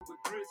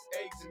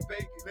grits, eggs, and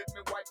bacon. Let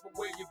me wipe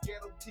away your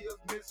ghetto tears,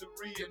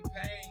 misery, and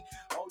pain.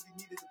 All you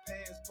need is a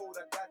passport.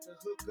 I got to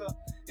hook up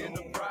in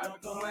the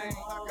private plane.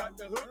 I got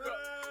to hook up.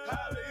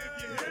 Holla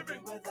if you hear me.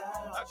 I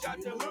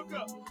got to hook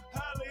up.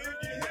 Holla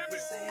if you hear me.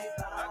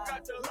 I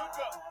got to hook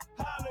up.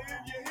 Holla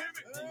if you hear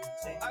me.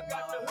 I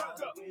got to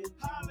hook up.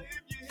 Holla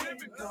if you hear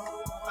me. I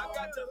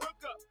got to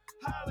hook up.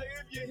 Holla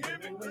if you hear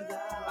me. I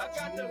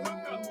got to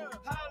hook up.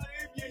 Holla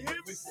if you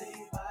hear me.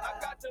 I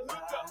got to hook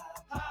up.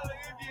 Holla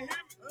if you hear me.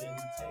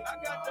 I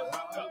got to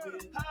hook up.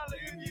 Holla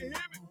if you hear me.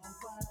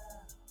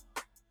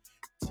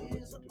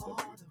 Tears are all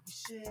that we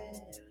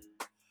share.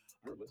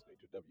 You're listening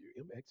to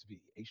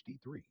WMXV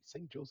HD3,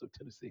 St. Joseph,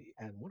 Tennessee,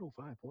 and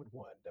 105.1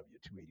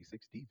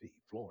 W286DV,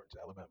 Florence,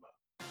 Alabama.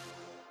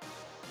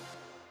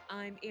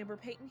 I'm Amber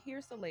Payton.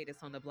 Here's the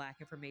latest on the Black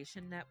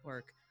Information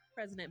Network.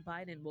 President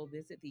Biden will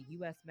visit the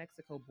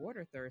U.S.-Mexico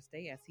border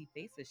Thursday as he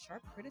faces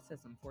sharp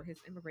criticism for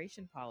his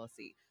immigration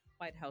policy.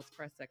 White House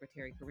Press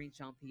Secretary Karine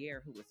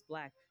Jean-Pierre, who is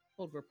Black,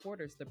 told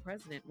reporters the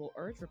president will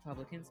urge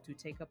Republicans to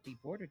take up the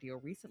border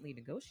deal recently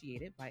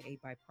negotiated by a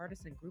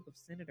bipartisan group of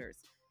senators.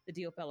 The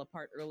deal fell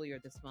apart earlier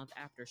this month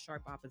after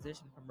sharp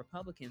opposition from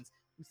Republicans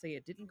who say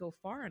it didn't go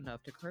far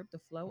enough to curb the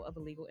flow of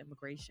illegal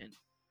immigration.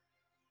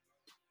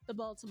 The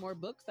Baltimore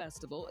Book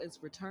Festival is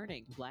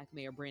returning. Black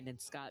Mayor Brandon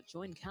Scott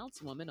joined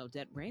Councilwoman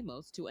Odette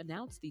Ramos to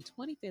announce the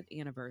 25th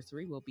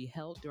anniversary will be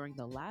held during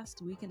the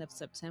last weekend of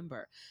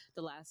September.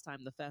 The last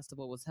time the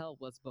festival was held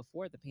was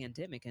before the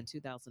pandemic in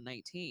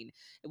 2019.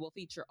 It will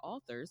feature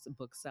authors,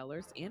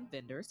 booksellers, and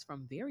vendors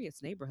from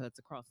various neighborhoods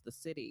across the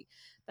city.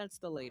 That's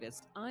the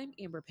latest. I'm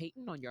Amber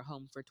Payton on your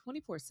home for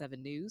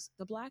 24/7 News,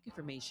 the Black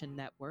Information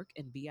Network,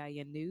 and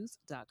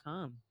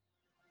BINnews.com.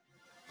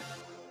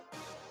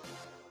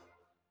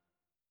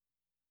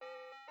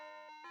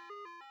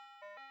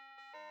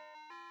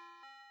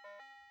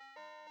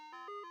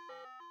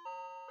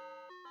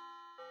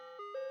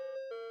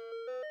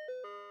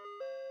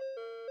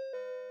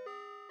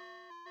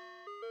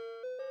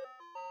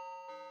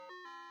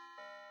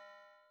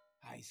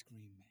 Ice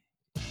Cream Man.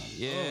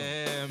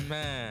 Yeah,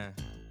 man.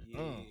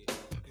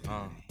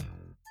 I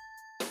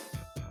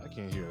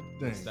can't hear a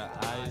thing. It's the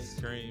Ice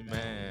Cream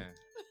Man.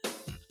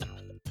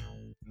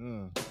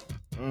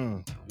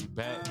 We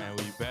back, man.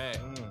 We back.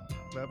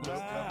 Clap it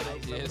up.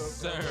 Yes,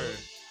 sir.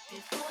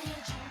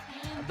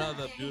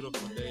 Another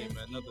beautiful day,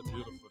 man. Another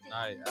beautiful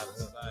night out of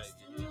sight.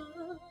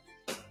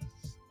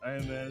 Hey,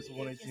 man, it's a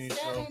 118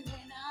 show.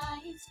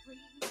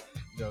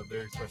 We got a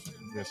very special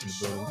guest in the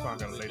building. We'll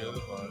talk about it later on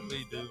the pod.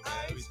 We do, man.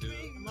 We do.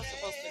 Am I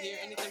supposed to hear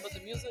anything but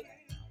the music?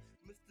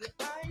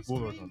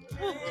 We'll work on that.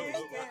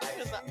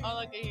 Because all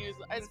I can hear is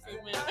the Ice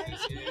Cream Man.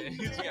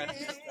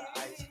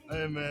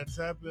 Hey, man,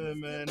 tap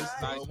in, man. It's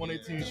the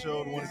 118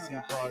 show, the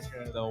 118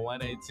 podcast. The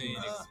 118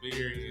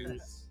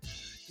 experience.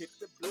 Hit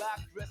the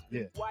block, dressed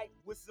in white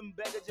with some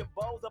better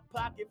jabos, a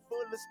pocket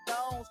full of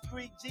stones.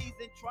 3 G's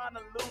and trying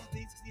to lose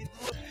these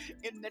kids.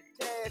 In the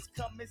task,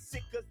 coming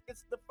sick cause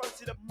it's the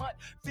first of the month.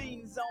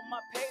 Fiends on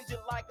my page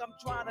like I'm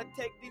trying to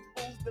take these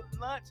fools to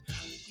lunch.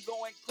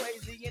 Going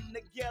crazy in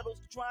the ghettos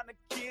trying to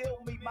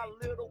kill me. My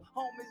little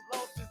homies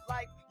lost his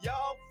life,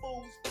 y'all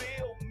fools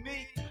feel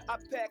me. I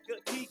pack a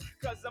heat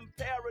cause I'm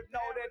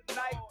paranoid at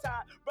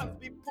nighttime. Brothers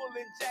be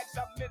pulling jacks,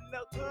 I'm in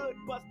the hood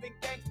busting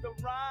gangsta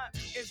rhyme.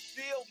 And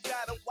still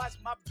gotta watch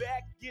my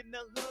back in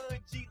the hood.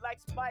 G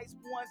like Spice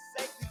One,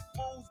 safe these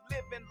fools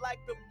living like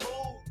the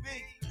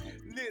movie.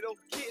 Little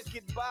kids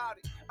get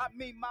body, I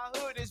mean my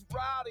hood is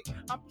rowdy.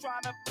 I'm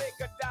trying to make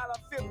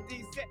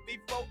 $1.50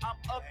 before I'm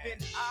up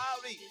and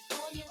outy.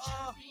 Before you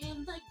jump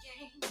in the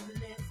game,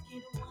 let's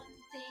get one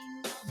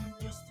thing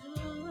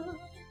understood.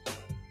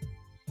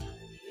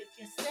 If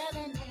you're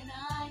selling an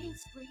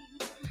ice cream,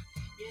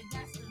 you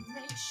got to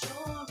make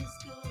sure it's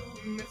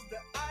good. Mr.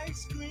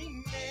 Ice Cream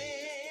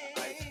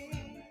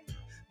Man,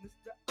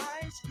 Mr.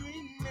 Ice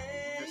Cream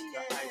Man,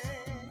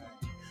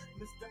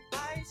 Mr.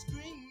 Ice Cream Man, Mr. Ice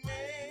Cream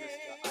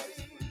Man,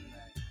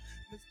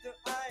 Mr.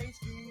 Ice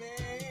Cream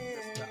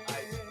Man,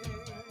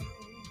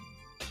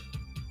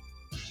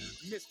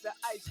 Mr.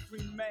 Ice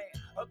Cream Man,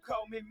 or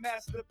call me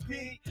Master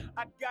P.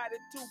 I got it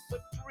 2 for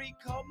 $3.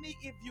 Call me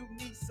if you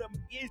need some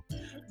it.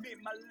 Me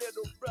and my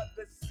little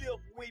brother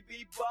Silk, we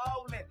be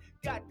ballin'.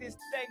 Got this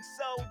thing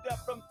sold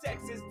up from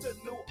Texas to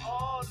New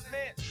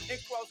Orleans and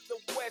cross the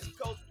West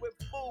Coast with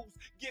fools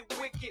get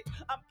wicked.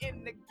 I'm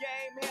in the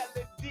game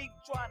hella deep,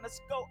 trying to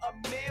score a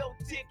meal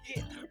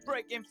ticket.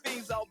 Breaking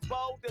fiends off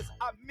boulders,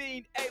 I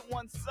mean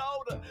A1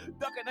 soda.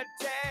 Ducking the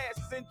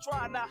tasks and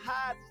trying to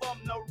hide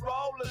from the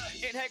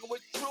rollers. And hanging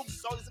with troop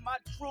soldiers, my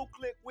true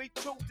clique, we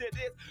true to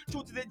this.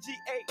 True to the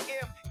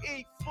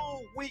GAME,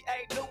 fool, we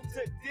ain't new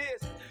to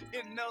this.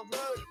 In the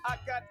hood, I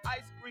got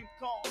ice cream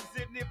cones.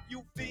 And if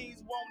you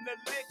fiends wanna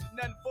lick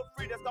nothing for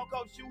free, that's gonna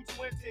cost you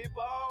 20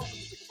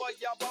 bones. For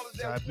y'all brothers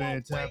that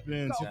Tap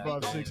in,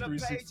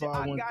 256-365-1000. I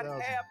got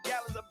half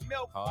gallons of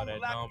milk. Call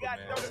that number, man.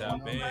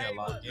 Tap in,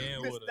 lock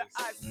in with us. Mr.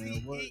 ICE, is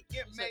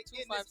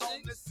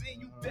on the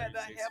scene. You better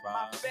have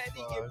my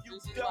fatty if you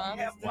don't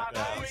have my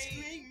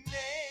cream.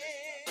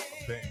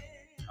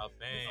 A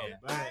band.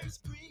 A band. Ice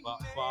cream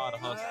For all the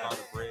hustle, man. all the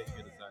bread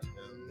getters out there.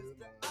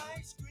 Mr.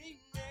 Ice Cream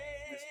Man.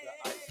 Mr.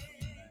 Ice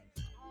Cream Man. I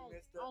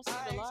don't see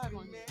the live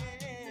on here.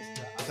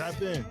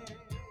 Tap in.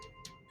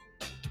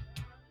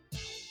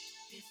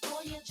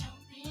 Before you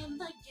jump in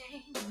the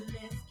game,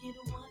 let's get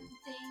one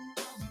thing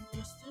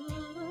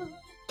understood.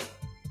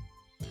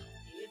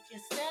 If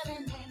you're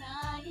selling an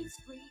ice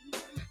cream,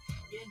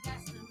 you got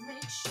to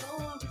make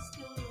sure it's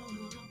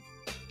good.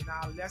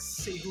 Now let's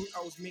see who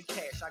owes me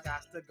cash. I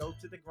got to go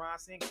to the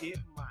grinds and get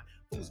mine.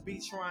 Fools be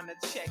trying to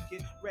check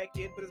it, wreck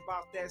it, but it's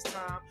about that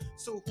time.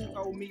 So who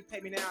owe me,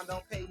 pay me now,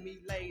 don't pay me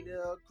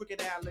later.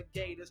 Crooked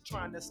alligators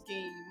trying to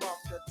scheme off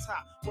the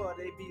top, but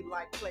they be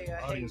like player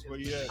Audience, haters. where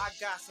you at? I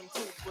got some 2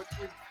 for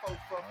 3, 4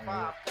 for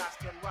 5. Got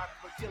them rock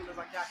for killers.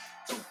 I got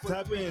 2 for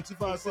Tap 3, in,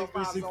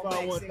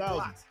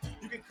 256-365-1000.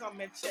 You can come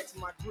and check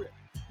my grip.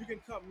 You can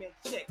come and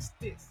check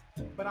this.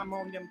 But I'm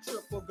on them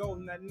triple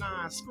golden 9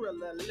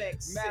 Skrilla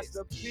Lexus.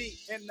 Master P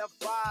in the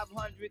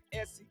 500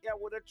 SEL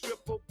with a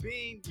triple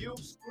beam. You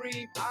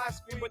scream, I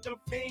scream with the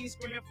fiends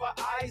screaming for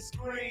ice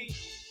cream.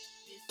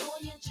 Before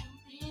you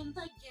jump in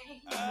the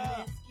game,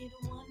 let's get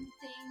one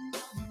thing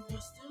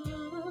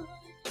understood.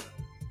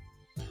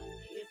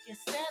 If you're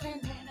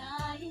selling an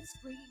ice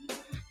cream,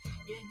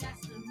 you got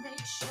to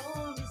make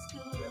sure it's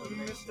good.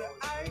 Mr.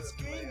 Ice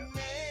Cream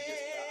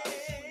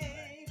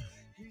Man.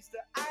 He's the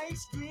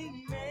ice cream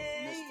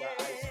man. Mr.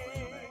 Ice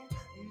Cream Man.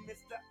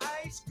 Mr.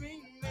 Ice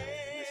Cream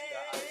Man. Mr.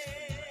 Ice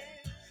Cream Man.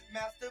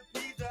 Master P,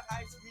 the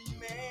ice cream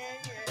man.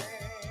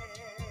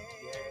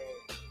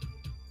 Yeah.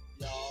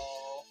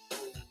 Y'all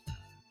fools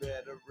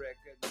better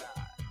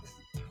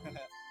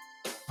recognize.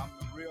 I'm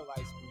the real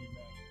ice cream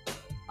man.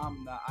 I'm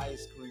the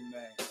ice cream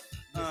man.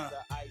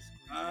 Mr. Ice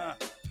Cream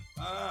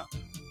Man.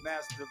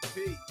 Master P.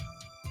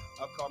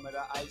 I call me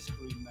the ice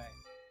cream man.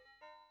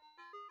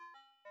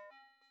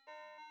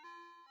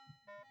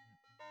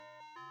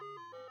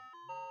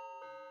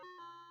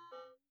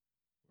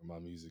 Where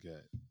my music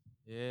at?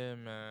 Yeah,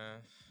 man.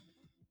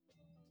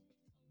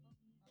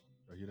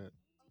 I hear that?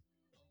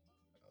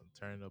 I'll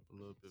turn it up a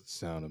little bit.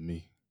 Sound of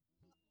me.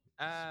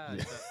 Ah,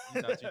 you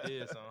thought you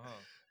did something, huh?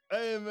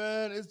 Hey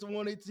man, it's the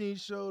 118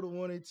 show, the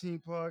 118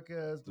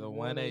 podcast, The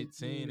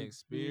 118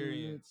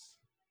 experience.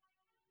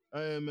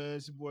 Hey man,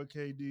 it's your boy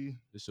KD.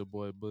 It's your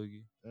boy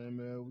Boogie. Hey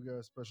man, we got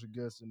a special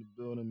guest in the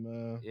building,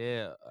 man.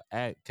 Yeah,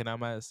 can I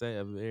might say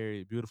a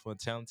very beautiful and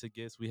talented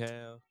guest we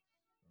have.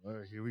 All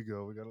right, here we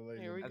go. We got a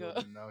lady. Here we in the go.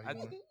 building now.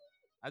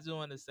 I just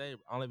want to say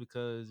only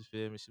because you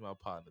feel me, she my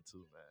partner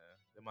too, man.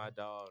 They're my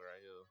dog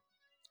right here.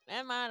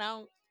 And mine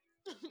out.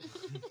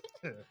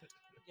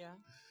 Yeah.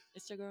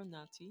 It's your girl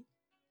Nati.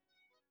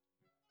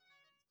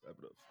 Clap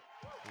it up.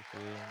 You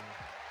feel me?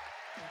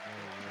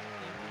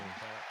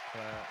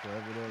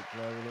 Clap it up,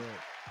 clap it up.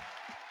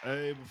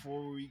 Hey,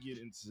 before we get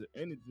into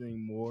anything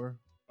more,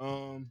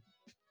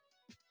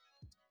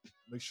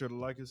 make sure to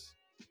like us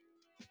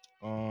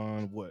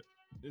on what?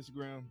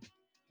 Instagram,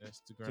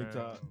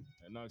 TikTok,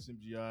 at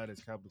NoxMGI,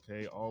 that's capital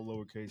K, all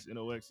lowercase,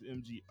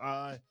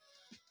 NOXMGI.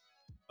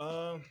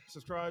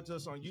 Subscribe to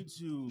us on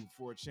YouTube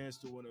for a chance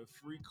to win a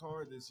free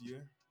car this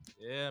year.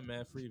 Yeah,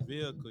 man, free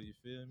vehicle, you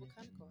feel me? What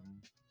kind of car?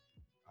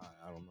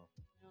 I don't know.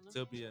 You don't know?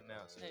 To be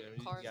announced. Hey,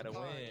 you car's a gotta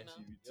car, win. you know?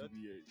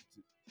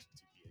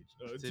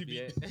 To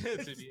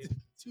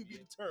be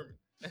determined.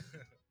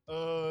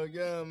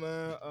 Yeah,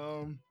 man.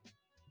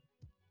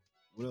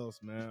 What else,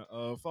 man?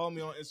 Follow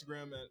me on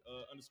Instagram at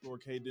underscore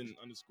KDN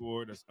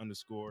underscore. That's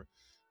underscore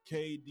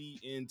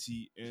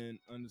KDNTN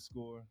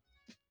underscore.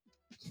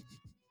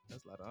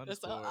 That's a lot of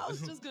That's underscore. all. I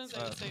was just gonna say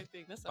the same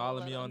thing. That's all.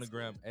 Follow me on the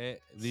gram at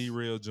the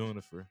real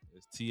Junifer.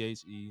 It's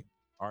TheRealJunipher.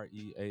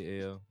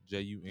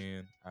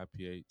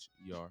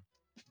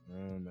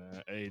 Man.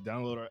 Hey,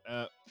 download our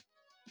app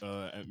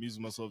at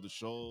Music Must Love the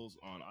Shows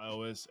on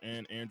iOS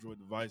and Android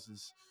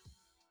devices.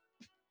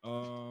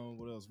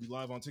 What else? We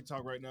live on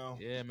TikTok right now.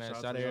 Yeah, man. Shout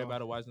Shout out to y'all.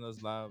 everybody watching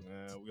us live.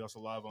 We also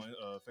live on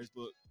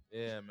Facebook.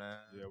 Yeah, man.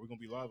 Yeah, we're gonna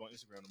be live on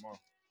Instagram tomorrow.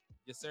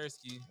 Yes, sir,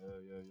 ski.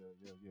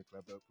 Yeah.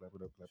 Clap it up. Feel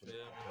me?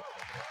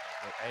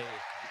 Hey,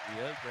 we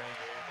upgrade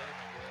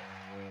every day,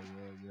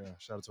 man. Yeah.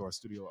 Shout out to our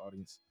studio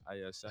audience. Oh,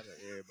 yeah, shout out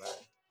everybody.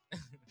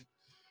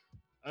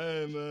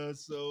 Hey man,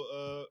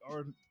 so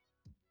our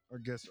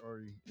guest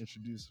already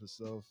introduced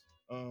herself.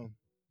 Tell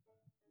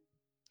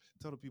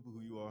the people who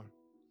you are.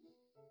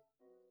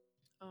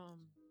 I'm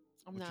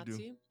What you do?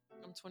 Nati.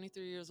 I'm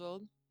 23 years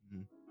old.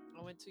 Mhm.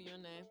 I went to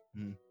UNA.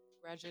 Mhm.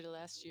 Graduated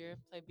last year.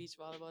 Played beach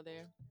volleyball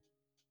there.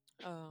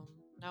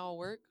 Now I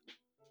work,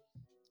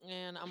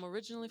 and I'm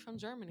originally from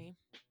Germany.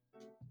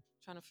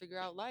 Trying to figure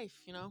out life,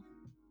 you know.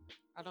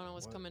 I don't know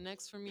what's What? coming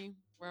next for me.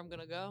 Where I'm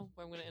gonna go.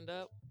 Where I'm gonna end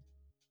up.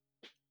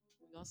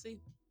 We're gonna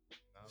see.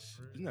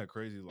 Isn't that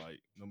crazy?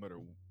 Like, no matter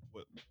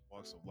what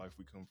walks of life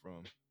we come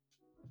from,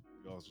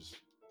 we all just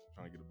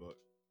trying to get a buck.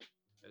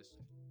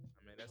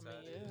 That's how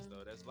it is,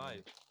 though. That's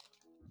life.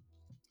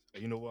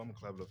 Hey, you know what? I'm gonna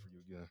clap it up for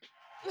you again.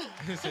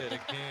 He said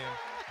again.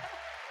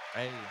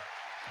 Hey,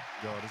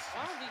 Yo, this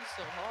Why are you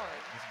so hard?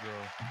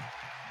 girl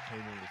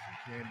came in with some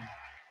candy.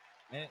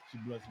 And She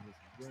blessed me with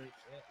some drinks.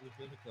 you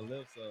feel me?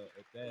 Calypso at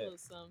A that. little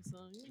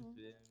something, you You know.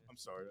 feel me? I'm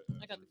sorry.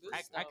 I got the good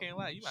I stuff. can't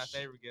lie. You my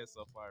favorite guest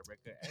so far, bro.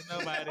 'Cause Ain't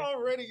nobody,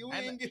 Already, we I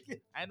ain't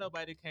get ain't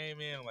nobody came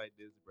in like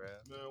this, bro.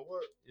 man.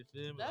 What? You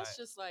feel me? That's Like,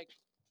 just like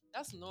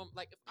that's normal.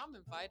 Like if I'm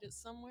invited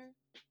somewhere,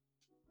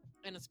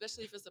 and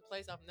especially if it's a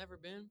place I've never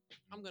been,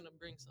 I'm gonna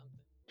bring something.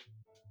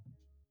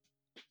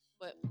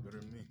 But Better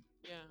than me.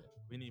 yeah,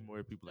 we need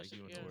more people like that's-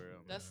 you in yeah, the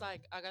world. that's man.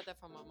 like I got that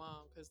from my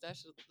mom because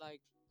that's just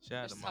like Shout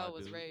out that's to just how I my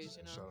was dudes. raised,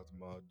 you know. Shout out to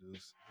my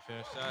dudes. You feel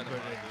me? She Shout out to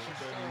better my than- she dudes.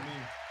 better than me.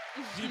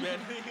 She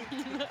better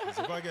than me. 'Cause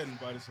if I get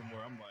invited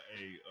somewhere, I'm like,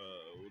 hey,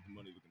 what the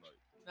money looking like?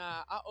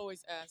 Nah, I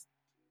always ask,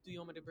 do you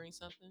want me to bring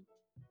something?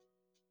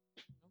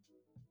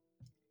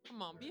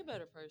 Come on, be a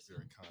better person.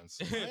 Very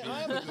kind.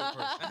 I am a good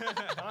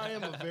person. I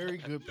am a very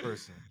good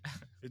person.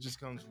 It just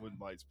comes with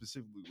like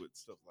specifically with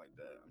stuff like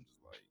that. I'm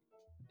just like,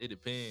 It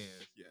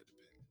depends. yeah, it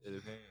depends. It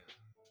depends.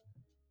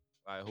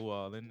 Like who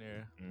all in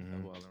there?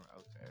 Mhm. Who all in,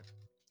 okay.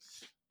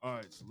 All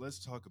right, so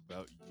let's talk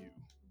about you.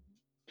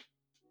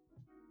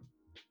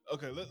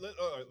 Okay, all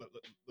right,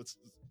 let's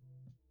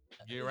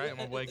Get right,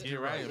 my boy. Get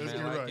right, Let's man.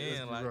 get Lock right. in,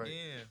 Let's lock get right.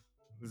 in.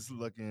 let's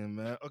look in,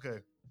 man. Okay,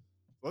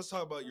 let's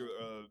talk about your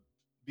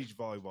beach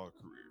volleyball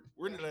career.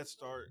 Where did that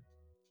start?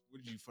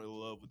 Where did you fall in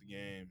love with the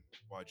game?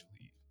 Why'd you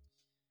leave?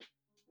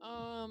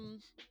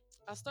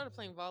 I started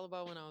playing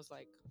volleyball when I was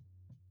like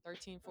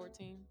 13,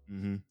 14.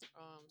 Mm-hmm.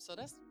 So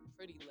that's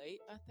pretty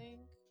late, I think.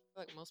 I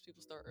feel like most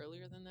people start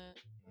earlier than that.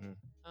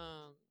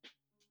 Mhm.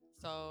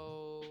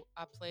 So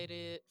I played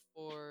it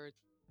for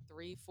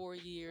 3-4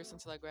 years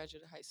until I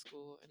graduated high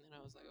school, and then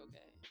I was like,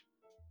 okay.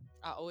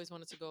 I always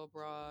wanted to go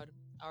abroad.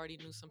 I already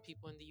knew some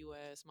people in the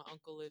U.S. My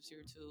uncle lives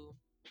here too.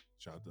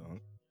 Shout out to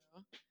Unc.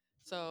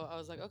 So I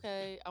was like,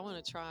 okay, I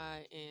want to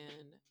try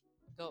and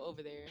go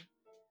over there.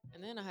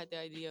 And then I had the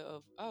idea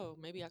of, oh,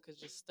 maybe I could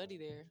just study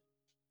there.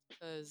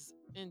 Because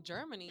in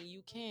Germany,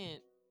 you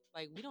can't,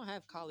 like, we don't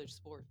have college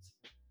sports.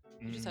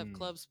 You just have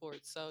club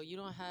sports. So you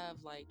don't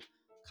have, like,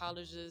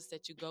 colleges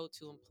that you go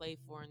to and play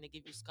for and they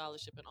give you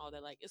scholarship and all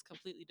that. Like, it's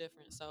completely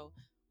different. So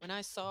when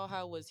I saw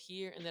how it was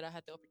here and that I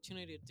had the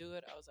opportunity to do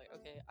it, I was like,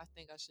 okay, I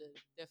think I should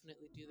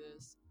definitely do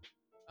this.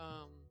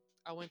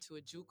 I went to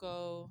a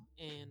JUCO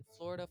in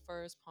Florida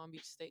first, Palm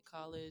Beach State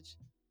College,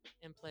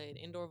 and played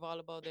indoor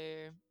volleyball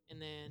there,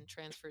 and then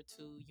transferred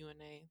to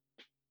UNA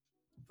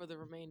for the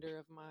remainder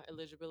of my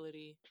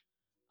eligibility.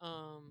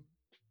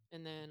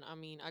 And then, I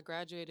mean, I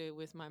graduated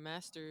with my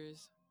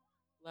master's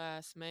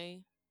last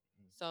May.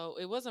 So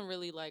it wasn't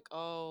really like,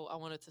 oh, I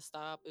wanted to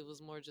stop. It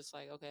was more just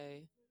like,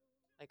 okay,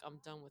 like I'm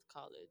done with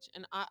college.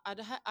 And I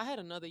had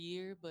another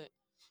year, but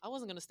I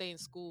wasn't going to stay in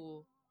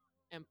school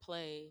and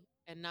play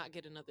and not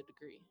get another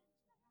degree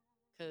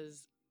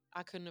because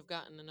I couldn't have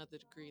gotten another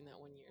degree in that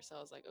 1 year. So I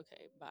was like,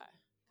 okay, bye.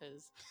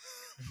 Because,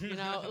 you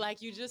know,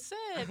 like you just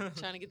said,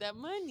 trying to get that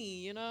money,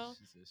 you know?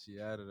 She said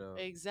she out of there.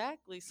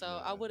 Exactly. So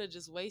I Yeah. would have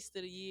just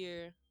wasted a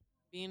year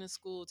being in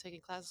school, taking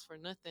classes for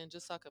nothing,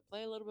 just so I could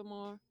play a little bit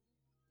more.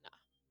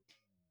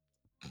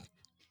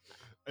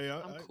 Hey,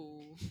 I'm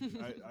cool.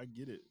 I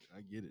get it.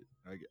 I get it.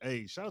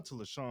 Hey, shout out to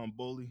LaShawn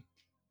Boley.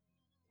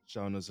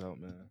 Shouting us out,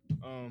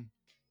 man.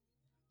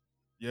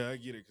 Yeah, I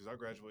get it because I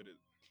graduated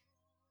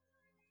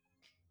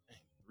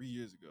 3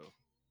 years ago,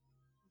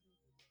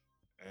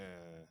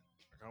 and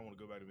I kind of want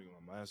to go back to making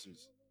my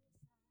master's.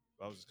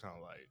 But I was just kind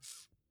of like,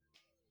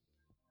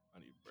 I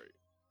need a break.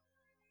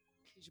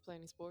 Did you play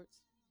any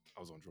sports? I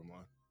was on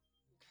drumline.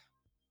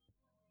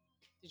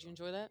 Did you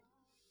enjoy that?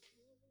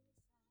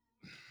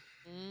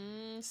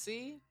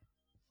 See?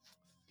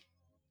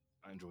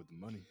 I enjoyed the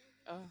money.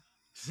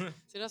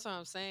 See, that's what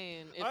I'm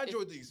saying. I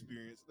enjoyed the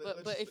experience.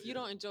 But if you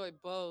don't enjoy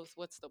both,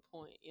 what's the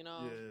point, you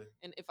know? Yeah.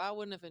 And if I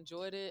wouldn't have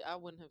enjoyed it, I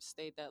wouldn't have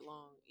stayed that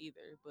long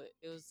either. But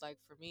it was like,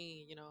 for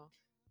me, you know,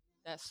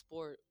 that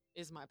sport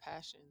is my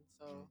passion.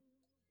 So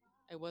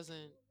it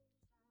wasn't,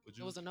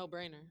 it was a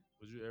no-brainer.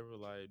 Would you ever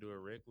like do a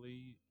rec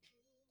league?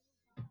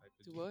 Like,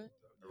 Do what?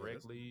 A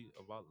rec league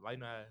about like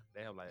you know how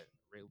they have like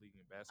rec league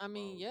in basketball. I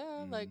mean,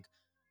 yeah, Mhm. like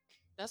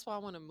that's why I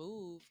want to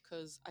move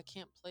because I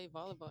can't play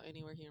volleyball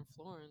anywhere here in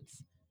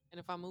Florence. And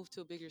if I move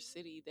to a bigger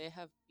city, they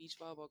have beach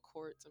volleyball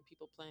courts and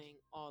people playing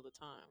all the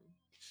time.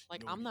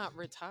 Like, know I'm what not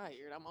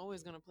retired. I'm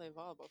always going to play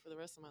volleyball for the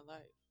rest of my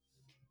life.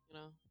 You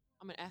know,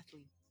 I'm an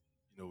athlete.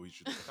 You know we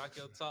should Talk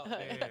your talk,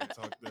 man.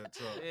 talk that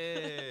talk. Yeah.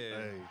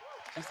 Hey,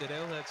 She said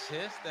that was her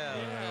chest out.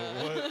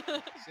 Yeah, what?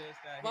 Chest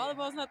out.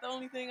 Volleyball's not the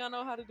only thing I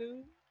know how to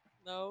do.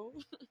 No.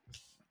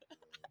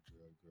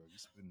 girl, you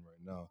spinning right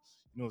now.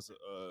 You know it's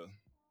a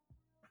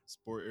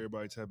sport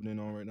everybody tapping in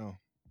on right now.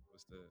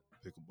 What's that?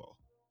 Pickleball.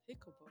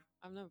 Pickleball.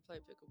 I've never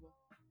played pickleball.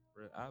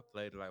 Bro, I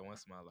played it like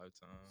once in my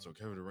lifetime. So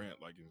Kevin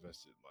Durant like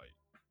invested like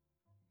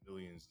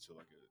millions to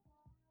like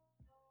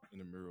a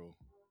intramural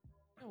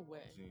No way.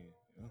 scene.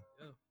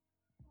 Yeah.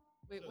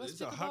 Wait, what's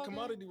It's a pickleball hot again?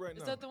 commodity right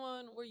now. Is that the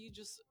one where you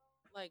just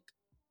like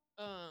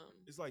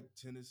It's like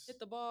tennis. hit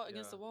the ball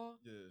against Yeah. the wall?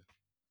 Yeah.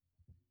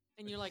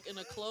 and you're like in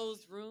a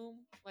closed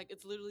room. Like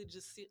it's literally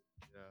just sit.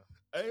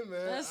 Yeah. Hey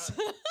man, That's-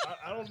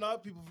 I don't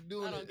knock people for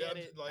doing I don't it. get I'm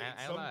it. just like I ain't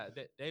some, lie.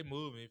 They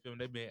moving, you feel me?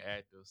 They being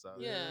active. So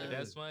Yeah. if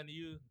that's fun to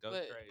you, go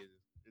But- crazy.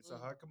 it's a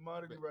hot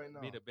commodity right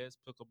now. Be the best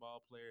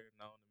pickleball player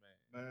known to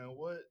man. Man,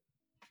 what?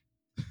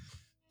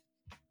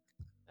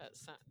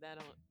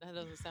 That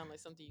doesn't sound like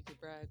something you could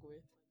brag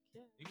with.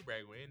 Like, You can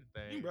brag with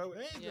anything. You bro,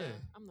 anything. yeah,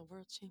 I'm the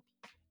world champion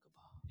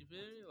pickleball. You feel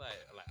me?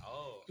 Like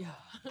oh. Yeah.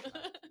 A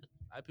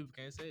lot of people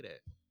can't say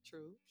that.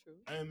 True.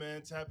 Hey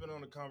man, tap in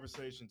on the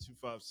conversation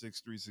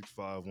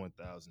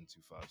 256-365-1000,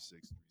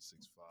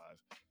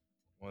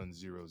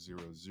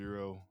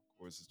 256-365-1000. Of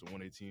course, it's the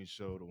 118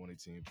 show, the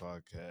 118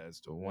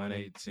 podcast, the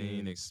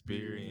 118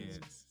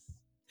 experience.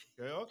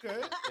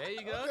 Okay. There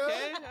you go.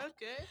 Okay.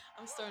 Okay.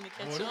 I'm starting to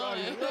What catch about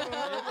on. you?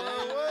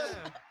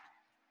 What?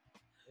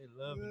 They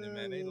loving it,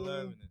 man. They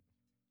loving it.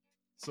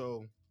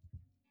 So,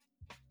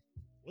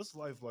 what's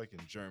life like in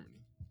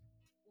Germany?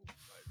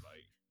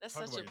 Like That's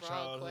talk such a about your broad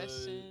childhood,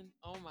 question.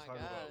 Oh my talk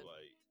god. about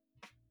like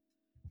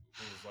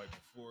what it was like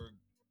before.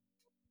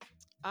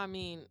 I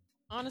mean,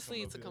 honestly,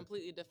 Come it's a up here.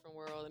 completely different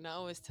world, and I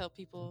always tell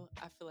people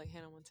I feel like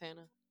Hannah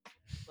Montana,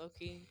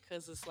 low-key,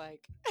 because it's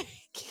like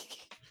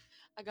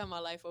I got my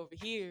life over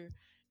here,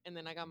 and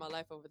then I got my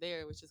life over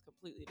there, which is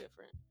completely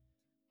different.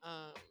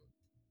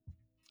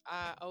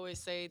 I always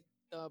say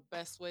the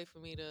best way for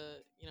me to,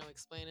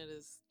 explain it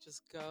is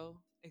just go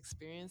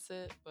experience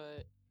it.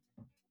 But,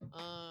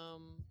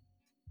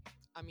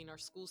 I mean, our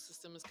school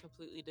system is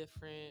completely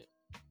different.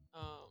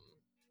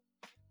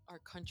 Our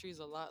country is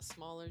a lot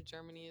smaller.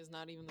 Germany is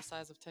not even the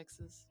size of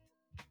Texas.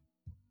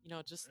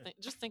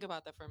 Just think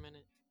about that for a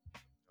minute.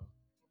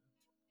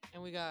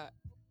 And we got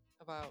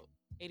about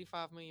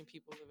 85 million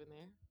people living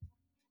there.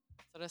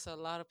 So that's a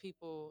lot of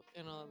people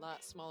in a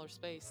lot smaller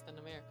space than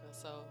America.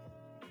 So,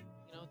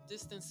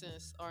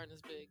 distances aren't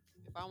as big.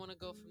 If I want to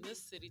go from this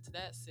city to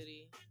that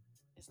city,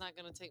 it's not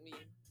going to take me,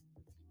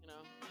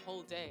 a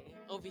whole day.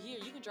 Over here,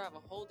 you can drive a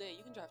whole day.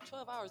 You can drive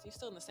 12 hours and you're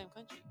still in the same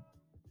country.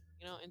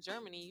 In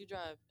Germany, you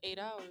drive 8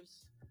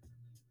 hours.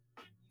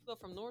 You go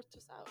from north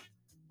to south.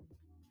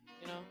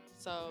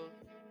 So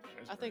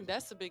I think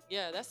that's a big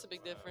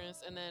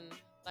difference. And then,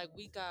 like,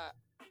 we got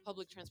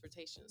public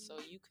transportation. So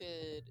you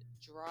could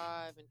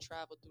drive and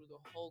travel through the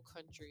whole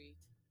country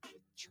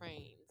with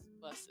trains,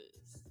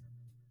 buses.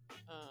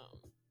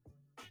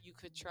 You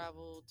could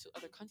travel to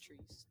other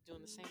countries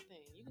doing the same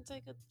thing. You can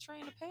take a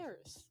train to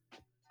Paris.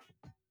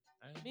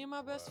 Me and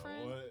my best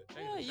friend. What?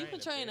 Yeah, you can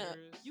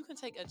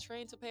take a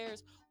train to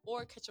Paris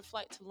or catch a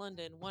flight to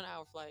London, 1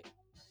 hour flight.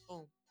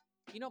 Boom.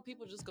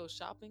 People just go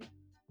shopping.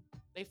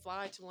 They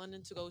fly to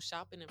London to go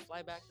shopping and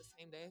fly back the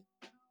same day.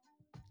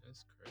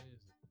 That's crazy.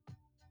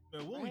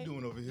 Man, what Right? we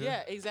doing over here?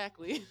 Yeah,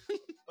 exactly.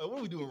 Like, what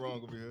are we doing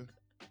wrong over here?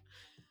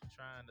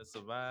 Trying to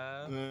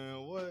survive.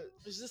 Man, what?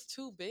 It's just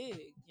too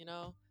big,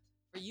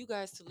 For you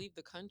guys to leave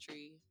the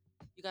country,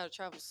 you got to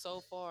travel so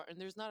far, and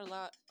there's not a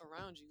lot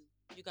around you.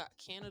 You got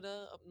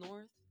Canada up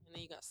north, and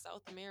then you got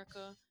South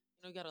America.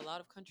 You got a lot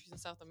of countries in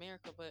South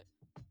America, but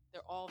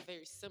they're all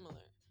very similar.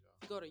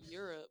 If you go to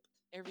Europe,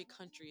 every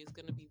country is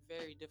going to be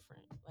very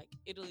different. Like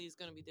Italy is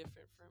going to be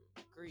different from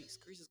Greece.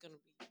 Greece is going to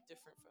be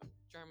different from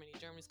Germany.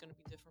 Germany's going to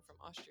be different from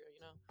Austria,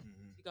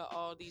 Mm-hmm. You got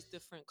all these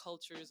different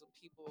cultures and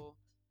people,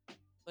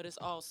 but it's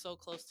all so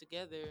close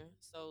together.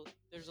 So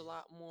there's a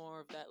lot more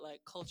of that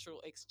like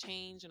cultural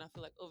exchange. And I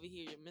feel like over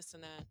here you're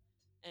missing that.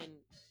 And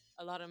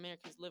a lot of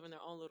Americans live in their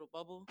own little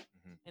bubble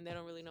and they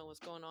don't really know what's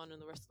going on in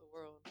the rest of the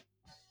world.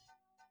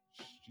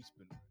 She's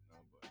spinning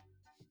right now, but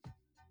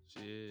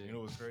Shit. you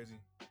know what's crazy?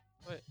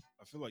 What?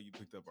 I feel like you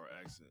picked up our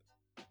accent.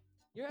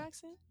 Your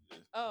accent? Yeah.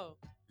 Oh.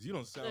 'Cause you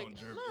don't sound Like,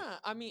 German. nah,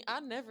 I mean, I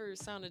never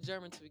sounded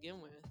German to begin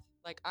with.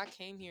 Like, I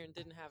came here and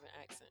didn't have an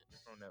accent.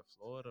 From that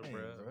Florida, Dang,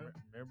 bro. bro.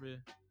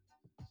 Remember?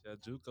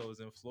 Juco was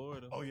in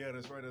Florida. Oh yeah,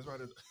 that's right.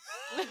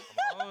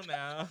 Come on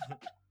now.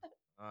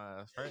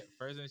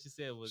 First thing she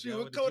said was She "Yo,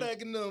 was what did you-"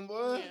 Kodak and them,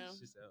 boy. Yeah.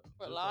 She said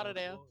Fort "Juco in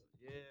Lauderdale. Florida."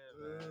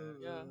 Yeah, man.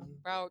 Yeah,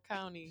 Broward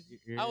County.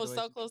 You I was hear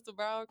the way so she- close to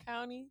Broward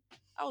County.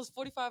 I was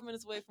 45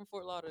 minutes away from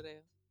Fort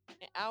Lauderdale,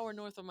 an hour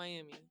north of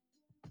Miami.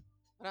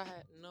 But I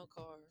had no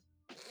car.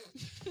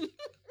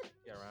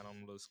 Got around on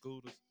them little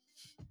scooters.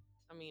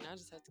 I mean, I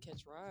just had to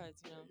catch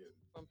rides, Yeah.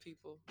 from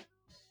people.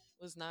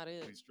 Was not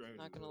it. Pretty strange,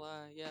 Not gonna though.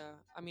 lie. Yeah.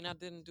 I mean, I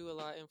didn't do a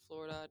lot in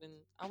Florida.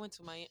 I went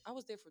to Miami. I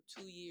was there for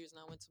 2 years, and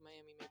I went to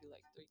Miami maybe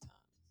like 3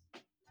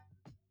 times.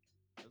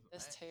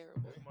 That's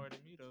terrible. That's more than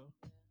me though.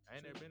 I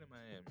ain't never been to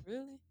Miami.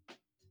 Really?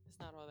 It's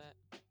not all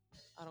that.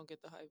 I don't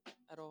get the hype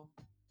at all.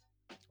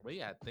 But you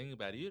gotta think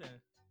about it.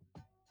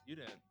 You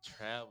done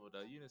traveled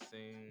though. You done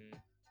seen.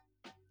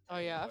 Oh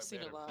yeah, more I've seen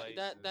a better lot.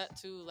 places. That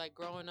too. Like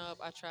growing up,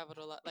 I traveled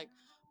a lot. Like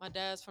my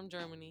dad's from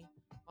Germany.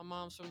 My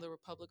mom's from the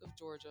Republic of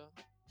Georgia,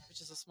 which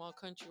is a small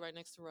country right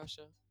next to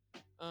Russia.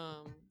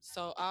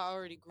 So I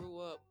already grew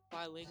up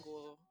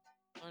bilingual,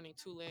 learning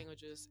 2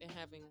 languages and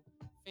having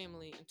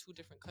family in 2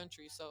 different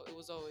countries. So it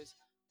was always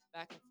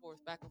back and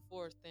forth, back and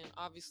forth. Then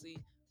obviously,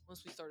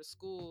 once we started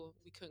school,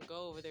 we couldn't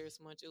go over there as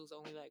much. It was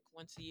only like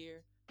once a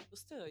year. But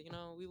still,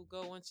 we would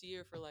go once a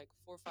year for like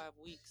 4 or 5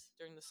 weeks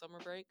during the summer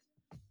break.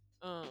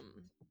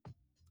 Um,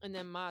 and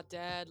then my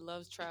dad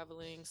loves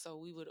traveling, so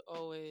we would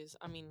always.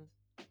 I mean,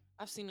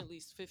 I've seen at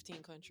least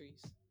 15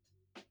 countries,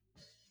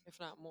 if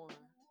not more.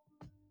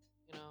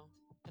 You know,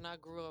 and I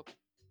grew up.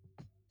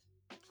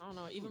 I don't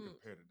know, Who even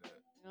compared to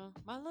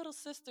that? my little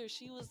sister.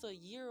 She was a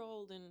year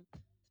old, and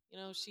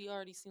she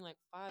already seen like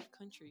 5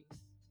 countries.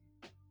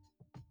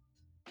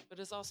 But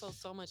it's also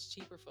so much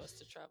cheaper for us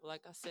to travel,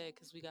 like I said,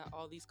 because we got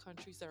all these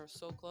countries that are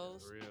so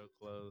close. Real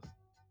close.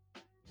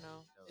 You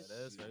know, Yeah,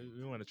 that's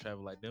we want to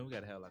travel like them. We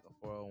gotta have like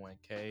a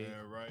 401k.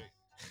 Yeah, right.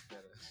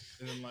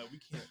 And then like we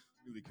can't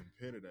really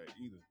compare to that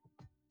either.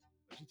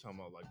 Like you talking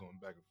about like going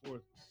back and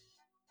forth.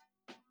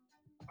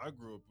 I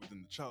grew up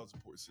within the child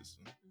support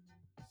system,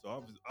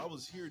 so I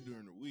was here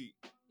during the week.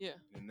 Yeah.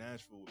 In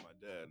Nashville with my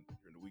dad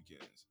during the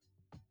weekends.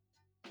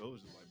 So it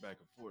was just like back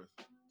and forth,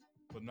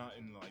 but not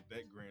in like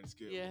that grand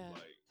scale. Yeah.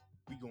 Like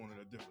we going in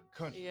a different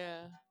country.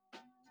 Yeah.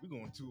 We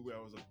going 2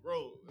 hours up the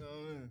road. You know what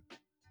I mean?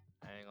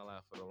 I ain't gonna lie.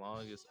 For the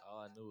longest, all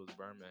I knew was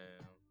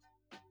Birmingham.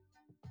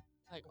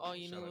 Like all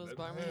you Shout knew out was to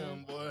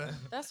Birmingham. boy.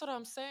 That's what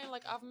I'm saying.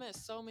 Like I've met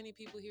so many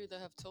people here that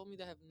have told me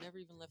that have never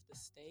even left the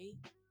state.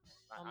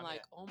 I'm I like,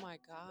 mean, oh my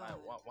god.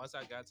 like once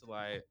I got to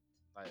like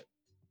I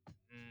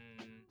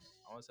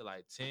want to say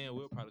like 10,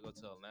 we'll probably go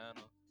to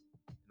Atlanta.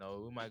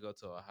 We might go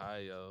to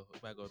Ohio. We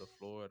might go to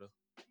Florida.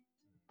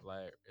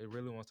 Like it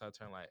really once I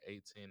turn like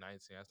 18,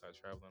 19, I start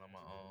traveling on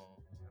my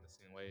own. Kind of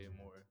seeing way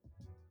more.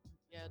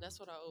 Yeah, that's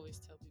what I always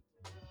tell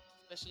people,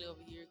 especially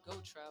over here. Go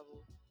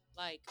travel.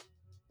 Like,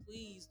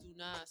 please do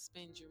not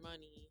spend your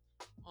money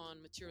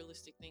on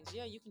materialistic things.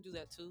 Yeah, you can do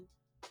that too,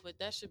 but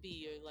that should be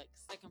your like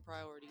second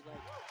priority.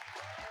 Like,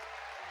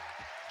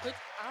 but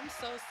I'm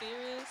so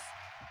serious,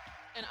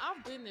 and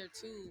I've been there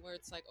too, where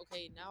it's like,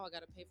 okay, now I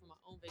gotta pay for my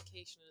own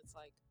vacation, and it's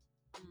like,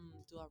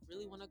 do I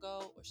really want to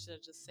go, or should I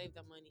just save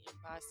that money and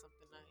buy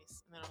something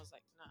nice? And then I was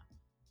like, nah,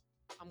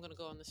 I'm gonna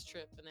go on this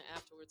trip. And then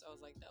afterwards, I was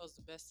like, that was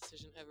the best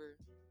decision ever.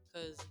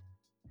 Because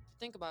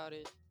think about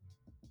it,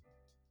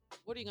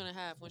 what are you gonna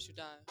have once you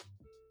die?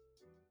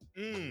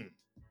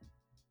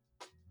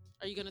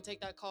 Are you gonna take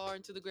that car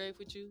into the grave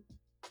with you?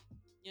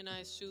 Your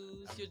nice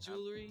shoes, your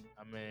jewelry?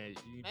 I mean,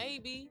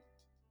 Maybe.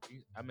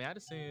 I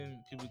just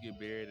seen people get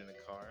buried in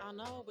a car. I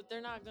know, but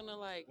they're not gonna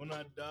like. When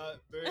I died,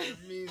 bury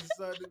me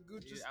inside the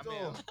Gucci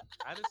store.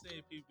 I just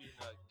seen people in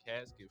a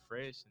casket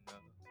fresh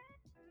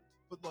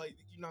But like,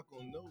 you're not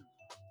gonna know.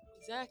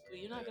 Exactly,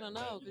 you're not gonna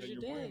know because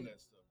you're wearing dead.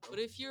 that stuff, bro. But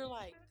if you're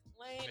like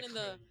laying in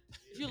the,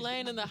 if you're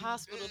laying in the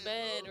hospital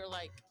bed or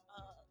like,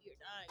 you're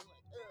dying,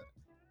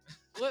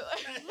 like, what?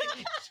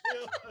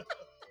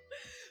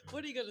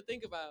 What are you gonna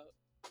think about?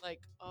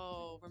 Like,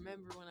 oh,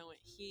 remember when I went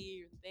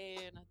here,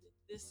 there, and I did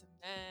this and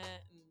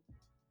that,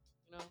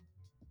 and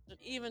and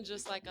even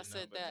just like I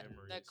said,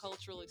 that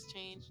cultural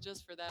exchange,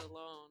 just for that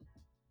alone,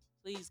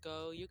 please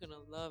go. You're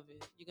gonna love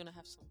it. You're gonna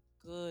have some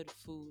good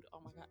food.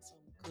 Oh my god, some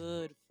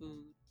good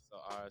food. So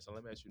all right, so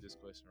let me ask you this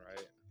question,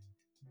 right?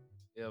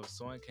 If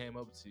someone came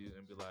up to you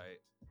and be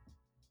like,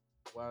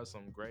 "What are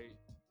some great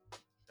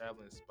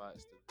traveling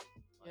spots to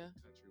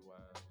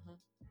countrywide?"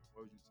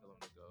 Where would you tell them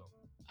to go?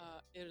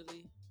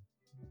 Italy.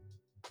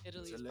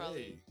 Italy is Italy.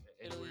 probably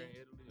Anywhere in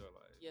Italy or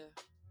like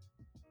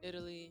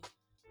Italy,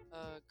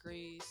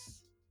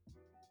 Greece,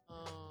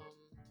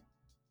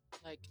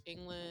 like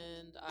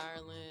England,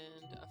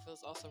 Ireland. I feel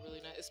it's also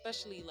really nice,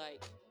 especially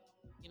like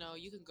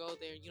you can go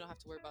there and you don't have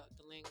to worry about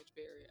the language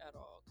barrier at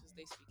all because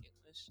they speak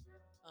English.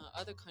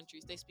 Other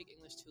countries they speak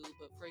English too,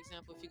 but for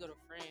example, if you go to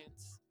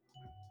France,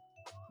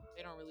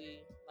 they don't really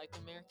like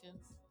Americans,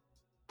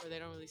 or they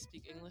don't really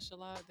speak English a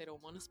lot. They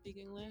don't want to speak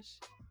English,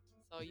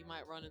 so you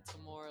might run into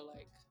more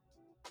like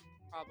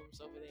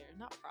problems over there.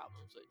 Not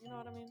problems, but you know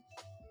what I mean.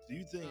 Do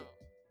you think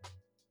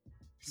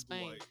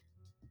Spain,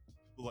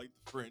 people like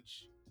the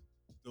French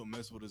don't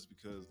mess with us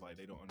because like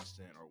they don't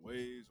understand our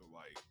ways, or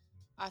like?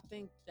 I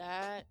think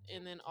that,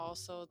 and then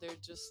also they're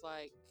just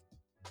like,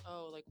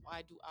 oh, like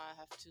why do I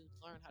have to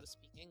learn how to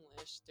speak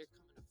English? They're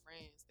coming to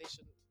France. They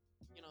should,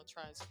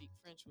 try and speak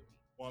French with me.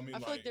 Well, I mean, I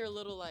feel like they're a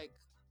little like,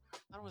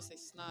 I don't want to say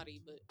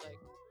snotty, but like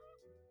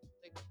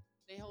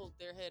they hold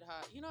their head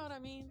high. You know what I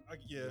mean?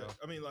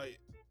 I mean, like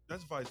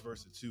that's vice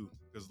versa too,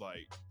 because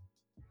like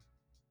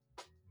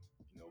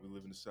we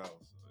live in the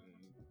South,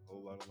 and a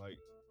whole lot of like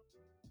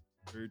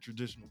very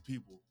traditional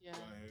people. Yeah.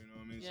 Right, you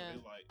know what I mean? Yeah. So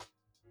they like,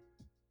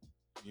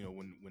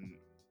 when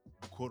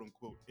the quote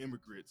unquote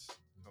immigrants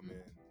come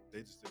in,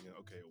 they just thinking,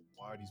 okay,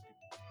 why are these people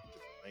with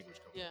different language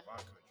coming from my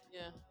country?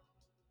 Yeah.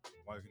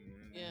 Why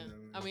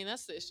I mean,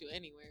 that's the issue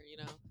anywhere,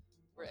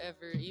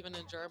 wherever, even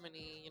in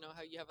Germany,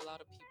 how you have a lot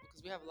of people,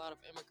 because we have a lot of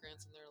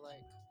immigrants, and they're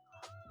like,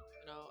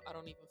 I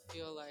don't even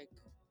feel like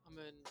I'm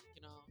in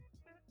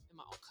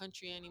my own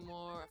country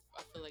anymore.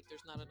 I feel like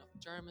there's not enough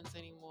Germans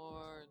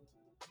anymore, and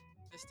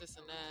this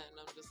and that, and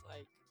I'm just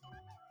like,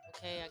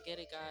 okay, I get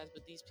it, guys,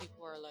 but these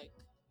people are like,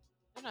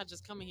 they're not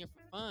just coming here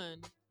for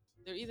fun.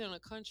 They're either in a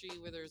country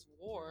where there's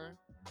war,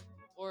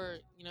 or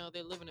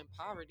they're living in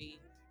poverty.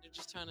 They're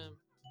just trying to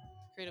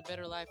create a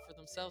better life for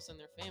themselves and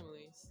their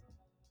families.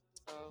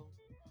 So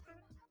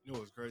You know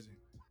what's crazy?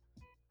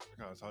 I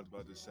kind of talked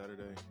about this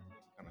Saturday.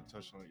 Kind of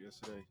touched on it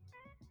yesterday.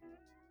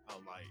 How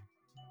like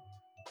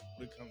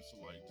when it comes to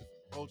like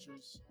different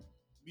cultures,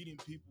 meeting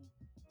people,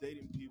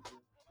 dating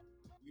people,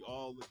 we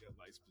all look at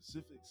like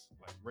specifics,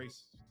 like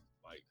race,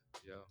 like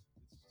Yeah.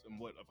 it's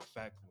somewhat of a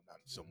factor. Well, not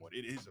somewhat,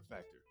 it is a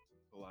factor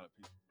for a lot of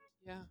people.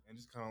 yeah, And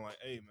just kind of like,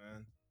 hey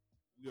man,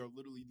 we are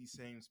literally the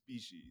same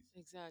species.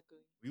 exactly.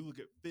 We look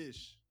at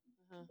fish.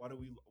 Uh-huh. Why do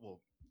we? Well,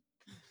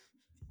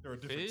 there are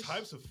different Fish?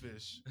 types of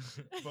fish,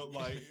 but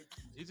like,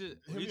 You just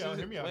Hear me you out, just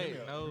hear me out, wait, hear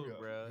me out, no, hear me out,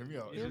 bro. hear me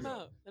out, Hear him me out.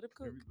 out. Let him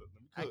cook. let me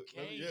I cook.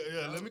 can't.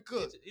 Yeah, let me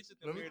cook. He just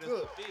Let me compared us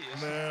cook. to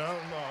fish. Man,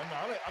 I'm not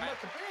comparing. I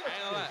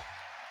ain't gonna lie.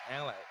 I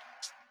ain't like.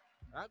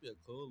 That'd be a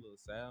cool little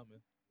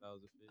salmon. That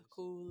was a fish. A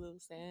cool little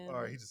salmon.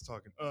 All right, he's just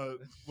talking.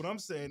 What I'm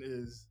saying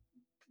is,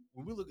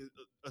 when we look at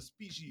a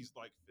species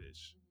like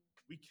fish,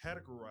 we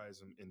categorize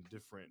them in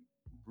different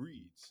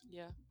breeds,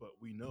 Yeah, but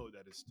we know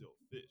that it's still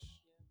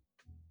fish.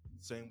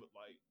 Same with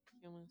like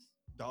humans.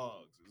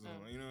 dogs, or Oh.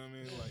 something, you know what I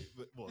mean? Like,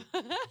 but, well,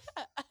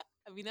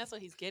 I mean, that's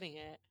what he's getting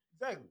at.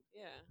 exactly.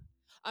 Yeah.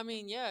 I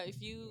mean, yeah.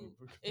 If you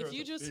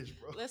just fish,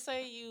 bro. let's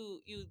say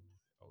you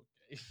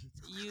Okay.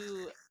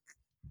 you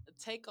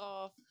take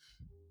off,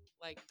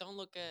 like, don't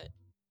look at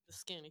the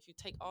skin. If you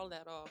take all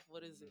that off,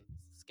 what is it?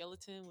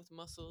 Skeleton with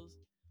muscles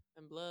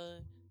and blood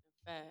and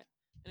fat,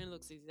 and it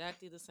looks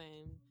exactly the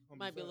same. Gonna be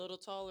Might be a fat. little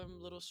taller, a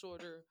little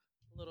shorter,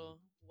 a little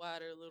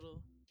wider, a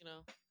little,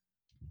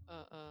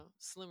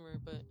 slimmer,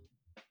 but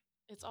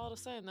it's all the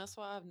same. That's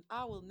why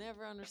I will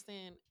never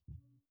understand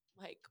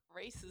like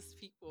racist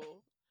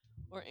people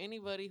or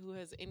anybody who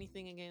has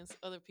anything against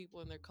other people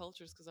and their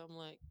cultures, because I'm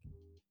like,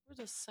 we're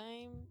the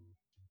same.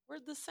 We're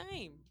the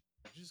same.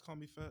 Did you just call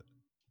me fat?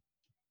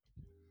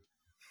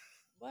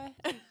 What?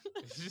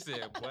 She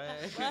said, "Boy."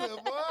 Yeah,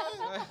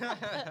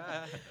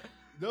 boy.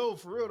 No,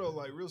 for real though,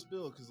 like real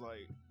spill, because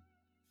like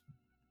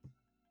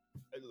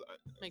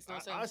Makes no I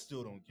sense.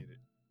 still don't get it.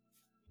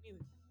 Me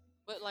neither.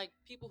 But like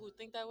people who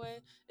think that way,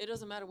 it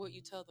doesn't matter what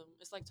you tell them.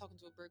 It's like talking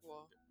to a brick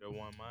wall. They're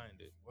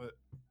one-minded. What?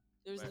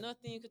 There's Right.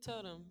 nothing you could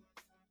tell them.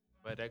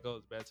 But that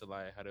goes back to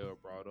like how they were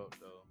brought up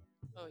though.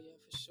 Oh yeah,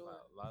 for sure.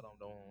 Like, a lot of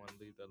them don't want to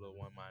leave that little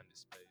one-minded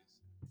space.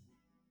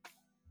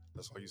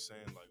 That's why you're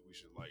saying like we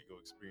should like go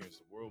experience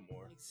the world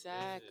more.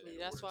 Exactly.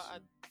 Yeah, That's why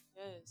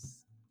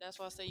that's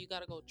why I say you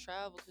gotta go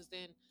travel, because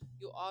then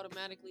you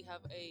automatically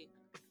have a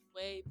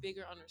way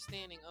bigger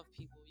understanding of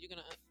people. You're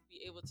gonna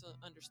be able to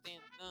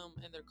understand them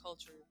and their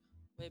culture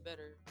way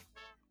better,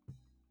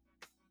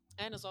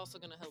 and it's also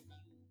gonna help you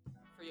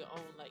for your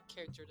own like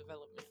character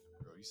development.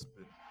 Bro, you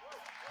spit.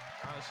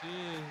 Oh, she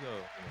is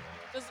though.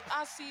 Because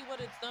I see what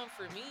it's done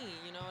for me.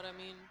 You know what I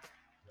mean?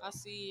 I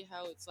see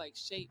how it's like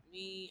shaped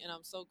me, and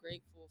I'm so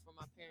grateful for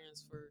my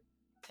parents for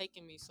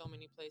taking me so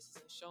many places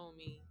and showing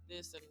me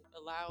this and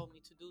allowing me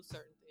to do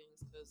certain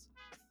things. Because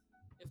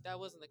if that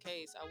wasn't the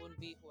case, I wouldn't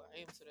be who I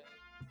am today.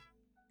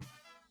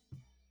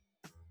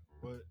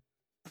 But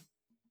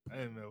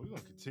hey man, we're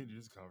gonna continue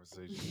this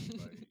conversation.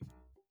 Like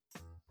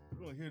we're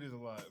gonna hear this a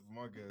lot from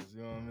our guests,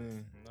 you know what I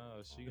mean?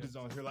 No, she We got just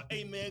on here like,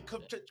 hey man,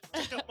 come check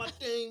out my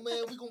thing,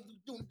 man. We gonna be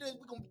doing this,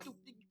 we gonna be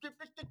doing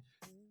this.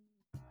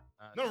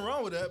 Nothing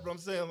wrong with that, but I'm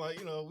saying like,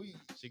 you know, we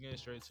She getting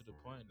straight to the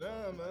point.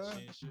 Yeah, Like, man.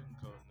 she ain't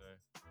sugarcoating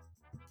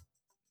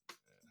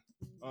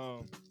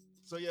there.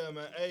 So yeah,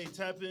 man. Hey,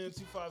 tap in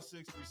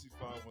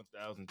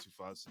 256-365-1000,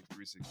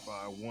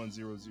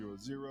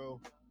 256-365-1000.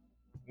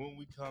 When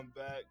we come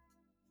back,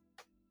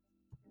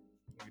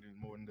 we did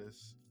more than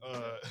this.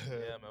 Yeah,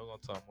 man, we're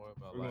gonna talk more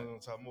about We're like gonna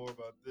talk more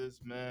about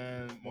this,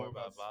 man. more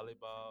about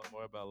volleyball,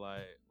 more about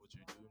like what you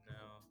do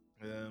now.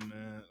 Yeah,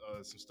 man.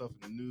 Some stuff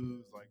in the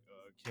news, like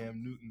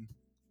Cam Newton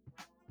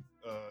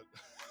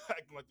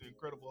acting like the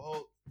Incredible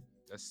Hulk.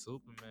 That's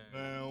Superman.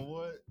 Man,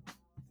 what?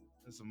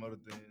 And some other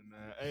things,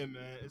 man. Hey,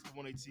 man, it's the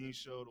 118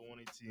 show, the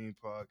 118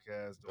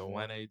 podcast, The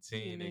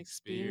 118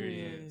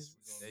 experience.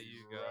 Experience. There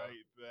you go.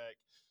 Right back.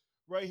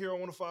 Right here on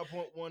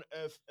 105.1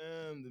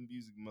 FM, the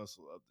music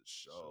muscle of the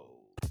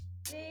show.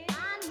 I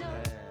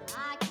know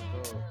I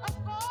can't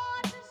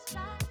afford to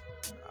stop.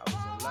 I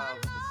was in love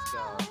with this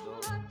girl,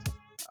 dude.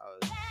 I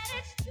was And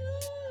it's too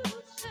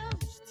soon.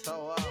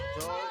 toe up,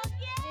 dog.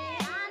 Yeah,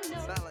 I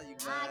know Telling you,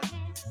 I man.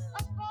 can't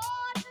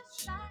afford to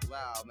stop.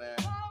 Wow, man.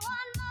 For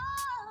one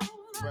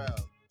more. Bro,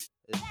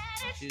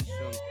 she's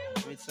from,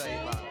 let me tell you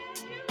about it.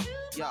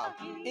 Yo,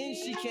 in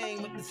she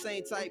came with the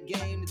same type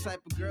game, the type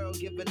of girl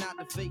giving out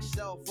the fake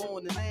cell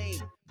phone, the name.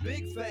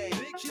 Big fame,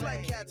 she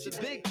like catching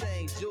big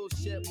things. Jewel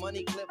ship,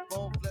 money clip,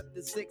 phone flip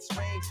the 6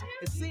 range.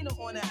 And seen her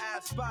on the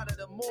ass, spotted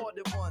her more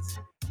than once.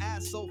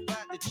 Ass so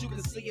fat that you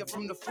can see her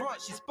from the front.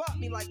 She spot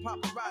me like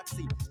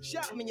paparazzi.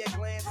 Shot me a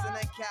glance and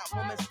that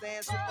Catwoman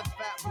stance with the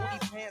fat booty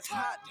pants.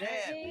 Hot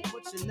damn.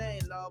 What's your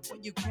name, love? Where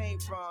you came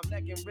from?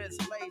 Neck and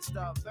wrist laced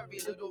up. Very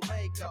little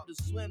makeup. The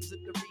swims at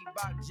the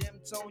Reebok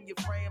gym. Tone your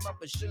frame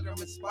up. A sugar and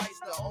spice.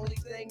 The only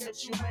thing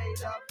that you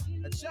made up.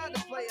 I tried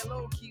to play it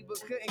low key but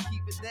couldn't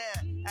keep it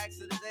down. Asked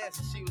her to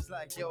dancing. She was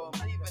like, yo, I'm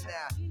leaving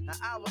now. An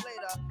hour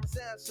later,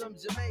 Sam's from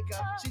Jamaica.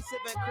 She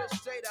sipping Chris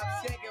straight up,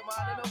 skanking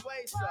while in the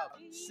waist up.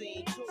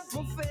 Scene 2.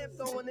 My fam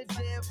throwing the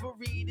jam for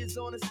Reed is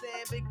on the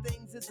stand. Big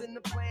things is in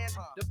the plan.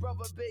 The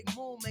brother Big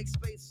Moon makes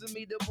space for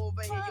me to move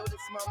in here. Yo, this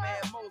my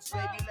man Most,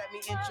 baby, let me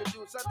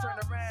introduce. I turn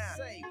around.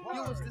 Say,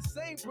 you was the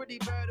same pretty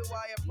bird who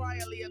I had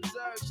priorly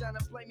observed, trying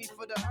to play me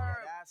for the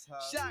herb.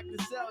 Shocked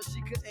to sell,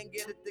 she couldn't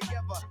get it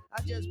together.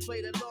 I just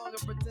played along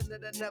and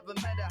pretended I never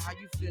met her. How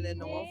you feeling?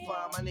 No, I'm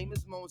fine. My name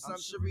is Mons. I'm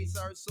Sharice.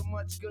 I heard so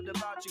much good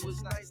about you.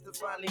 It's nice to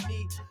finally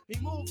meet. He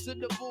moved to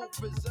the booth,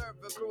 preserved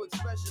for crew,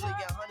 especially.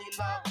 And Honey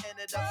Love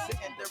ended up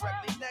sitting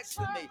directly next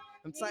to me.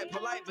 I'm type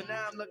polite, but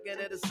now I'm looking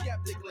at her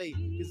skeptically.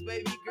 Cause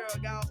baby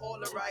girl got all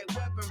the right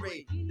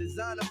weaponry.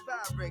 Designer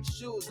fabric,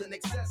 shoes and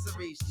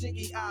accessories.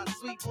 Chinky eyes,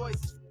 sweet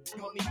voice.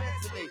 On me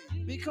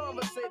mentally. Be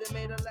conversated,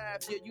 made her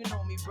laugh. Yeah, you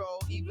know me, bro.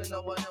 Even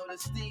though I know the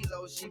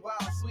stilo, she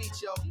wild sweet,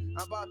 yo.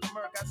 I'm about to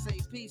murk, I say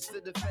peace to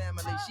the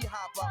family. She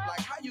hop up like,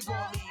 how you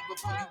gonna leave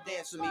before you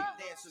dance with me?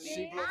 Dance with me.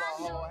 She blew my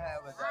whole head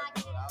with that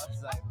dude. I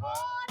was like,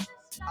 what?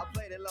 I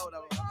played it low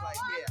though. I was like,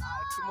 yeah,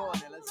 alright, come on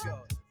then, let's go.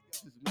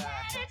 She was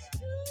mad.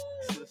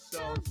 She was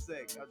so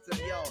sick. I'm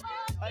telling yo,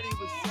 Honey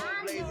was so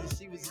blazing.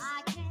 She was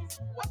just,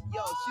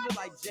 yo, she was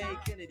like Jane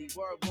Kennedy,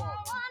 word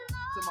walk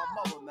to my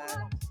mother,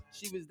 man.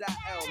 She was that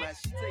L, man.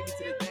 She take me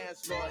to the dance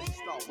floor and she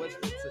start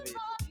whispering to me.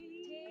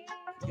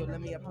 Yo,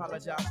 let me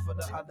apologize for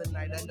the other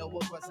night. I know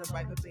it wasn't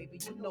right, but baby,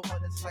 you know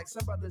what it's like.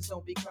 Some brothers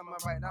don't become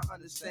alright. I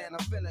understand,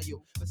 I'm feeling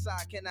you.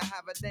 Besides, can I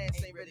have a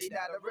dance? Ain't really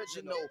that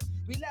original.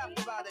 We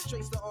laughed about it,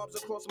 traced the arms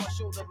across my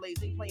shoulder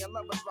blades. They playing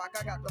lovers rock,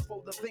 I got the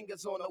folded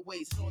fingers on the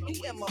waist.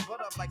 He and my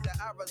butt up like the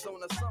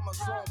Arizona summer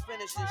song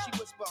finished. And she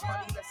whispered,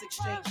 honey, let's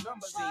exchange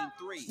numbers. Scene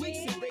 3.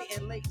 Weeks and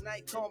dating, late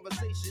night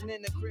conversation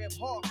in the crib,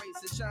 heart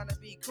racing, trying to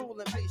be cool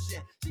and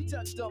patient. She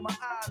touched on my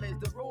eyelids,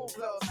 the room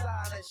fell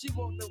silent. She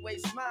walked away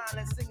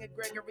smiling, singing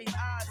Gregory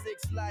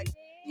Isaacs like,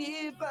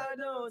 if I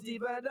don't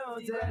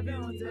have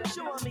you.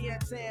 Showing me a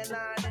tan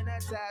line and a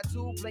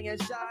tattoo, playing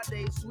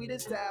Sade, sweet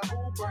as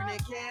taboo, burning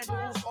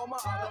candles. All my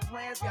other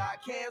plans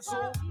got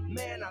canceled.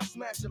 Man, I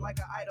smashed it like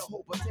an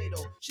Idaho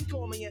potato. She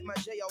called me at my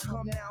jail,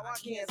 come now, I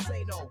can't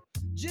say no.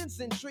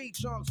 Jensen tree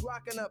trunks,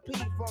 rocking a P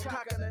from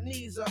cocking her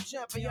knees up.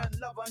 Champion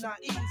lover, not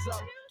ease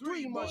up.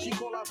 3 months, she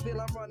call, I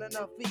feel I'm running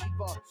a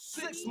fever.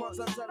 6 months,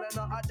 I'm telling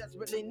her I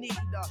desperately need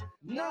her.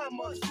 9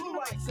 months,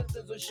 flu-like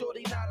symptoms of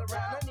shorty not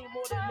around. I need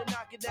more than to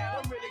knock it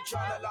down, I'm really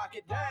trying to lock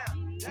it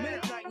down.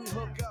 Midnight, we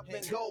hook up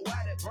and go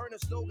at it. Burn a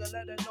slogan,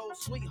 let her know,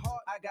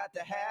 sweetheart, I got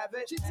to have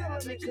it. She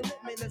telling me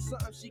commitment is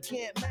something she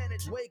can't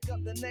manage. Wake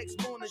up the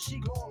next morning, she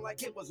gone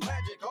like it was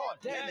magic. Oh,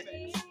 damn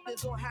it.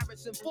 This on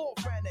Harrison, full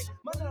frantic.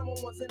 My number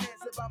wants an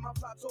answer by my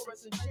fly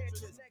Taurus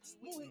enchantress.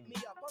 Who hit me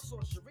up? I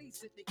saw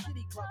Sharice at the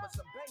kitty club with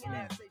some banging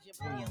ass Asian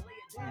playing, lay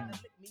it down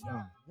and lick me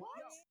up. What?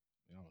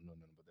 I don't know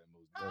nothing about that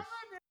Mos Def.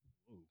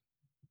 Ooh.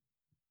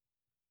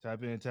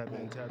 Tap in. Tap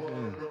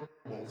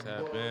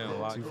in.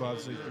 Lock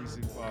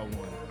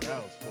 256-3651. That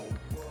was cool.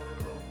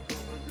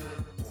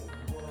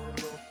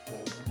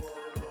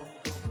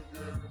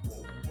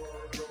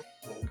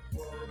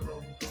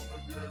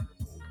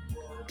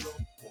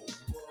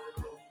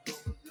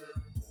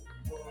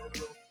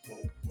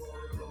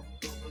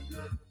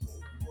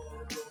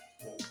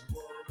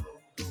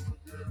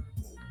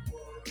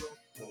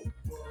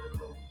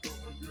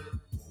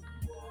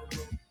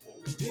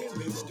 Dear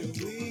Mr.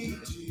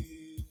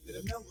 Luigi, let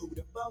him know who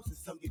the boss is.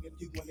 Some giving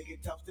you wanna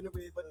get tossed in the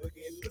river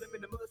again. Put him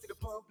in the mud, see the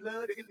pump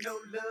blood, they get no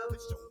love.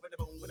 It's strong for the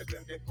bone, when I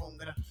grab that phone,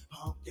 gonna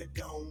pump that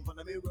dome.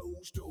 Follow me, roll,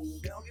 stroll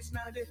down, it's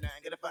 99,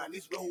 gotta find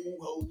these roll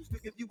hoes.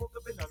 Thinking you woke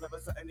up and all of a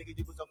sudden, nigga,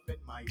 you was up in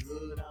my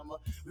hood. I'm a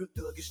real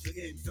thuggish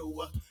nigga, and so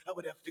I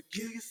would have to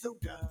kill you so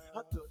down.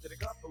 I thought to the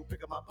gospel,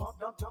 pick up my pump,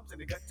 dump, jumps,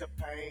 and it got to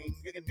pain.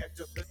 Getting got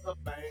to flip a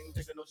bang,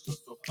 taking no stress,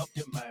 so up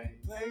your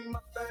mind. Playing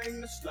my thing,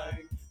 the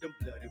slang, them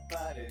bloody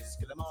bodies,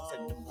 kill them all,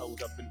 set them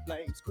hoes up in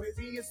flames.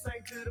 Crazy and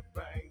sank to the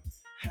brain.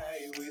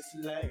 Hey, we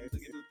slaves,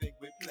 look at who think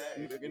we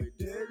play. Looking at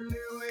deadly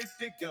with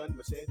the gun,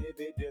 but say they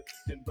be dip.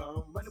 Then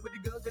bomb, running with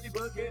the guns that he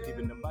bucket.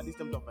 Even them bodies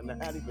dumped off in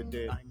the alley for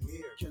dead. I'm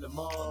here, kill them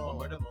all,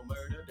 more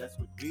murder, that's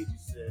what Ouija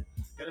said.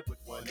 Gotta put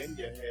one in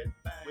your head,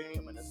 bang, we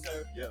coming to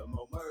serve ya.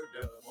 More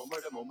murder, more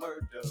murder, more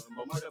murder,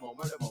 more murder, more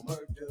murder, more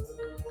murder.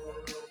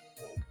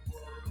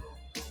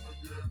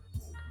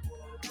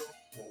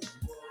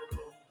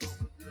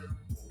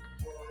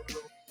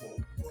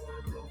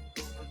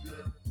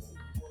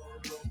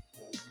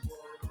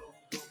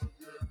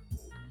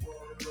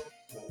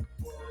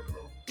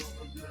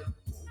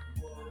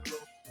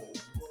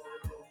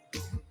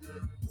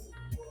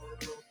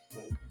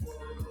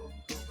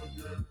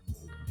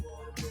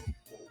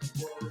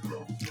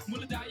 Will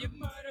I die of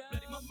murder,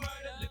 bloody my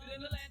murder, living in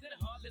the land of the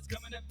heartless,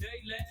 coming up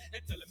daily.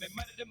 Until I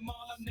murder them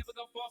all, I'm never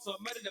gonna fall, so I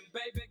murder them,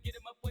 baby. Get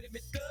him up with him,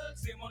 it's thugs.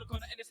 See him on the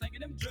corner and they're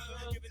slanging them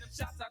drugs. Giving them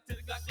shots out to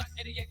the Glock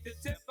 88 to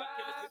 10-5.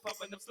 Killers be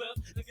pumping them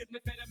slugs. Look at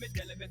me, fed me,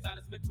 telling me,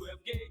 silence me,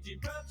 12 gauge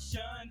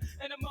eruption.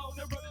 And I'm on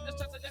the road, the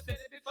shots, and they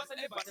be fussing,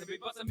 they about to be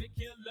busting me,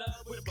 killer.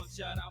 With a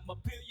buckshot, I'm a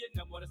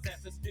billion. I'm one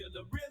assassin, still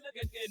a real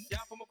nigga, getting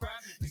down from a crime.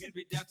 Nigga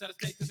be down. try to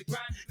stay to the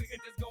grind.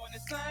 Nigga just going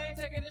insane,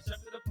 taking it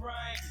straight to the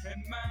brain. And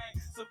man,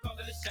 so call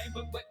it a shame,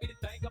 but wet me to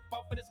think up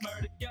off of this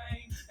murder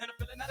game. And I'm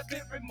feeling not a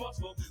bit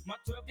remorseful. My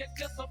 12 gets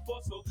just so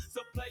forceful.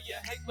 So play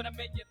your hate when I'm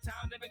in your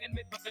town, living in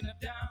me, bucking them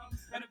down.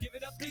 And I'm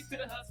giving up peace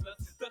to the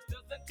hustlers.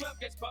 Thusters and 12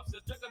 gauge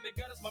busters. Juggling me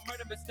gunners, my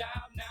murder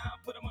style.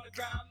 Now put them on the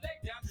ground, lay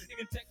down. You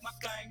can take my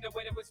thing, the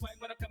way that we swing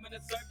when I'm coming to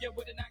serve you.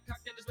 With a nine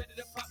cocked and just ready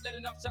to pop,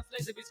 letting off shots,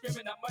 lazy be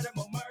screaming, I murder,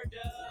 more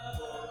murder.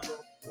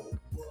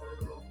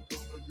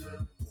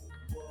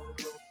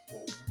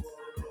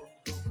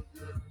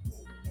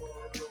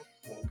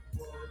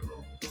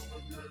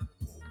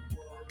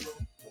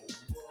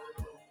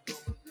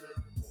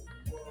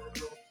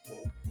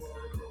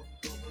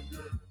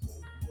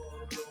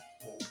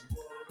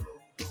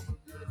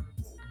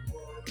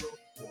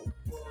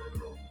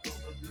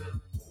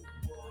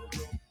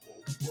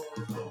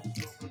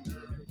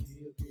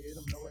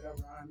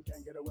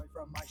 Can't get away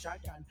from my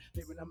shotgun.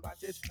 Leaving them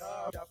bodies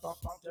stuck up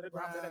to the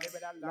ground. Did I live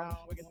it alone?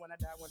 Wicked when I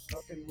die when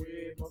fucking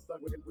weird. Most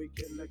thug wicked we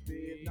kill like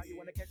this. Now you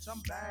wanna catch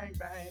some bang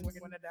bang.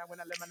 Wicked when I die when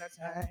I let my nuts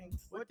hang.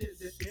 What is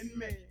it in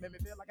me? Make me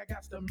feel like I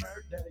got to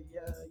murder.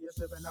 Yeah, you're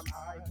slipping, I'm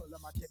high. Pull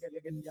up my ticket,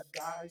 you're getting your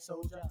die,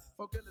 soldier.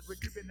 For killers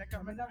with creeping, they're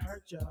coming to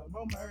hurt ya.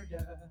 More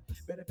murder.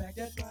 Better back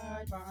that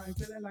vibe.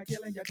 Feeling like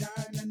killing your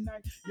dying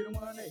tonight. You don't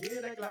wanna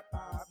hear that clap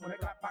pop. When the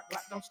clap pop,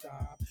 clap don't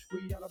stop.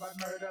 We all about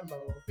murder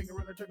mode. Finger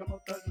on the trigger,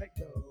 more thug let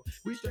go.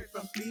 We straight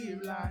from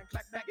Cleveland,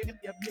 clack back and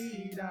you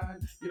bleed on.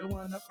 You don't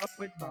wanna up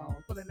with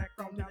bone, pulling that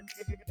chrome down,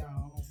 kick it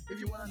down. If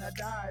you wanna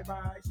die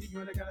by, see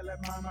you ain't gotta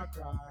let mama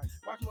cry.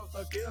 Watch most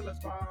of killers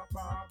bomb,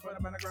 put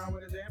him on the ground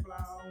with his head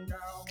blown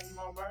down.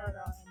 More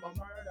murder, more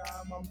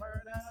murder, more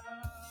murder.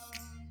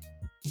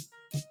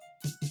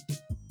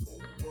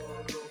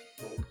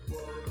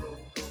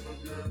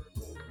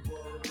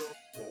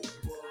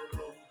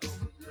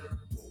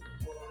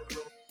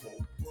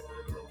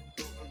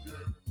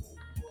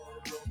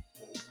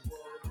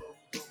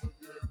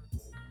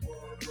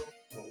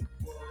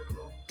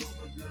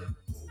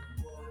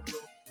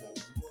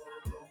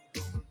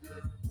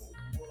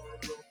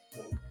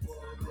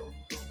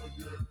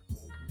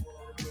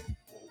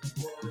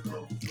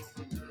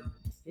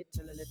 He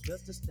telling it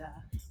just to stop.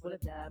 Will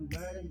it die,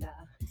 murder now?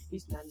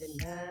 He's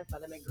 99,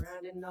 follow me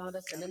grinding all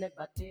the sending that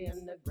body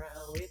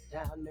underground. We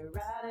down the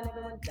ride and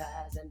everyone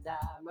dies and die.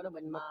 I'm running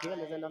with my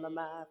killers and all of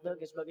my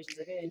buggish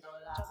again.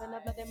 Chopping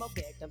up letting more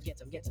victims, get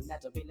them,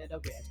 that's a little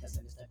rich. The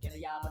sinister killer,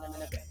 y'all running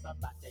in the grip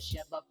about the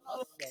ship up.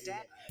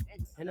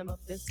 And I'm up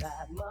this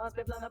side, must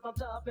be blown up, I'm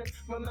topping.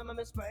 Remember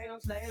me spray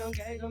them, slay them,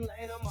 gauge them,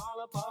 lay them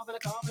all up off in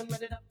the coffin,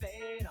 ready to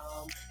fade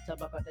them.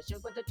 Top up at the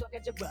shoot with the truck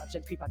at your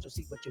eruption. Creep out your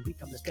seat with your weak,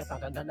 come to step out,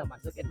 none of my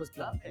look, it was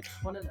bluffing.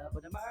 Wanna love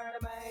with the murder,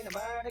 man, the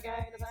murder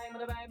gang, the same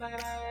with the bang, bang,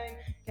 bang.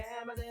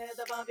 Cameras is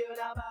up on view,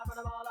 now by from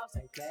them all off,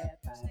 say flat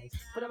face.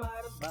 Put a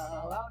murder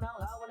bow, oh no,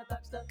 I wanna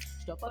touch the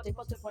stop, post it,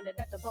 pointed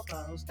at the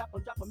popo. Stop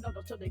them, drop them,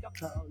 no, till they go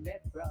cold.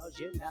 Let froze,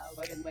 you know,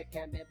 working with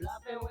can be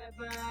bluffing with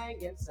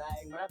bang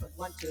inside. Rub it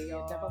one to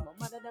your devil, more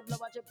money than blow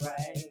out your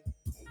brain.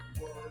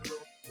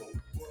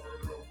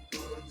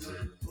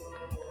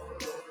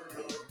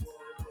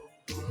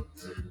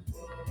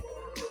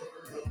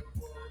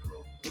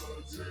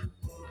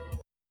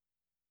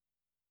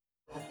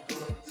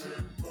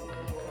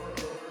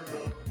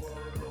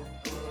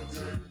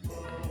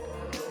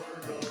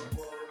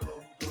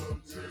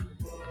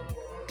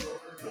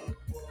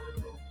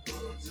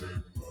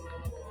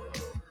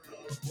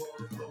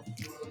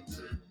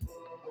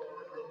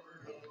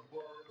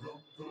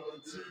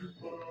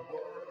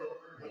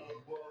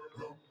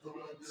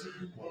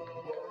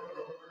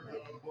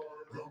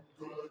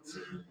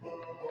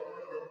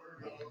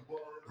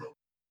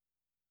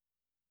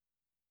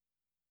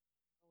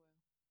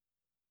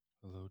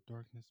 Hello,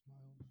 darkness, my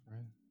old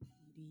friend.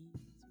 It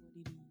is what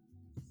it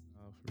is.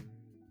 Oh, for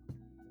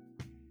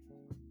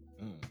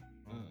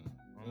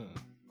real.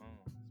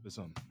 Spit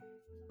something.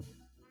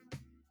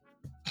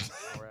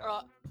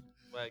 Well,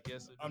 I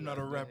guess I'm not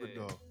a rapper,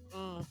 though.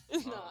 No,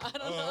 I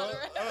don't know how to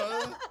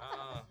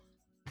rap.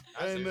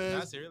 Hey, man.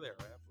 That's really a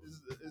rapper.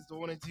 It's the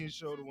 118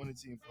 show, the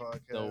 118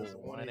 podcast. The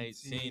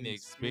 118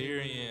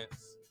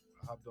 experience.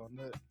 I hopped on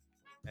that.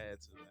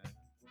 Had to, man.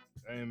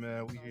 Hey,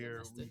 man, we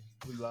here.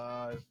 We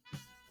live.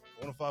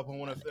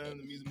 105.1 FM,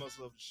 the music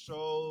muscle of the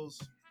shows.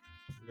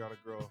 We got a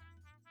girl.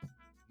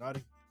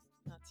 Naughty?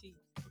 Not T.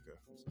 Okay,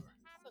 I'm sorry.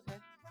 It's okay.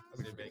 That's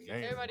a good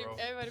name,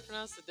 Everybody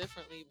pronounced it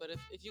differently, but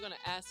if you're gonna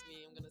ask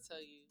me, I'm gonna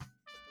tell you what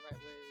the right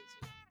way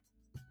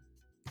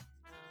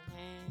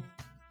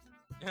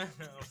is.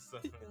 I'm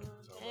sorry.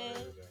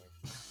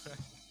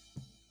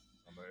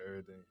 I'm about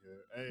everything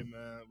here. Hey,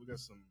 man, we got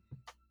some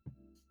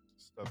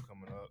stuff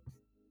coming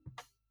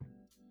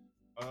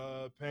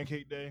up.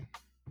 Pancake Day.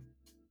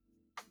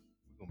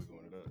 We're gonna be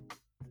going to that.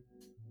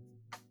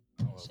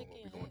 I don't know if I'm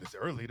gonna be going this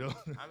early though.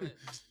 I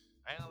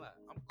ain't gonna lie.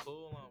 I'm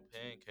cool on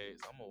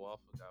pancakes. I'm a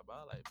waffle guy, but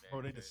I like pancakes.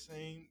 Bro, they the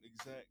same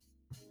exact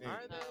thing.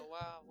 Are they?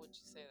 Why would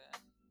you say that?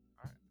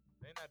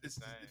 They're not the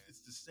same.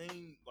 It's the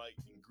same like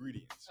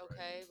ingredients.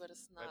 Okay, right? but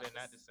it's not. But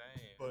they're not the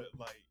same. But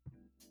like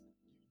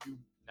you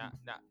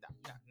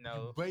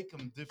No. Bake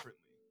them differently.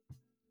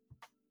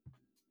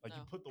 Like you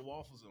No. put the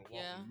waffles in a waffle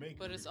Yeah, maker.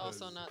 but it's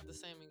also because- not the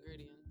same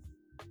ingredients.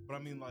 But I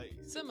mean, like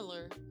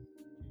Similar,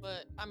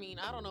 but I mean,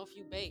 I don't know if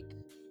you bake,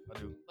 I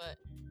do. but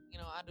you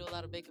know, I do a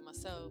lot of baking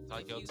myself.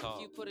 Like if your you top.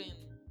 if you put in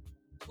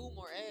 2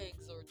 more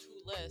eggs or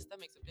 2 less, that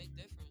makes a big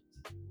difference.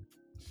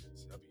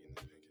 See, I be getting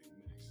the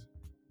pancake mix.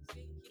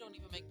 See, he don't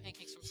even make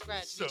pancakes from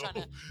scratch. So-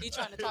 He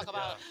trying to talk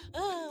about,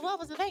 Yeah.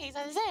 waffles and pancakes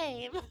are the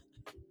same.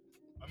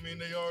 I mean,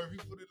 they are if you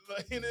put it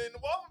like in the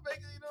waffle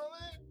maker. You know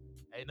what I mean?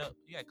 Hey, no,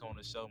 you gotta come on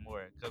the show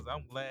more, cause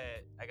I'm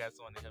glad I got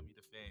someone to help me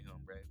defend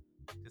him, bro.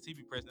 Cause he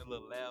be pressing that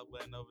little loud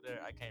button over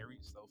there. I can't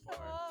reach so far.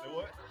 Say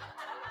what?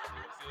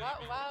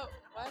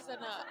 Why is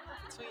that not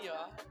between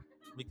y'all?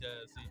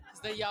 Because Because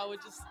then y'all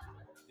would just,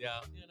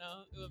 yeah. you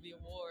know, it would be a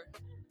war.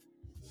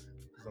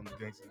 Because I'm the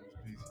gangster in this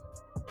piece.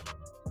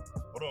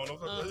 Hold on, don't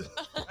touch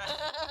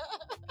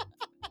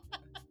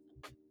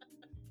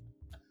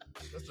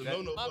That's the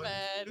no-no My button.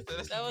 bad.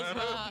 That's That was the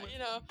my,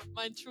 no-no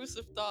my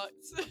intrusive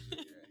thoughts. Yeah,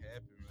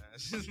 happy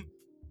man.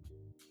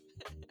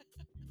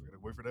 We gotta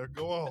wait for that to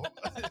go on.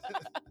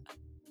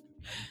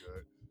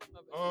 Good.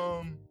 My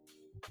bad.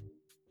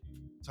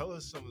 Tell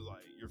us some of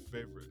like your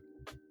favorite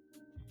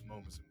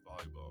moments in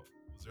volleyball.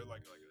 Was there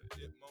like a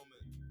it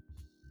moment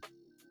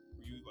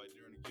for you like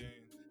during the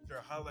game? Is there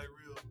a highlight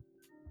reel?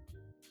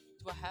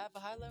 Do I have a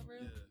highlight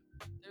reel?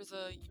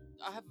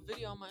 Yeah. I have a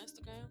video on my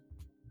Instagram.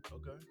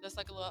 Okay. That's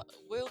like a lot.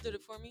 Will did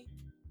it for me.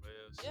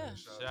 Will, Yeah.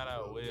 shout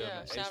out Will. Yeah,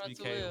 man. shout out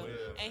to HBK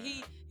Will. And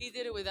man. he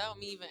did it without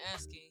me even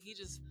asking. He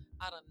just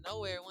out of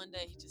nowhere one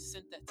day he just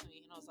sent that to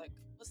me and I was like,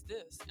 "What's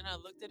this?" And I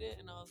looked at it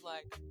and I was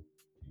like,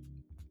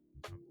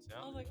 I'm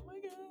telling you, "Oh my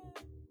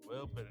god!"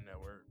 Will put in that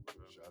work.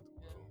 Bro. Shout out to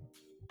Will.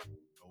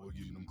 I will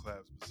give you them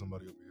claps, but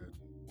somebody over here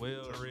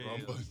Will touched the wrong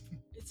real. button.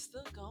 It's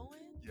still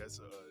going. Yes,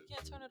 You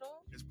can't turn it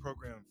off. it's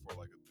programmed for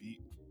like a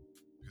beat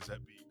because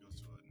that beat goes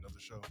to another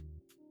show.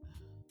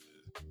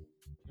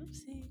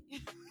 Oopsie.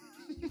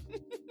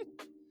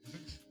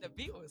 The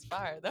beat was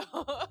fire though.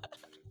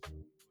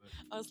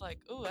 I was like,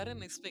 "Ooh, I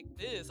didn't expect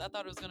this. I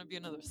thought it was gonna be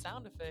another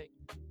sound effect."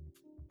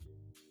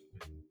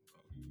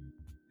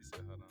 He said,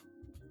 hold on.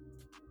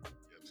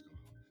 Yeah, what's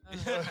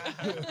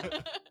going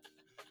on?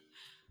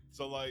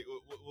 So like,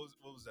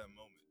 what was that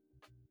moment?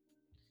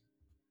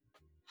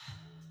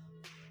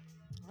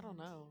 I don't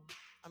know.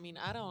 I mean,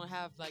 I don't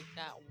have like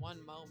that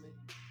one moment,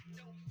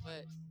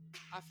 but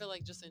I feel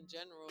like just in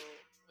general,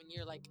 when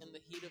you're like in the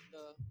heat of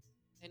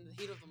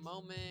the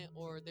moment,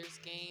 or there's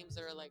games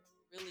that are like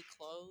really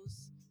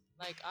close.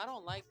 Like I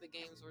don't like the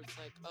games where it's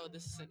like, oh,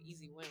 this is an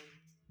easy win.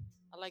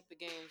 I like the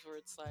games where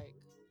it's like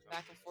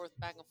back and forth,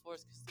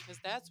 because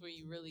that's where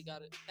you really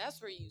got it.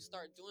 That's where you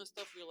start doing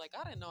stuff where you're like,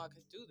 I didn't know I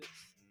could do this,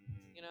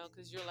 you know,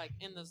 because you're like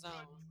in the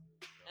zone.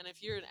 And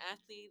if you're an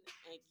athlete,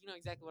 and you know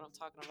exactly what I'm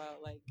talking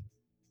about, like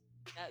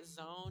that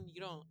zone, you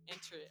don't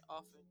enter it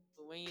often,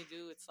 but when you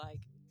do, it's like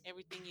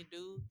everything you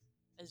do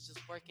is just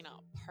working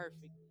out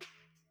perfect.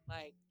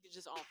 Like you're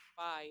just on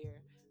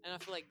fire, and I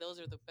feel like those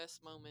are the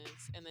best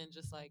moments. And then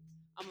just like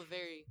I'm a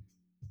very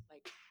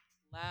like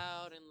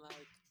loud and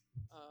like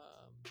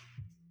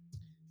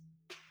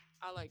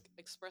I like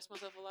express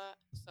myself a lot,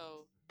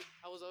 so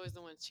I was always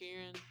the one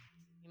cheering.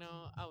 You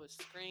know, I would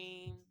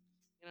scream.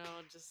 You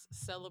know, just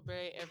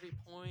celebrate every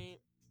point.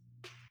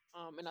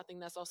 And I think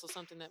that's also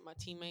something that my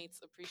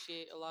teammates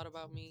appreciate a lot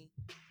about me,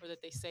 or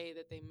that they say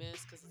that they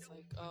miss, because it's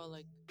like, oh,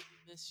 like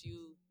miss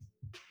you,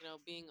 you know,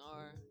 being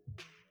our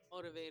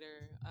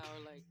motivator, our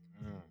like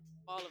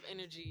ball of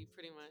energy,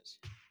 pretty much,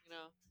 you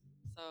know.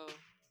 So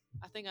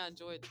I think I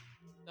enjoyed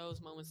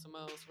those moments the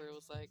most, where it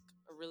was like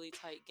a really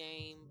tight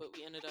game, but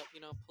we ended up,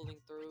 you know, pulling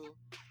through.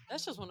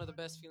 That's just one of the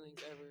best feelings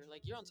ever.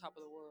 Like you're on top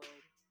of the world.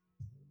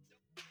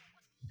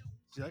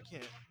 See, I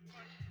can't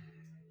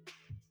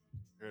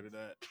compare to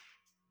that.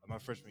 My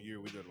freshman year,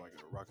 we did like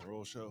a rock and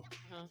roll show.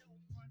 Uh-huh.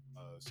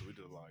 So we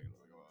did like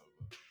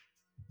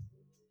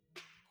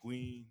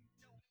Queen,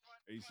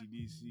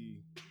 AC/DC,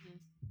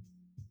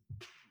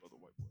 other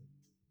white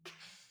boy.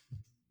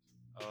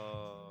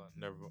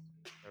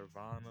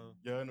 Nirvana.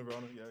 Yeah,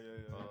 Nirvana. Yeah.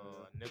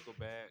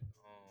 Nickelback.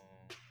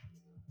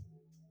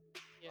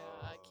 Yeah,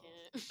 I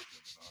can't.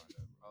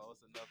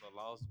 What's another?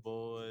 Lost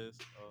Boys.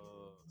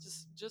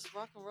 Just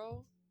rock and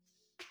roll.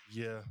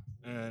 Yeah,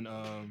 and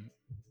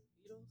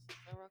Beatles.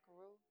 That rock and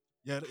roll.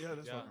 yeah,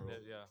 that's rock and roll.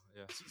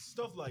 Yeah.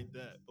 Stuff like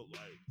that. But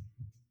like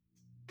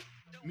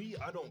me,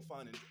 I don't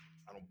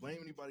blame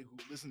anybody who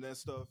listen to that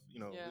stuff. You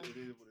know, Yeah. it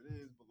is what it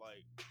is. But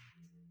like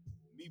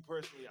me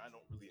personally, I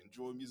don't really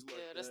enjoy music like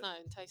that. Yeah, that's not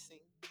enticing.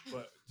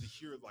 But to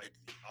hear like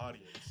the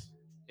audience,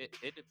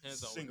 it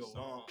depends on sing which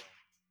along. song.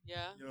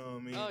 Yeah. You know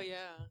what I mean? Oh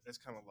yeah. That's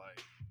kind of like,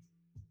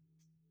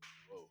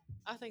 whoa.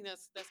 I think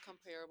that's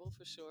comparable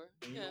for sure.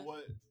 And you know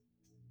what?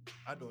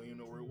 I don't even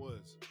know where it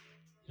was.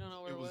 You don't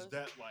know where it was.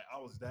 That like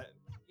I was that.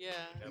 Yeah.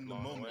 In the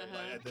moment,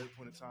 like at that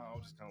point in time, I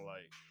was just kind of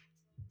like,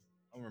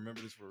 I'm gonna remember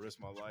this for the rest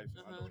of my life,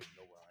 and I don't even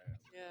know where I am.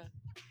 Yeah.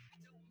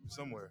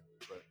 Somewhere,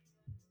 but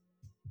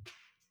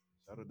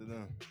shout out to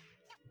them.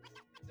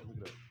 Look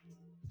at that.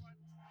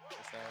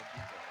 That's how it be,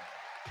 though.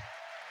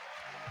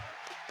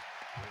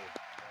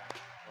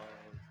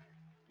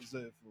 say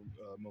it for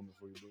a moment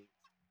for you, boo.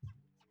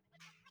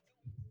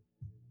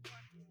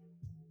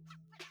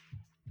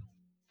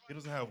 He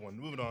doesn't have one.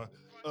 Moving on.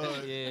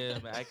 Yeah,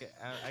 man.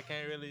 I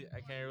can't really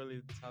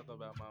talk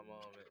about my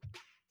moment.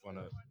 Why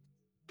not?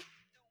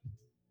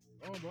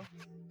 Oh, bro.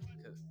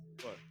 Cause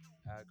What?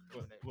 I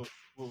incriminate. What?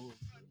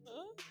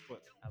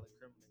 I'll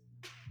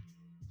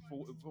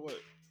incriminate. For what?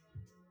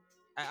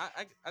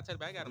 I tell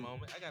you, I got a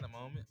moment.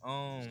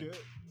 Scared?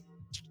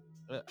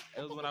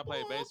 It was when I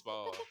played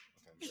baseball.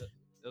 It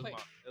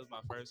was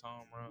my first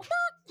home run.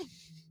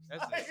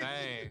 That's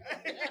insane.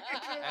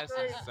 That's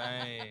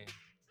insane.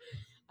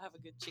 I have a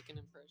good chicken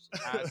impression.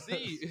 I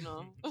see.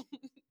 No.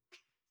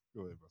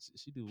 Go ahead, bro.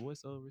 She do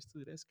voiceovers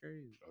too. That's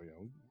crazy. Oh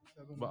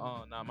yeah.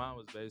 But nah, mine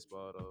was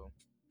baseball though.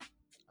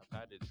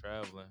 I did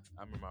traveling.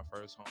 I remember my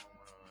first home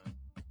run.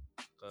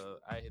 Cause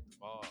I hit the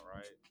ball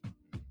right.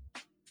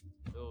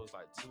 It was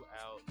like 2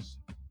 outs.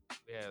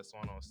 We had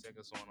someone on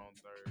second, someone on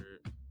third,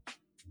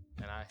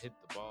 and I hit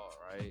the ball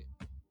right,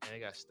 and it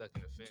got stuck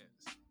in the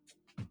fence.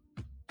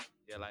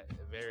 Yeah, like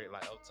very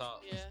like up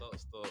top, Yeah. stuck.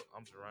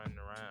 I'm just running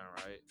around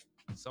right.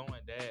 Someone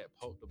dad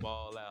poked the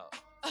ball out.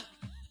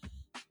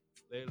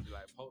 Literally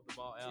like poked the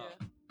ball out,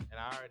 and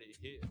I already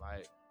hit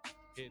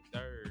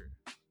third,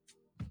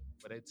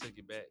 but they took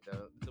it back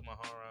though. They took my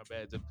home run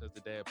back just because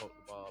the dad poked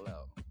the ball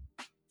out.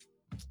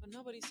 But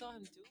nobody saw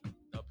him do it.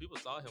 No, people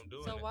saw him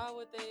doing So it. why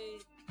would they?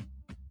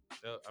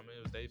 I mean,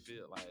 it was they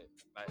feel like.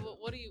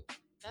 What do you?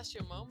 That's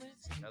your moment.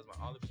 That's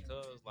my only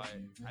because like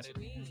What you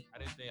mean? I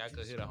didn't think I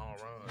could hit a home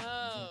run.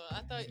 Oh,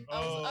 I thought I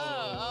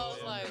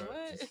was like,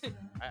 what?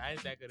 I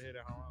didn't think I could hit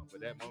a home run, but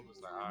that moment was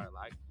like, all right,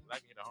 like if I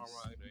can hit a home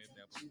run, I can do anything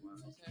I put my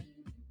mind. Okay.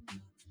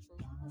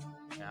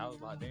 True. And I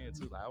was locked in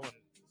too. Like I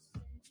wasn't.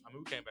 I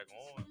mean, we came back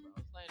on. But I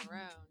was Playing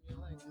around. You're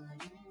like.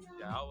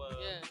 Yeah, I was.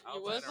 Yeah, I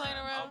you was playing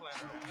around. I was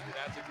playing around. Then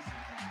I took the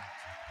season.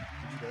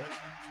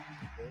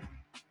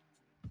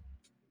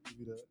 Give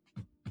me that.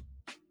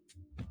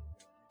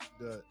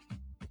 That.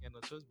 Ain't no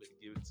choice but to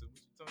give it to me.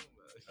 What you talking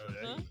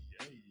Hey, about?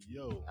 hey,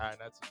 yo. All right,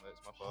 not too much.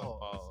 My fault.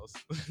 Pause.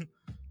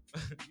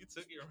 You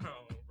took it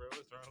wrong, bro.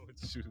 What's wrong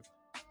with you?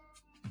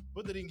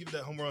 But they didn't give you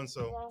that home run,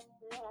 so.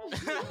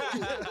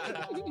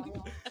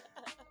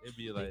 It'd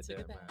be like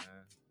that,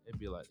 man. It'd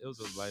be like it was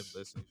a life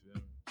lesson. You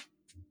feel me?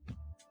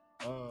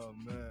 Oh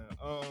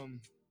man.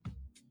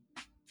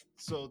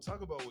 So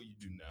talk about what you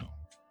do now,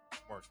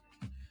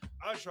 marketing.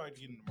 I tried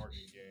to get in the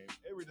marketing game.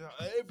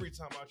 Every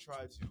time I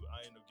try to,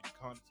 I end up getting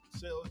conned to a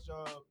sales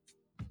job.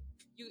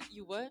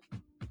 You what?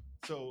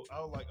 So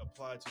I'll like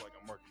apply to like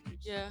a marketing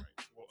agency, Yeah.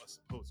 right? Well, a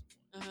supposed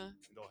one. Uh-huh.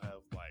 And they'll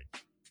have like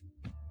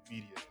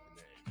media in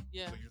the name.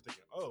 Yeah. So you're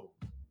thinking, oh,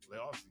 they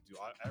obviously do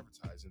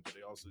advertising, but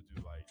they also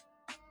do like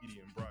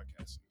media and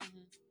broadcasting.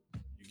 Mhm.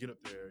 You get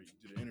up there, you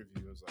do the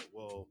interview. It's like,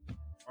 well,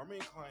 our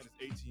main client is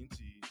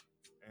AT&T,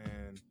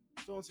 and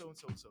so and so and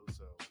so and so and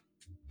so.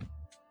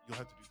 You'll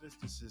have to do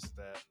this,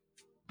 that.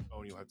 Oh,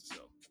 and you'll have to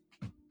sell.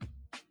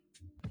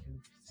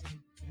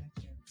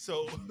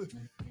 So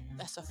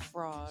That's a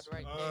fraud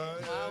right there.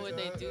 Why would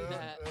they do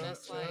that?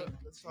 That's like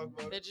let's talk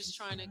about they're just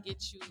trying to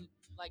get you,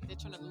 like they're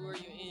trying to lure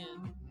you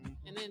in,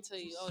 and then tell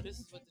you, oh, this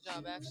is what the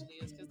job actually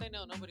is, because they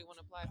know nobody want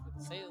to apply for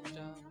the sales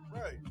job.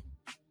 Right.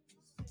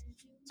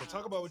 So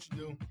talk about what you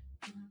do.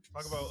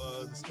 Talk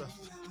about the stuff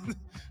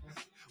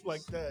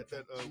like that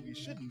we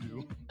shouldn't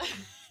do.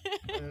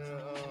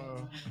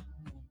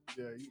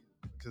 Yeah,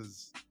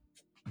 because.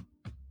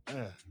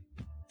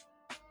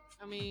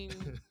 I mean,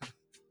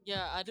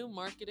 yeah, I do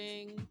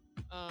marketing.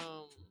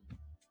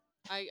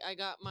 I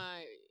got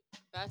my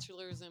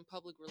bachelor's in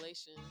public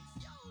relations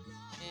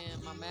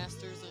and my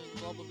master's in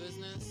global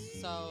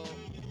business. So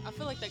I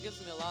feel like that gives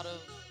me a lot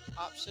of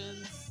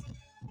options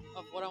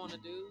of what I want to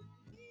do.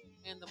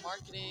 And the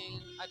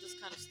marketing, I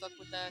just kind of stuck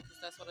with that because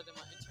that's what I did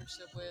my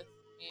internship with.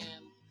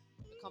 And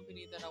the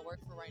company that I work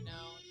for right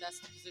now, that's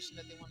the position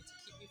that they wanted to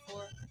keep me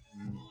for.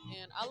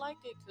 And I like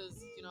it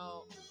because, you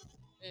know,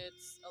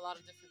 it's a lot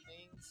of different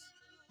things.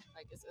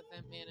 Like it's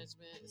event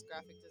management, it's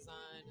graphic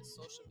design, it's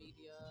social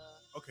media.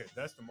 Okay,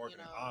 that's the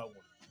marketing I want to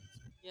do.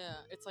 Yeah,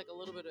 it's like a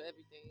little bit of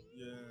everything.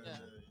 Yeah.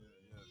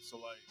 So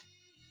like,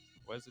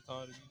 what is it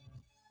called again?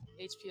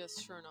 HPS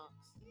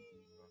Chernox.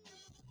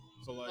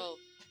 So like, well,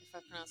 if I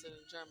pronounce it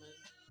in German,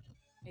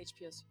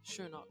 HPS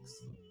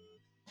Chernox.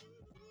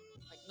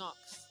 Like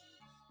Knox.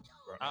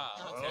 Right.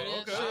 Ah, okay.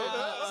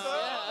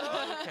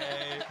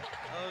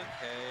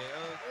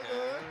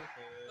 Okay.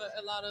 But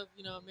a lot of,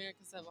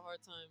 Americans have a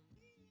hard time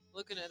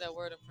looking at that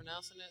word and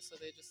pronouncing it, so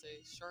they just say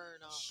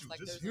Chernox. Shoot, Like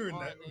just there's hearing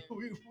an R that, in there.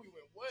 we went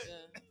what?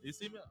 Yeah. You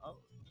see me? Oh,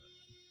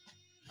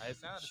 it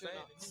sounded the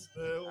Chernox.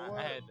 same.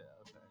 I had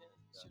that. Okay.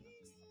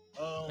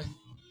 Chernox.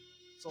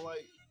 So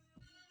like,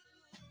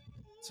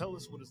 tell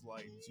us what it's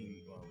like to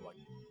like,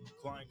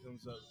 client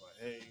comes up like,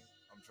 hey,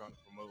 I'm trying to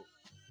promote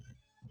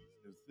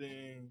this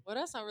thing. Well,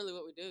 that's not really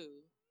what we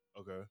do.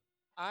 Okay.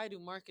 I do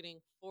marketing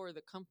for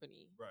the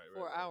company,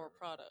 for our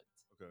product.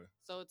 Okay.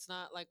 So it's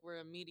not like we're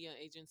a media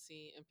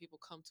agency and people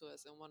come to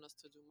us and want us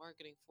to do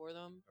marketing for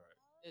them. All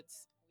right.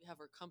 It's we have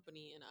our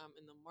company, and I'm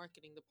in the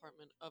marketing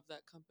department of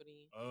that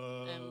company,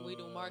 and we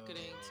do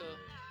marketing to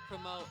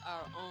promote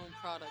our own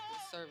product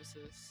and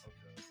services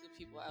to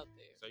people out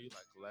there. So you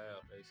like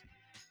collab basically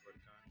for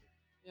the content?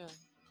 Yeah.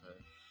 Okay.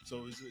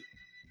 So is it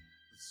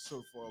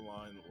so far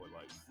aligned with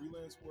like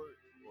freelance work,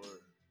 or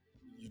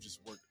you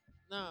just work?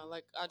 No,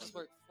 like I just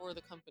work for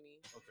the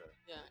company. Okay.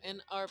 Yeah,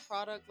 and our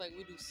product, like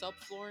we do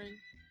subflooring,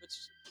 which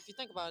if you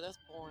think about it, that's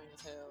boring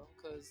as hell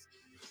because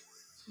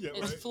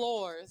it's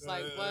floors.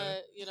 Like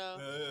what, you know,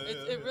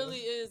 it really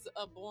is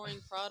a boring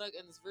product,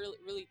 and it's really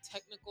really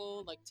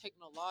technical, like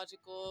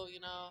technological, you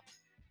know,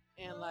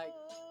 and like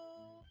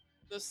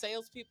the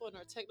salespeople and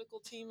our technical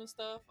team and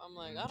stuff. I'm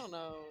like, I don't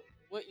know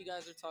what you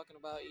guys are talking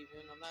about.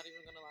 Even I'm not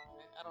even gonna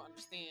lie, I don't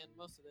understand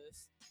most of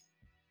this,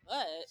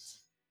 but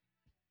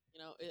you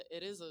know,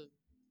 it is a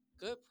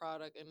good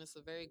product and it's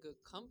a very good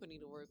company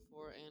to work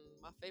for. And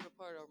my favorite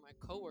part are my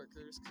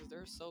coworkers because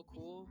they're so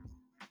cool.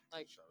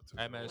 Like,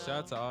 hey man, shout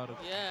out to all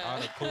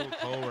the cool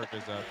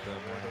coworkers out there,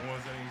 man. The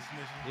ones that ain't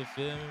snitching. You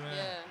feel me, man?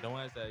 Yeah. The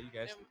ones that you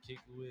can actually kick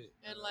it with.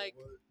 And like,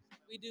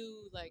 we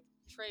do like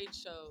trade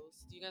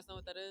shows. Do you guys know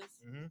what that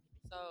is? Mm-hmm.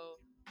 So,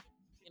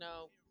 you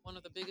know, one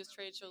of the biggest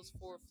trade shows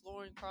for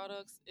flooring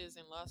products is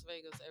in Las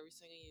Vegas every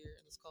single year,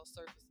 and it's called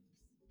Surfaces.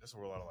 That's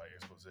where a lot of like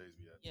exposés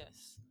be at.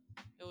 Yes.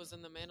 It was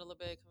in the Mandalay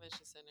Bay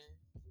Convention Center,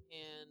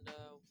 and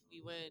we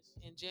went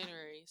in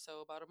January,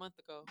 so about a month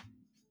ago,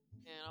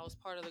 and I was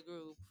part of the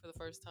group for the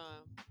first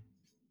time.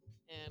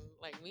 And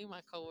like me and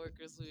my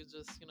coworkers, we would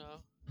just, you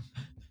know,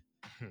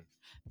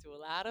 do a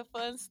lot of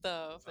fun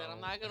stuff that I'm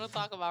not gonna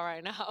talk about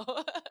right now.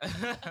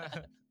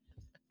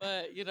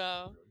 But you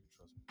know,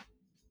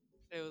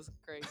 it was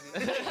crazy.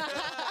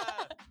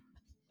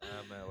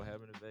 Man, what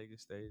happened in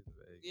Vegas stays in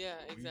Vegas. Yeah,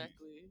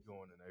 exactly. We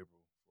going in April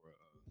for a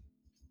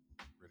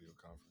radio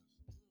conference.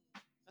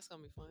 That's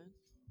gonna be fun.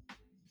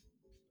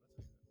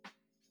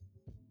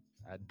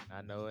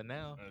 I know it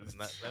now.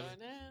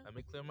 Let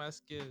me clear my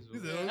schedule.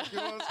 Let me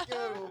clear my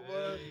schedule,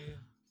 bud.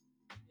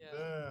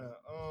 Yeah.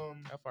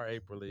 How far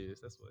April is?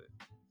 That's what.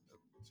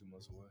 2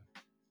 months away.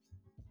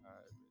 All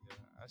right,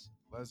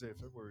 yeah. Last day of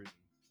February.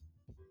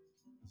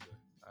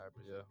 All right,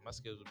 but yeah, my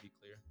schedule will be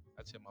clear.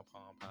 I check my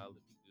Palm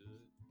Pilot, be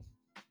good.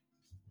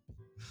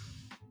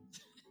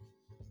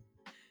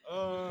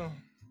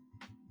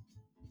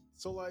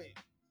 So like,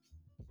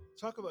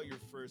 talk about your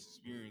first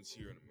experience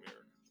here in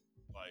America.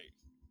 Like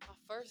my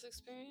first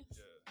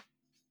experience.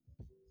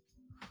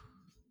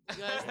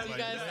 Yeah.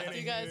 Do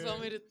you guys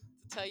want me to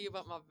tell you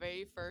about my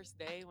very first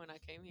day when I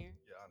came here?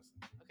 Yeah,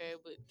 honestly. Okay,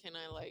 but can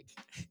I like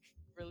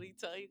really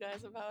tell you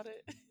guys about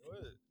it?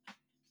 What?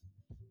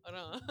 Hold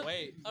on.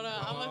 Wait. Hold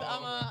on.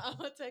 I'm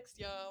gonna text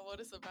y'all what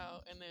it's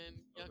about, and then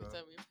y'all can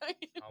tell me.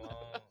 How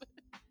long?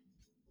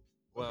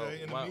 Well,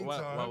 Okay, in the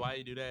meantime, why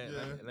you do that?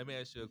 yeah. Let me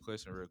ask you a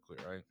question real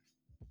quick, right?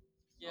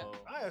 Yeah.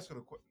 I asked her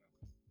the question.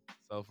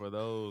 So for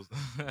those,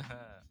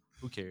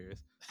 who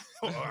cares?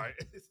 All right.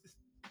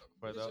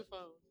 For your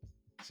phone.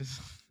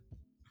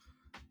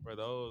 For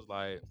those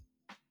like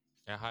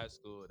in high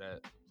school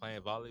that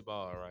playing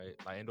volleyball, right?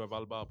 Like indoor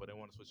volleyball, but they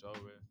want to switch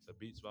over to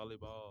beach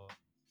volleyball.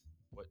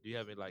 What do you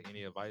have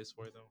any advice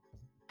for them?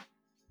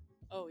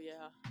 Oh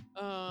yeah.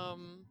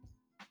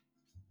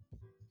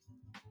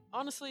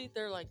 Honestly,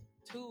 they're like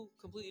two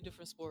completely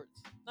different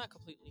sports. Not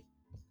completely,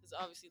 because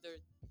obviously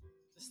they're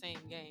the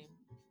same game,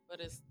 but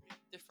it's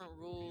different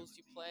rules.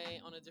 You play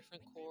on a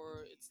different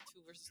court. It's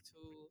 2 versus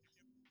 2,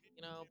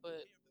 you know.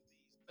 But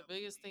the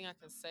biggest thing I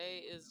can say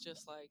is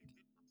just like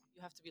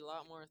you have to be a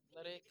lot more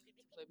athletic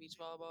to play beach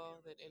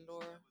volleyball than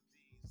indoor.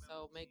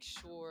 So make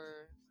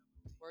sure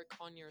work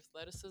on your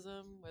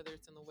athleticism, whether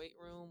it's in the weight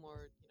room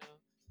or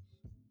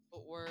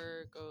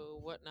footwork or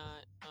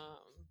whatnot.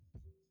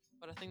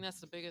 But I think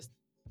that's the biggest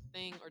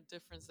thing or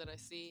difference that I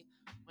see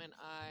when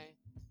I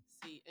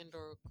see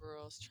indoor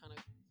girls trying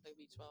to play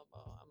beach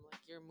volleyball. I'm like,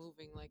 you're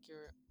moving like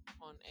you're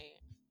on a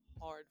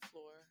hard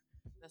floor.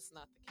 That's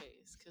not the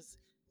case. Because,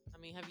 I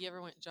mean, have you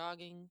ever went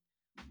jogging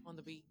on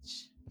the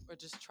beach or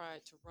just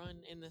tried to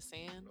run in the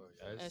sand? Oh,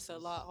 yeah, it's a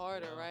lot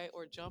harder, right?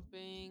 Or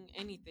jumping,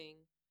 anything.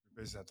 You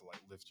basically have to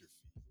like lift your feet.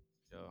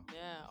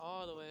 Yeah,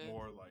 all the way.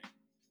 More like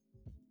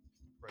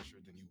pressure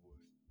than you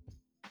would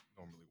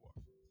normally walk.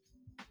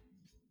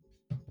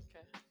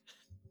 Okay.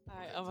 All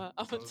right,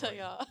 I'm gonna tell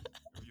y'all.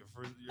 Your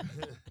first,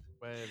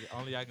 but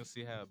only I can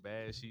see how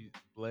bad she's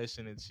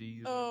blushing and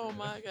cheese. Oh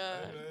my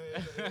god.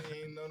 Hey, man,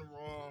 ain't nothing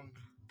wrong.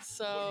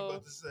 So what you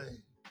about to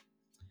say?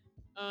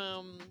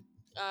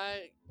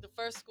 The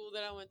first school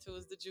that I went to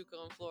was the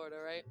JUCO in Florida,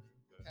 right?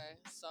 Okay.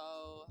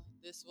 So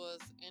this was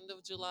end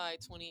of July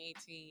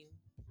 2018.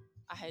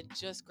 I had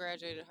just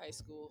graduated high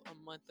school a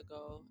month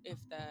ago, if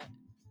that.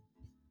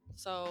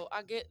 So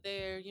I get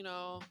there,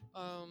 one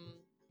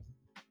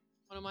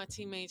of my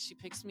teammates, she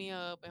picks me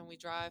up and we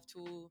drive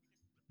to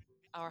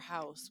our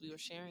house. We were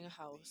sharing a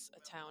house, a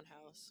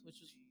townhouse, which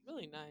was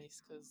really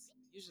nice because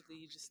usually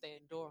you just stay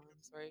in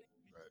dorms, right?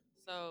 Right.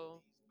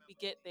 So we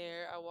get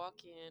there, I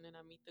walk in and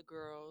I meet the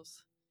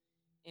girls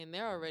and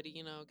they're already,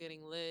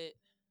 getting lit.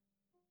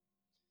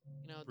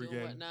 doing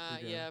Pre-game, whatnot.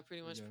 pre-game, Yeah,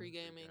 pretty much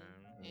pre-game. pre-gaming.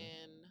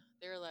 And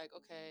they're like,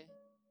 okay,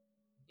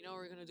 you know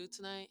what we're gonna do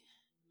tonight?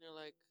 And they're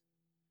like,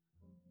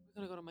 we're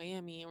gonna go to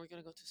Miami and we're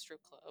gonna go to a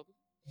strip club.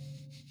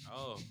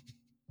 Oh.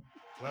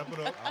 Clap it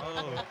up.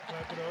 Oh.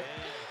 Clap it up.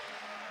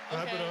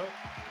 Clap Okay. it up.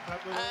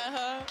 Clap it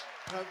up.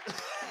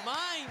 Clap-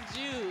 Mind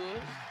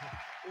you,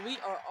 we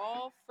are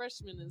all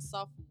freshmen and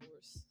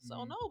sophomores, so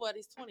Mhm.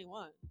 nobody's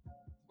 21.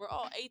 We're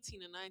all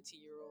 18 and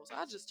 19-year-olds.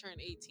 I just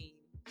turned 18.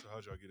 So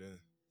how'd y'all get in?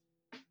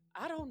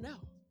 I don't know.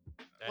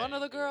 One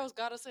of the girls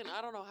got us in.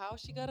 I don't know how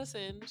she got us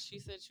in. She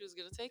said she was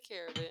gonna take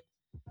care of it,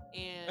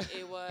 and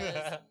it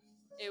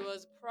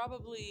was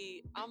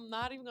probably, I'm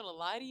not even gonna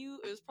lie to you,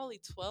 it was probably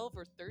 12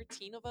 or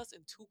 13 of us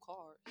in 2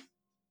 cars.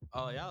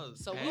 Oh, y'all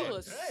was So we packed.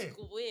 was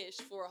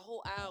squished for a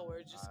whole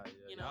hour, just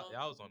Yeah,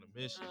 y'all was on a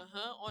mission.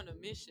 on a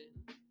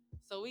mission.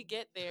 So we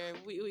get there,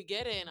 we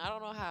get in. I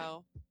don't know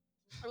how.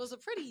 It was a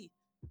pretty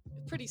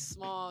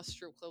small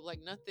strip club,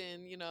 like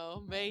nothing,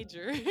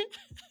 major.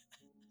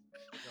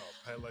 Y'all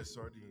pat like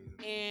sardines.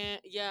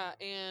 And yeah,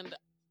 and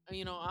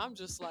I'm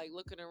just like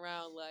looking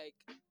around like,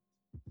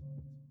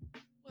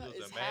 what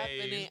was is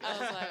happening? amazed. I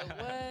was like,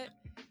 what?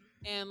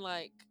 And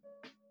like,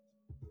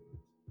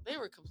 they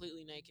were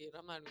completely naked.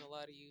 I'm not even gonna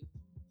lie to you.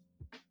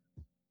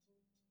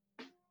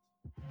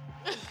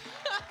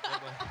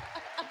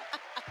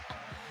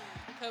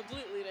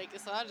 Completely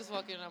naked. So I just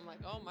walk in and I'm like,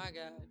 oh my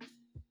God.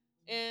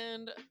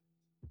 And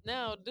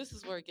now this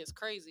is where it gets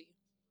crazy.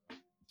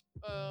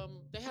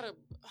 They had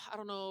I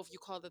don't know if you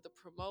call it the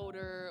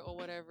promoter or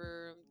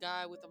whatever,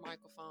 guy with the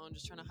microphone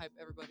just trying to hype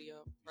everybody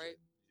up, right?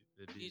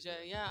 The DJ.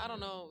 Yeah, I don't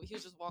know. He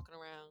was just walking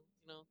around,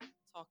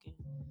 talking.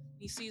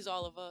 He sees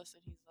all of us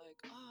and he's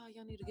like, oh,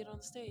 y'all need to get on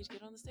the stage,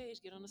 get on the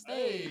stage, get on the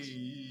stage.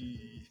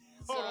 Hey.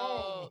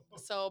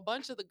 So a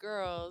bunch of the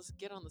girls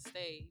get on the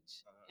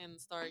stage and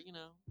start,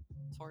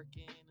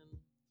 twerking and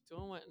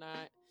doing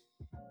whatnot.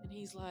 And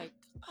he's like,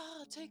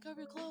 oh, take off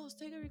your clothes,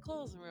 take off your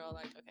clothes. And we're all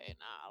like, okay,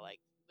 nah, like,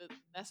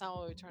 that's not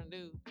what we're trying to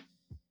do.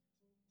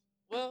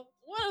 Well,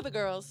 one of the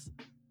girls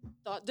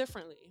thought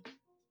differently.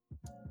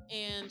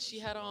 And she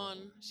had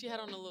on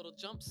a little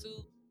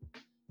jumpsuit,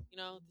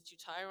 that you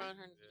tie around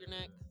your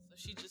neck. So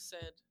she just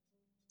said,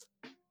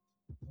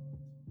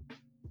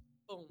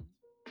 boom.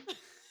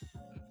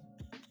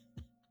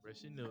 Bro,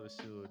 she knew what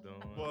she was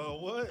doing. Well,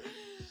 what?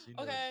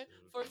 Okay,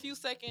 for a few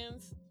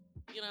seconds,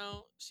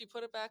 she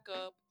put it back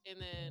up, and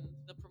then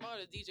the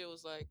promoter DJ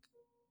was like,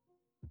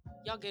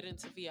 y'all get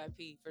into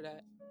VIP for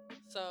that.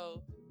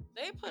 So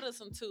they put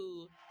us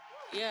into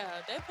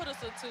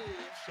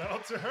Shout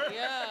out to her.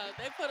 Yeah,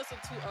 they put us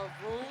into a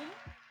room.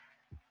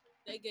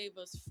 They gave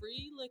us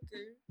free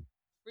liquor,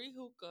 free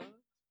hookah,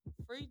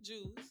 free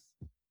juice,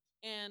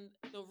 and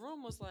the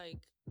room was like,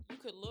 you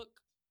could look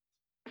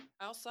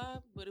outside,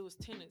 but it was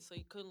tinted, so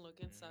you couldn't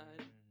look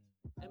inside.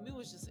 And we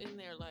was just in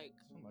there like,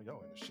 I'm like,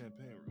 y'all in the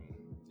champagne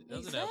room.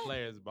 Doesn't that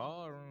players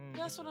ballroom?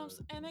 That's what I'm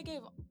saying. And they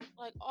gave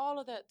like all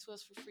of that to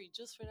us for free,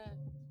 just for that.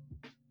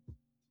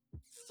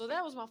 So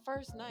that was my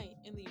first night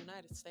in the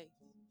United States.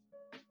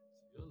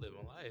 You're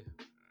living life.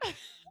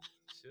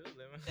 She was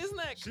living. Isn't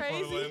that She crazy?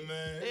 probably like,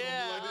 man,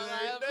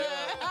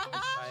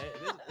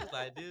 It's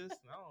like this.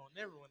 I don't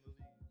never want to leave.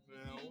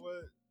 Man,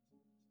 what?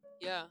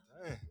 Yeah.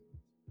 Dang.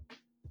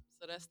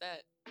 So that's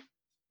that.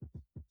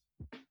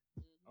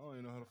 I don't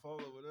even know how to follow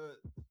with that.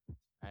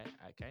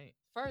 I can't.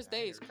 First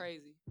day is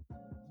crazy.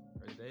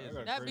 First day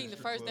is That being the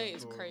first day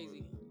is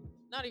crazy.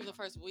 Not even the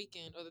first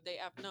weekend or the day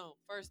after. No,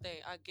 first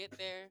day. I get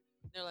there.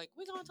 They're like,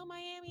 we're going to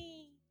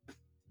Miami.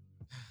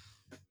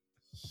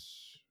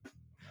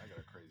 I got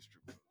a crazy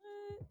strip club.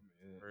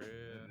 For real.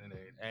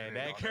 Ain't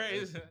that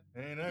crazy.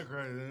 Ain't that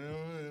crazy? You know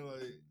what I mean?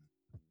 Like,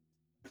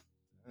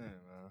 man.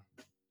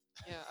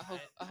 Yeah, I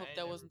hope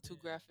that wasn't too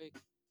graphic.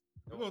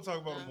 We're gonna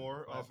talk about it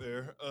more off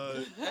air.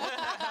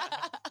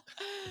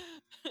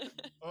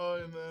 Oh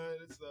yeah, man,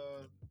 it's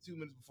 2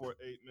 minutes before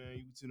 8, man.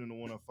 You can tune in to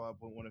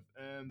 105.1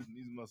 FM, the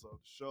Music Muscle of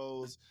the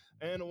shows,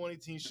 and the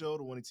 118 show,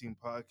 the 118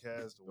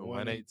 podcast, the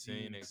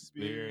 118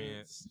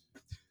 experience.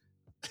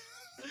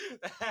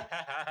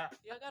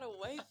 Y'all gotta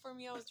wait for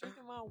me. I was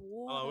drinking my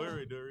water. Oh, we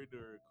redo it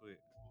real quick.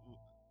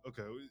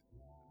 Okay. All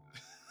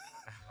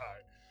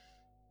right.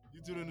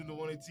 You tune into the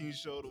 118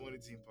 show, the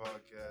 118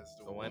 podcast,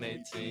 the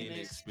 118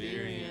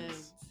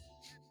 experience.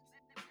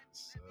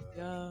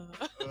 Yeah.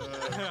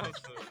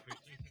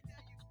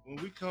 When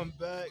we come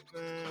back,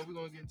 man, we're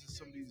gonna get into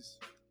some of these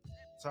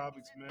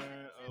topics,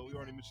 man. We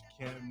already mentioned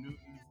Cam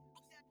Newton,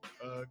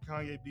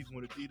 Kanye beefing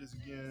with Adidas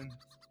again.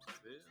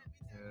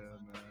 Yeah,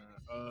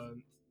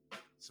 man.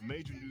 Some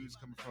major news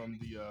coming from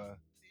the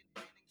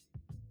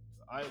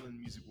island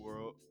music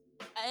world.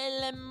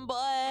 Island boy.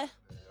 Yeah,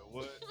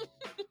 what?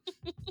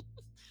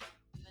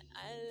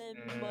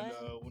 Island boy.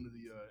 And one of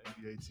the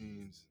NBA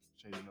teams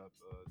changing up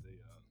the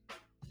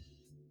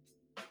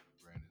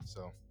branding.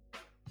 So, oh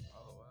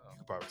wow, you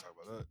could probably talk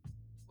about that.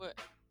 What?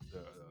 The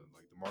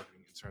like the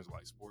marketing in terms of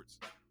like sports.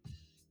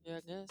 Yeah,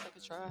 I guess I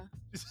could try.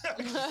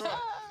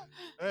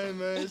 Hey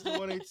man, it's the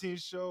 118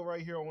 show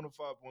right here on 105.1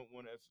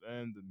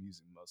 FM, the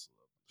music muscle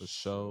of the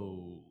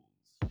shows.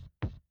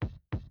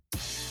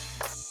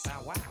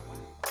 Bow Wow.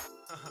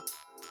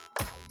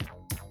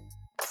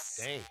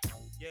 Damn.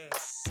 Yeah.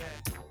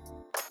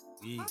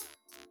 Yeah.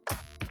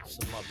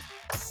 Some other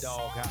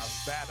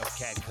Doghouse Battle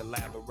Cat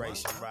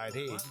collaboration right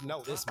here. You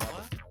know this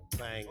mother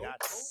thing got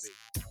to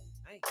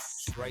be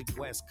straight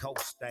West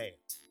Coast style.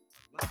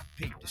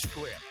 Peep the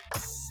script.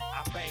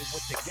 I bang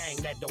with the gang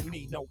that don't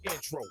need no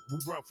intro. We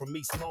run from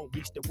East Long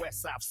Beach to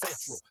West South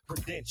Central.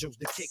 Credentials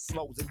to kick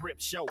flows and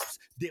rip shows.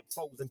 Dip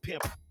foes and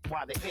pimp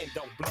while the end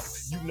don't blow.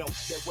 You know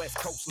that West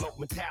Coast low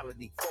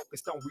mentality.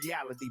 Focused on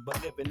reality,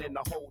 but living in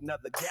a whole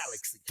nother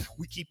galaxy.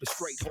 We keep it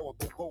straight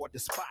horrible, board the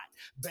spot.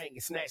 Bang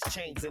and snatch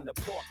chains in the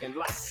parking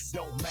lot.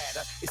 Don't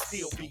matter, it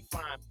still be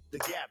fine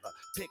together.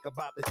 Pick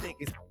about the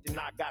thickest and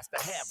I got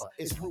to have her.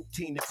 It's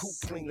routine to coop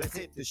clean, let's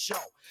hit the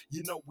show.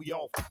 You know we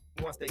all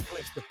once they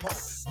clinch the pole.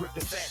 Grip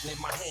the satin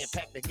in my hand,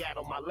 pack the gat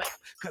on my lap.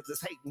 Cause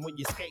it's hating when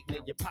you're skating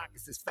and your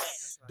pockets is fat.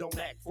 Don't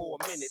act for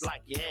a minute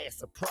like your ass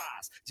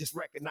surprised. Just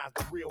recognize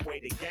the real way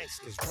the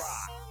gangsters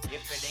ride.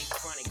 If it ain't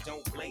chronic,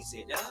 don't blaze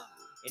it up.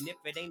 And if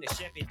it ain't a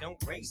Chevy,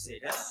 don't raise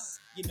it up.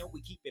 You know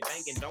we keep it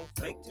banging, don't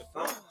fake the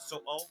fun.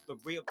 So all the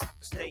real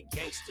stay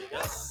gangstered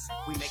up.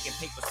 We making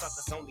paper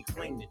suckers only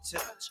claim to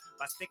touch.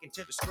 By sticking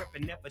to the script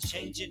and never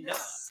changing up.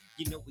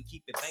 You know we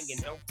keep it banging,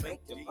 don't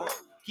fake the fun.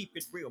 Keep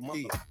it real,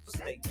 mother.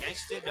 Stay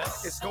gangstered up.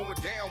 It's going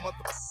down, mother.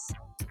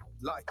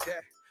 Like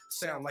that.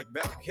 Sound like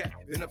Battle Cat.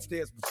 Been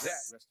upstairs with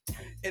Zach.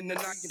 In the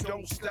night, you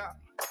don't stop.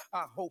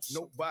 I hope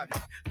nobody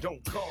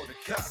don't call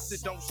the cops.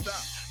 It don't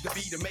stop. The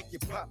beat to make you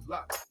pop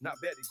lock.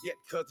 Not better yet,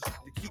 cuz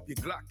to keep your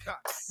Glock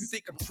cocked. You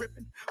think I'm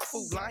tripping?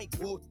 Fool, I ain't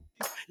bull.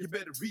 You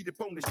better read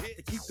up on this head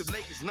to keep the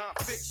ladies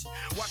non-fiction.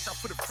 Watch out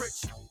for the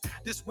friction.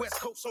 This West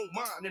Coast on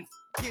mine and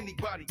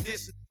anybody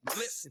dissing.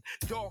 Listen,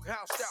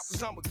 Doghouse style,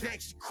 cause I'm a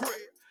gangster crib.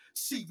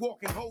 See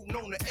walking, holding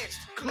on the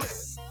extra clip.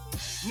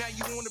 Now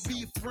you wanna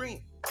be a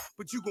friend,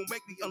 but you gon'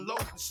 make me unload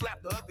and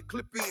slap the other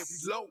clip in,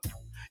 reload.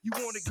 You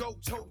wanna go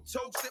toe to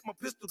toe, set my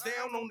pistol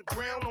down on the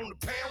ground, on the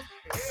pound?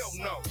 Hell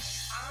no.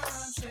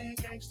 I'm saying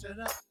gangsta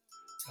up,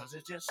 cause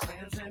it just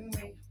lives in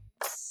me.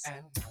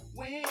 And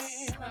when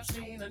I've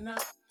seen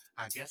enough,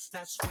 I guess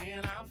that's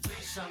when I'll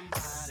free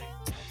somebody.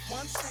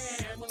 One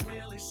stand will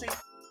really see.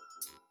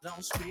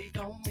 Don't speak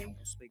on me.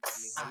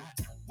 I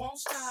won't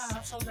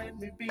stop, so let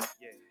me be.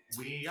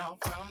 We all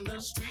from the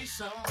street,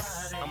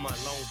 somebody. I'm a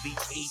Long Beach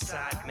East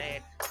Side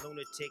mad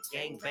lunatic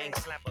gang bang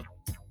slapper.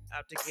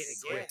 Out to get it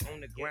grip on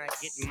the grind,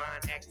 getting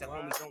mine. Ask the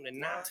homies on the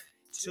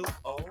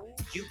 920.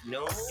 You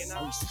know,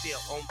 we still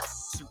on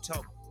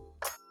two-toe.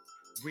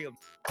 Real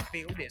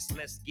feel this,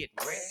 let's get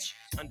rich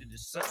under the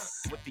sun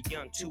with the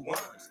young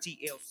 2-1s,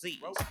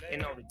 TLCs,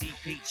 and all the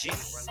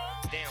DPGs.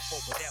 Down for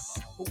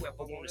whatever,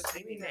 whoever wanna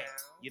see me now.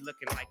 You're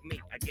looking like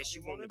me, I guess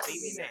you wanna be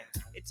me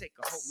now. It take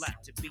a whole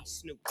lot to be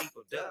Snoop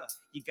Eagle Dub.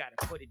 You gotta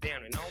put it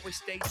down and always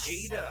stay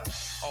G'd up.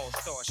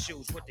 All-star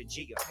shoes with the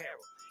G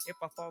apparel. If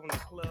I fall in the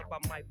club, I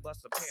might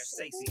bust a pair of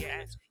Stacey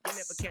abs. You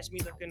never catch me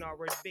looking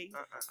R&B.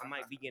 I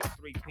might be in a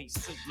 3-piece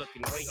suit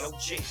looking way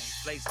OG.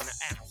 Blazing the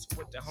apples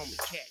with the homie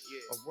Cat,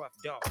 a rough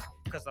dog.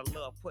 Cause I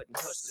love putting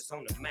hustlers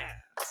on the map.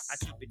 I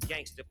keep it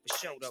gangster for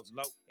show though,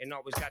 low. And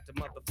always got the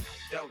motherfucking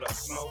dodo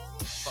smoke.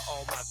 For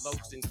all my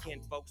locs and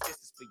kin folks, this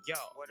is for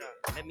y'all.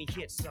 Let me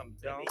hit something,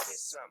 dog.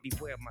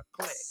 Beware my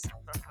click.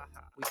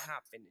 We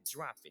hopping and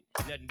dropping,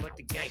 nothing but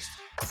the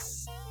gangster.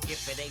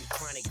 If it ain't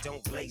chronic,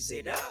 don't blaze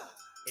it up.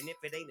 And if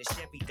it ain't a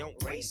Chevy,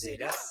 don't raise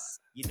it up.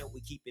 You know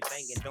we keep it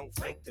banging, don't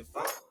fake the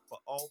fun. For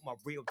all my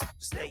real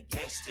stay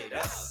gangstered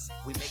up.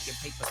 We making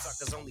paper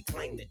suckers only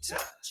claim to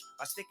touch.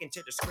 By sticking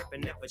to the script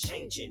and never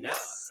changing up.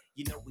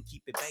 You know we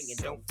keep it banging,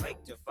 don't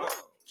fake the fun.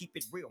 Keep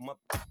it real,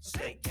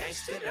 stay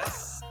gangstered up.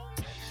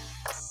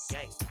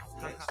 Gangster,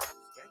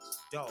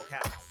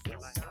 Doghouse.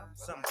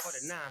 Something for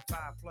the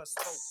 9-5 plus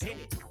 4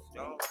 pennies.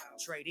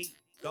 Trade E,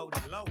 Goldie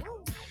Low.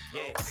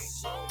 Yeah,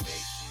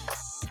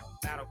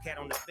 Battle Cat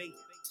on the beat.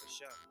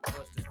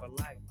 Busters for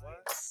life.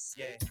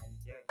 Yeah.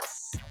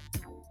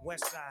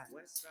 West side.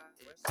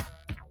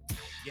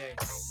 Yeah.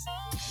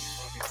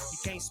 You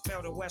can't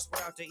spell the West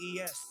without the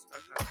ES.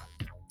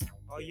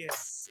 Oh yeah,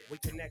 we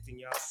connecting,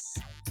 y'all.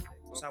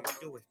 That's how we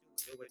do it.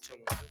 Do it to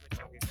them.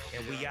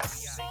 And we out.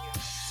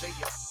 See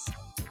ya.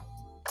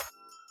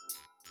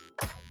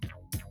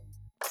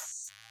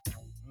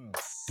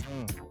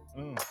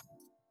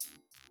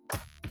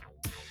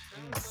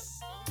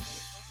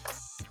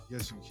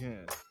 Yes, you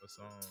can. What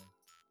song?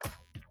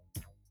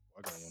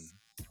 I got one.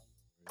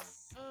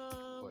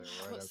 Play it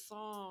right what after.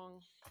 song?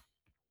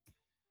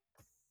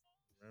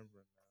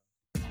 Remember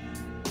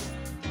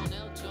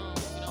Cornell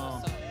Jones. You know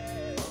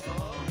what's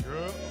up?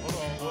 Girl,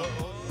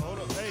 hold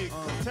on. Hey,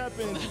 tap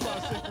in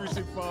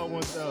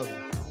 256-365-1000.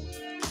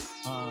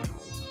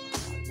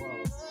 Whoa,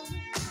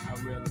 I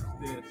realized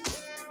this.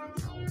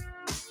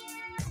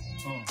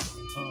 I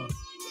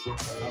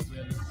realized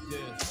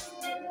this.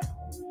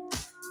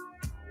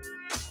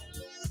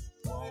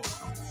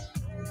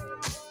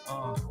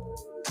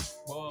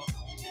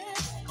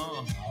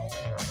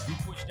 We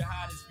push the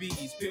hottest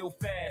bees, pill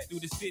fast through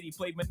the city,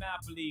 play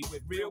Monopoly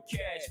with real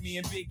cash. Me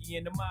and Biggie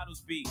and the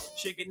models be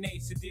shaking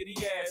Ace and Diddy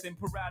ass and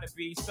Parada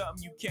be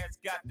something you cats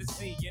got to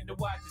see and the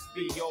watches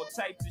be all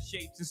types of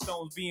shapes and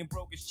stones. Being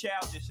broke is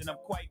childish and I'm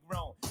quite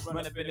grown.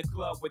 Run up in the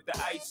club with the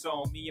ice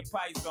on, me and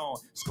Pies on.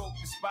 Scope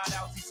the spot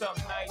out, see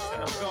something nice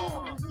and I'm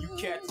gone. You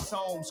cats is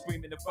home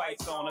screaming the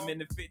fights on. I'm in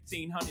the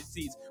 1500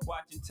 seats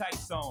watching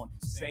tights on.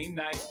 Same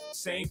night,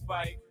 same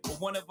fight, but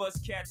one of us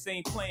cats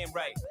ain't playing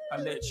right. I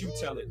let you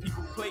tell it.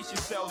 People, place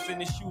yourselves in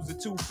the shoes of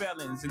two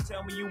felons and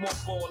tell me you won't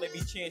fall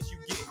every chance you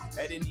get.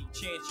 At any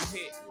chance you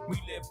hit,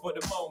 we live for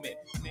the moment.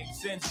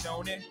 Makes sense,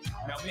 don't it?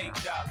 Now make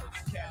dollars.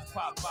 Cats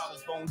pop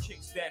bottles, bone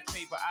chicks that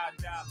favor our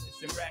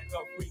dollars and rack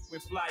up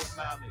frequent flight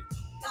mileage.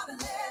 Gotta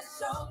let it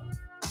show.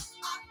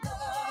 I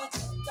love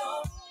you,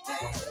 don't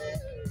hey.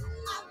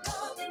 I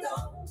love you, no,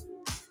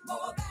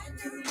 more than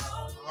you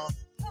know.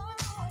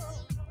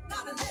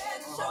 Gotta let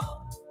it show.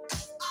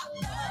 I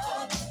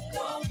love you,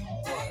 don't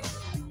hey.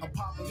 I'm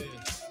popping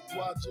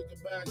wild chicken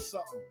bag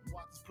something.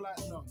 Watch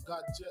platinum,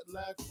 got jet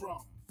lag from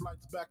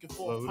flights back and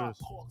forth. Pop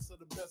corks are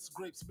the best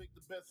grapes, make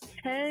the best.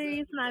 Hey,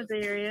 it's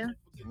Nigeria.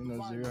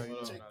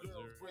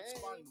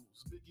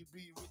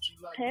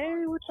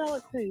 Hey, what y'all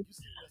up to?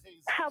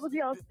 How was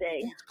y'all's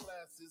day?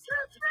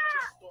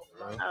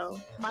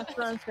 Oh, my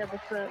son said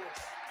what's up.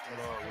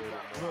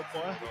 Good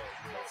boy.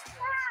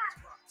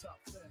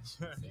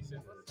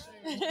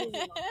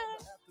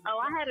 Oh,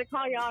 I had to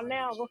call y'all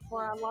now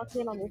before I locked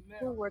in on the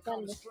schoolwork. I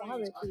didn't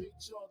follow it.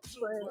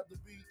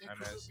 Get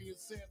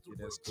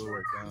that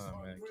schoolwork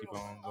done, man. Keep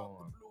on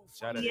going.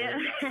 Shout out to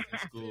everybody in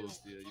school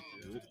still. You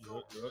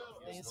feel?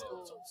 Stay in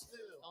school.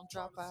 Don't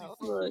drop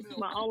out. Look,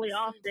 my only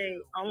off day.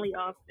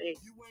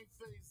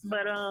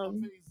 But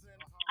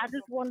I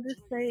just wanted to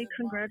say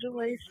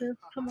congratulations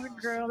to my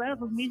girl. That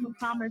was me who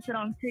commented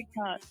on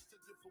TikTok.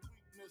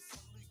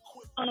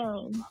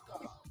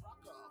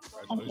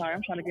 I'm sorry,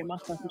 I'm trying to get my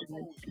stuff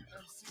together.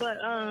 But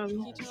Can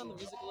you turn on the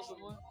music a little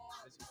bit more?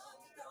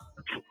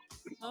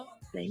 Huh?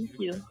 Thank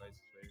you.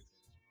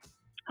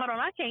 Hold on,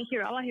 I can't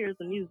hear. All I hear is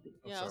the music.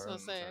 Yeah, I was gonna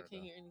say I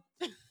can't hear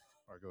anything.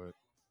 All right, go ahead.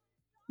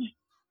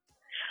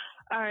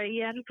 All right,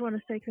 yeah, I just want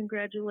to say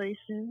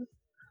congratulations,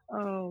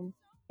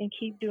 and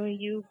keep doing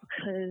you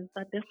because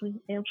I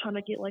definitely am trying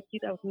to get like you.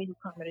 That was me who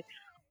commented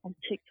on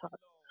TikTok.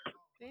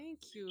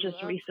 Thank you.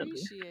 Just I recently.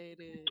 appreciate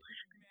it.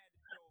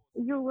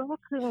 You're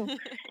welcome.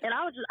 And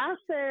I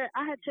said,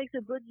 I had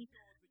texted Boogie.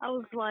 I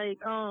was like,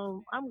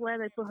 I'm glad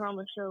they put her on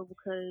the show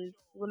because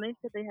when they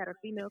said they had a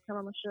female come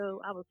on the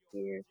show, I was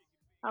scared.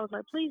 I was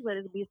like, please let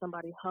it be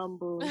somebody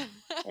humble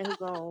and who's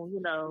gonna,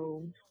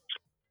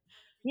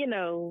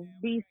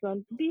 be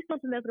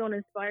something that's gonna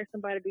inspire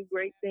somebody to do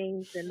great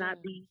things and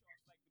not be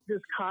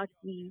just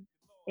cocky.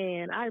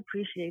 And I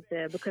appreciate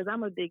that because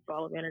I'm a big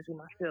ball of energy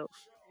myself.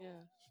 Yeah.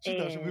 She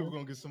thought we were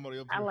gonna get somebody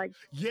up I here. like.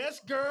 Yes,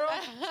 girl.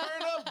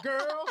 Turn up,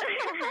 girl.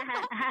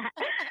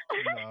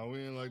 Nah,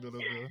 we ain't like that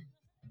up here.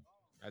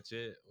 That's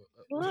it.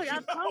 Look, I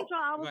told y'all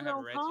I was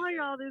gonna call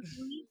y'all this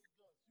week.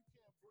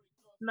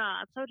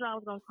 Nah, I told y'all I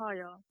was gonna call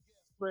y'all,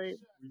 but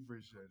we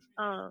appreciate it.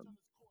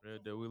 Real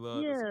deal. We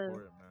love the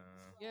support,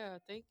 man. Yeah,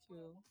 thank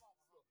you.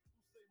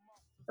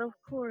 Of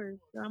course,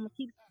 I'm gonna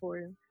keep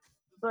supporting.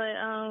 But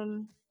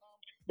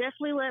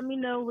definitely let me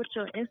know what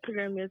your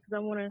Instagram is because I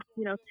want to,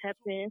 tap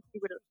in, see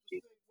what else you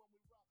do.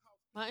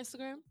 My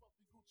Instagram?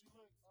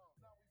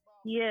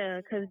 Yeah,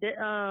 because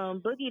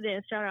Boogie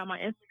didn't shout out my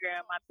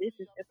Instagram, my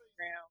business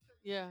Instagram.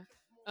 Yeah,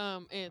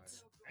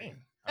 it's.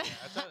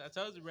 I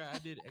told you, bro. I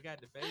got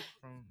the face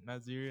from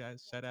Nigeria. I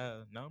shout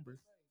out a number.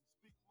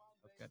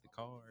 I got the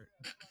card.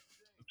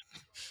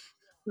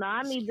 No,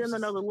 I need them to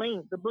know the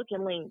link, the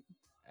booking link.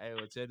 Hey,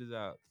 well, check this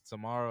out.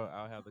 Tomorrow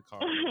I'll have the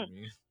card with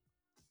me.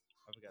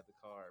 I forgot the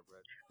card, bro.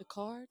 The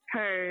card?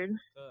 Heard.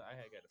 I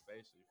had got the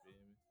facial. You feel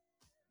me?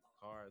 The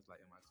card is like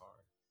in my car.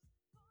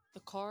 The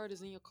card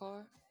is in your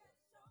car?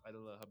 Like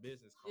her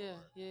business card.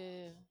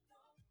 Yeah.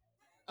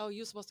 Oh,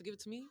 you supposed to give it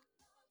to me?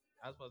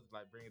 I was supposed to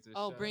bring it to the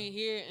show. show. Bring it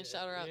here and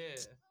shout her out. Yeah.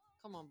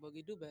 Come on,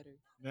 Boogie, do better.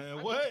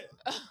 Man, what?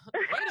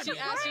 She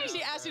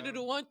asked you to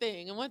do one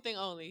thing and one thing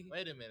only.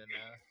 Wait a minute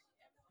now.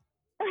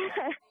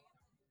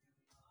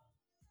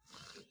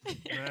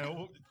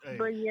 Man, hey.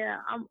 But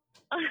yeah, I'm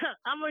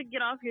gonna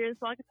get off here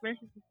so I can finish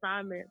this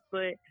assignment.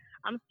 But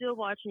I'm still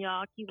watching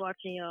y'all. Keep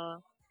watching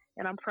y'all,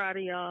 and I'm proud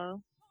of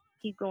y'all.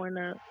 Keep going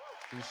up.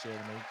 Appreciate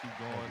it, man. Keep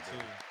going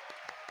too.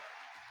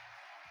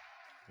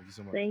 Thank you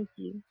so much. Thank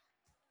you.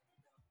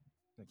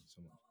 Thank you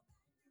so much.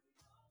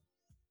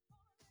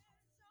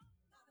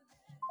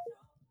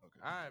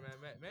 Okay. All right,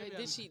 man. Maybe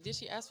Wait, did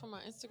she ask for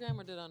my Instagram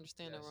or did I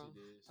understand that wrong? She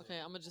did. Okay,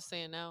 I'm gonna just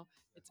say it now.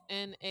 It's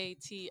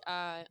NATI_KDT.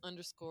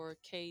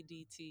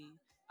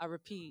 I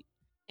repeat,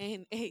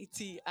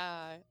 NATI_KDT.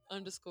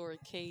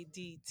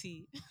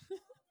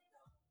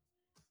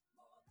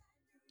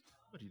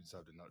 But he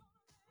decided to not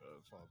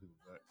follow people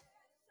back.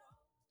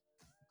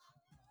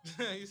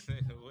 You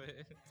saying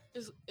what?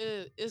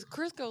 Is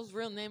Crisco's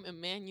real name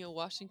Emmanuel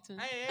Washington?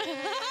 Hey.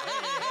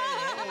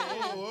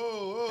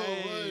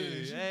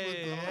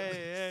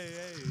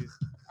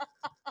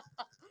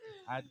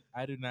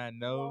 I do not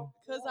know.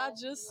 Cause I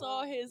just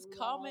saw his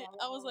comment.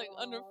 I was like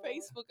under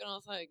Facebook, and I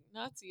was like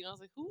Nazi, and I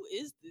was like, who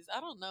is this? I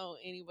don't know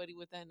anybody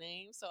with that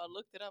name. So I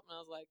looked it up, and I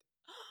was like,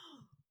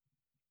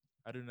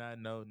 I do not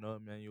know no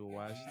Emmanuel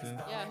Washington.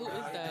 yeah, who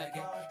is that?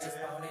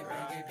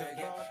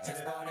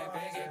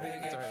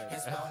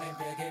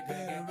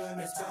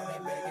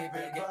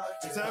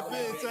 Tap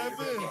in, tap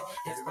in.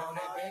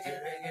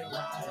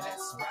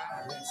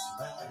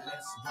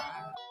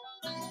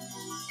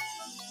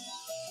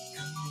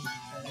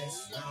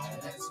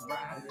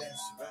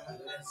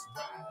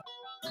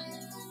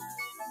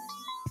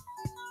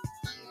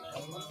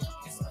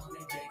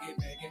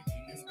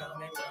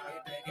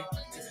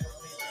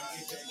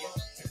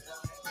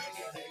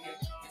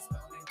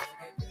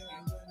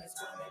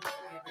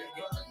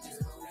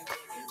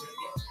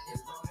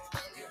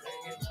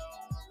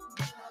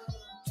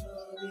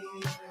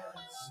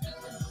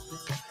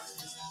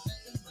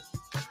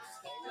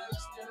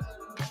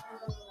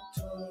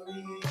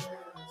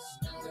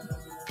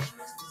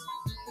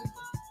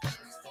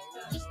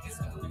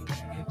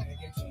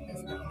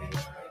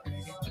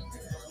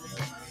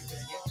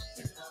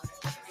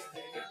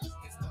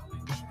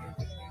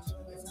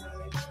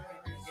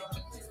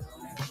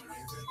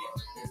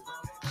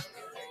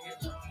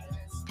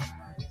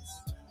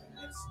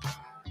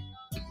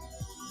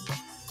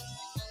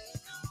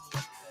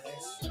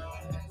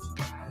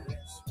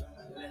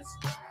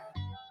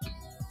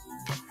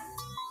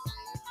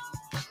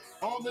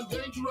 Armed and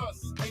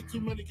dangerous, ain't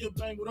too many can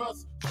bang with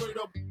us. Straight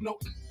up, no.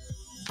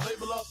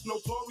 Label us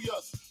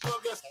notorious.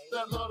 Thug us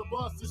that love the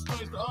bus. It's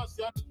strange to us.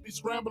 Y'all be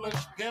scrambling,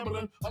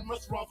 gambling. Up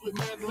restaurants with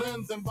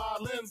mandolins and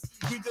violins.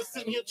 We just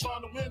sitting here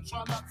trying to win,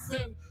 trying not to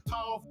sin. High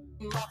off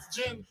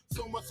oxygen.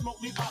 So much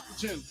smoke need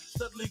oxygen.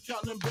 Steadily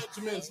counting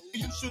Benjamins.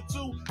 You should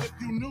too if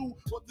you knew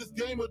what this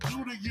game would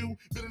do to you.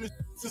 Been in this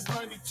since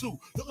 92.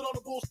 Look at all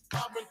the bullshit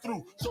I've been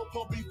through.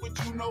 So-called beef with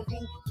you know who.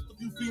 A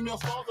few female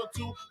stars or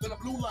two. Then a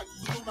blue like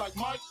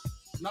Mike.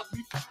 Not to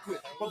be f***ed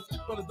with, but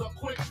better duck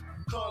quick.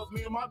 Cause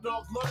me and my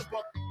dogs love it,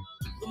 but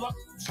the luck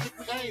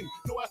strictly aim.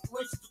 No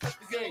aspirations to take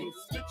the game.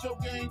 Spit your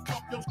game,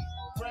 talk your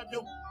grab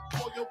your,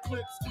 pull your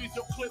clip, squeeze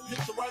your clip, hit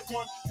the right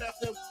one. Pass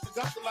them, they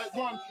got the like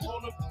one. All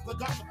them, they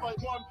got to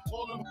fight one.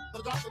 All them,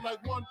 they got the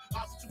like one.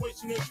 Our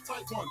situation is a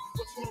tight one.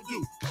 What you gonna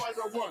do? Fight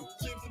or run?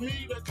 Seems to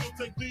me that you'll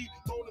take lead.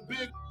 Roll the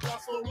big,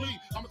 not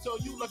slowly. I'ma tell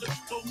you like you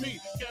told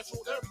me. Cash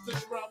roll everything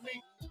around me.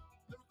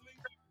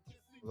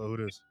 Hello, who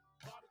this?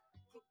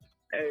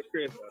 Hey,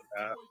 Chris,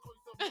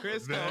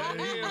 Chris, here,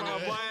 my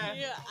boy.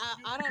 Yeah,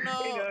 I don't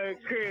know. You know,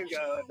 Chris,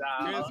 dog.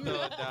 Dog.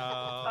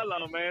 Hold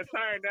on, man.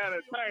 Turn down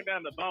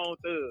the Bone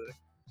Thug.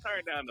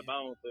 Turn down the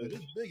Bone Thug.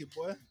 This Biggie,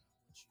 boy.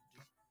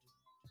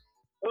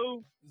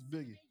 Who? It's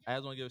Biggie. I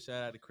just want to give a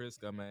shout out to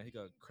Crisco, man. He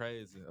got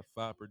crazy, a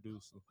fire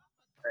producer.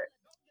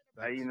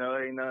 Hey, you know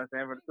what I'm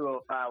saying? For the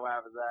 205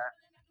 wives out.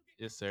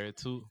 Yes, sir.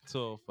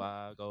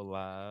 205, go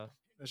live.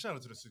 Hey, shout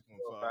out to the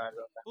 615.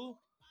 Ooh.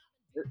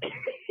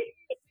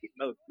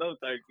 No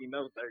turkey.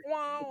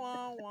 Wah,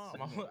 wah, wah.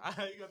 I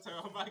ain't gonna turn.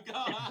 Oh my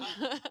God.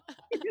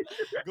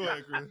 Go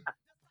ahead, Chris.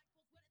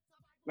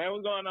 Man,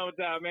 what's going on with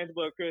y'all, man? It's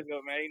boy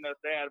Crisco, man. You know,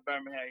 stay out of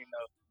Birmingham, you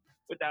know.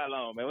 What y'all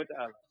on, man? What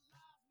y'all on?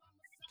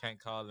 Can't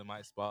call it,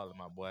 might spoil it,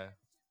 my boy.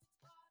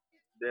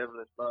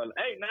 Definitely spoil it.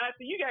 Hey,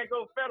 Nancy, you can't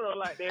go federal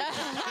like that.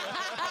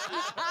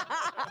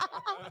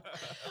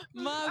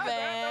 My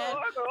bad.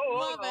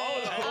 My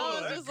bad.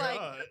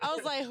 I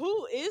was like,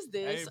 who is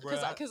this? Hey,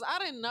 Because I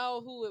didn't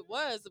know who it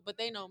was, but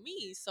they know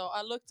me. So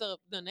I looked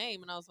up the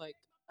name and I was like,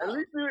 At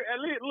least look, at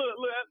least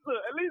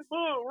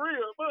Bull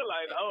real. Bull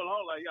like,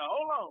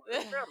 hold on.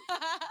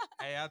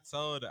 Hey, I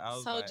told her. I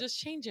was so like, just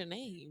change your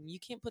name. You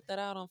can't put that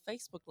out on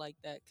Facebook like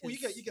that. Well, you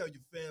got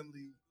your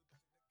family.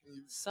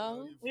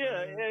 So?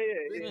 Yeah.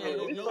 It's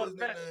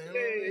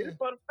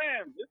for the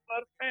family.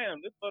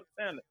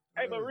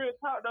 Hey, but real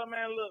talk though,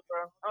 man. Look,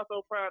 bro, I'm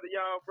so proud of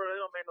y'all, bro.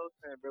 It don't make no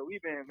sense, bro. We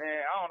been,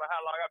 man. I don't know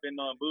how long I've been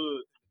on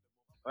Bud,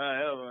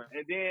 whatever.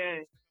 And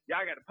then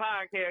y'all got the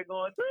podcast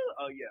going too.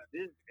 Oh yeah,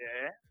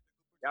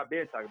 y'all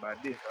been talking about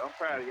this. So I'm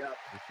proud of y'all.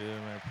 You feel,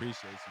 man?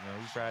 Appreciate you,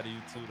 man. We proud of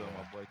you too, though,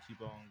 my boy.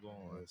 Keep on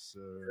going. Yes,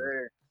 sir.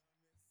 Yeah.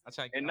 I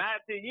try. And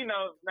not to, you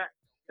know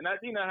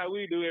how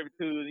we do every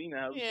Tuesday. You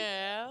know.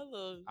 Yeah.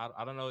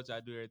 I don't know what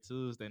y'all do every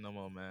Tuesday no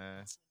more,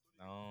 man.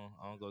 No,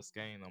 I don't go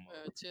skating no more.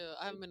 Bro, chill.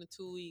 I haven't been in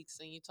 2 weeks,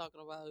 and you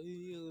talking about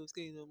you don't go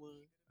skating no more.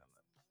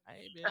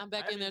 I'm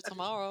back in there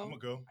tomorrow. I'm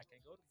gonna go. I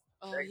can't go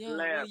tomorrow. Oh yeah,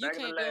 well, you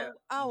can't go.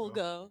 I will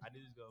go. I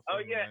need to go. Oh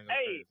yeah.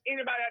 Hey,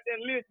 anybody out there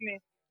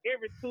listening?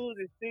 Every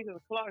Tuesday, 6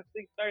 o'clock,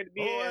 6:30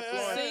 be at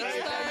Florence.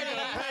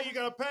 6:30. You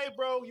gotta pay,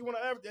 bro. You wanna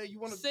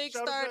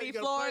 6:30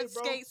 Florence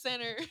Skate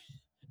Center.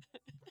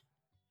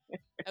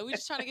 And we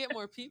just trying to get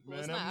more people.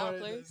 It's not our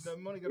place.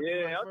 I'm trying to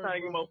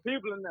get more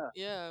people in there.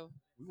 Yeah.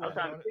 I'm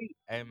trying to see.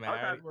 Hey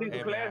man,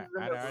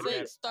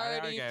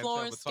 6:30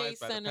 Florence Skate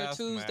Center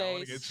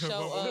Tuesdays.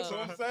 Show up. That's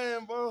what I'm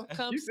saying, bro.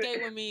 Come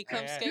skate with me.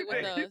 Come skate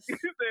with us. You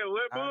said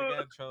what, I bro? already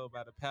got in trouble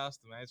by the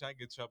pastor, man. I try to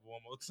get in trouble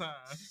one more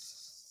time.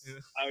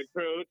 Oh,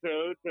 true.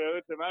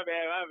 My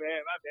bad. I ain't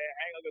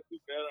gonna go too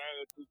fast.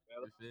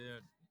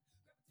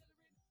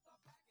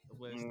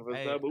 boy.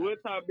 But we'll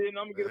talk business.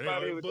 I'm gonna get up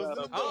out of here with y'all.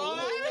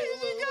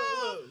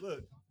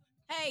 Look.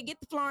 Hey, get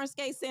the Florence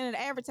Skate Center to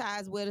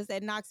advertise with us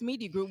at Knox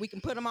Media Group. We can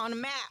put them on the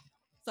map.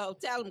 So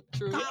tell them,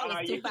 call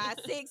us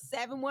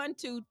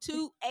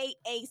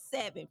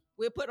 256-712-2887.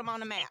 We'll put them on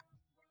the map.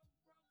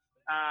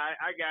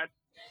 I got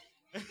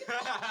you.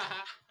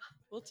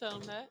 We'll tell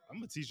them that. I'm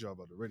gonna teach y'all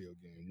about the radio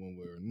game one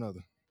way or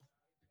another.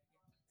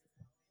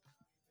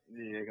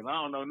 Yeah, because I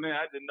don't know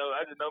now. I just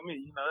know me.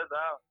 You know, that's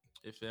all.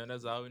 You feel me?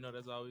 That's all we know.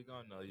 That's all we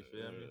gonna know. You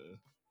feel me?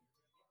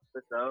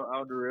 That's all.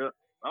 I'll do real.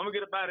 I'm gonna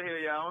get up out of here,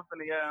 y'all. I'm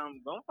finna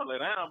lay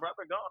down, bro. I've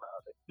been going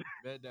all day.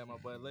 Bet that, my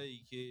boy. Love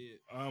you, kid.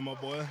 My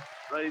boy.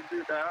 Love you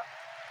too, dog.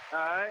 All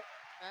right.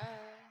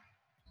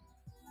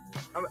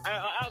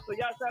 Also,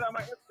 y'all shout out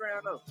my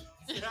Instagram though.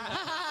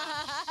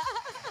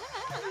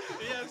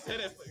 Yeah, say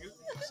that.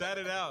 Shout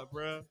it out,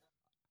 bro.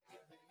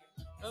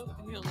 Oh,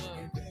 he don't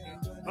know.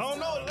 I don't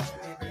know.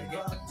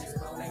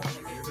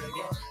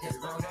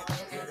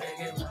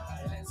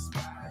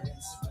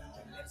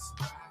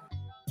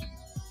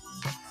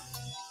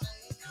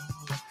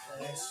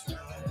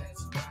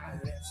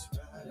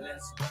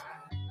 Let's ride.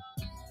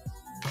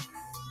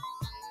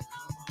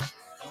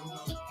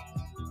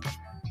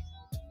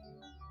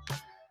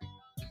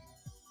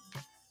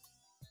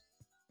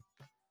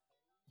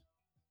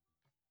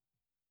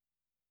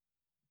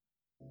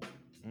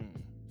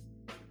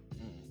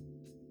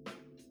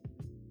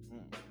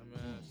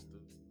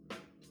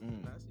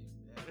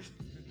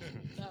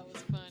 That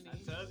was funny. I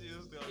told you it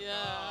was gonna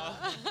Yeah.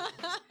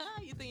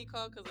 You think he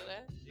called because of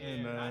that?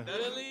 Yeah,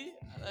 Really?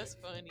 That's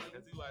funny.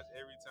 Because he watch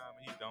every time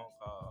he don't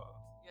call.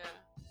 Yeah.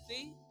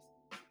 See?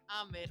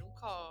 I made him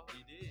call.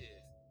 He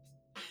did.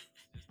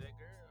 It's that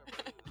girl.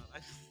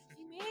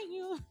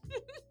 Emmanuel.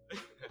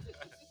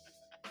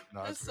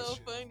 Nah, That's so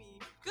funny.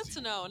 Good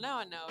to know. Now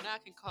I know. Now I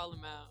can call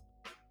him out.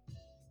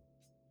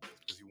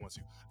 Because he wants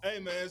you. Hey,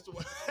 man, it's the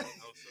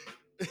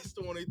it's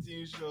the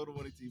 118 show, the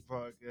 118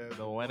 podcast.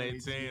 The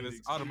 118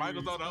 is the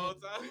Michael's on the whole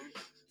time.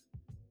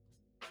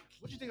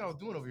 What you think I was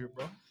doing over here,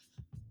 bro?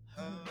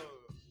 I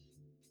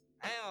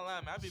ain't gonna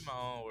lie, man. I be my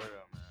own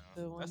world, man.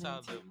 That's how I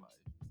live life.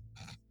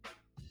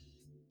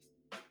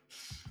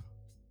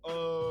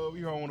 We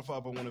here on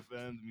 105.1 FM,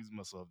 the music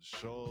myself, the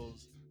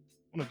shows.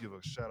 I want to give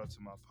a shout out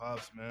to my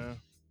pops, man.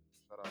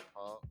 Shout out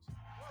Pops.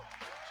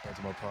 Shout out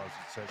to my pops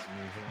who texted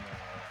me here,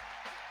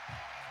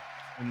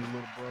 and the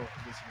little bro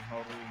listening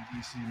all the way in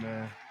DC,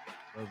 man.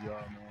 Love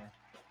y'all, man.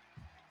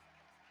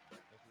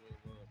 That's real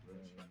love, bro.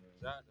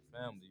 Shout out to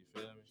family, you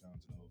feel me? Shout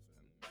out to the whole family.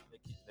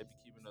 They be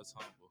keeping us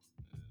humble.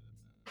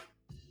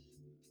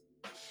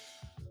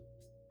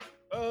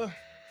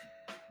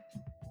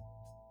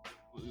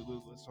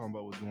 Let's talk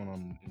about what's going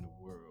on in the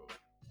world.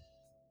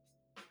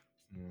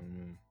 You know what I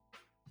mean?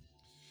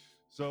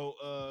 So,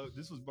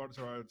 this was brought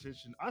to our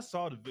attention. I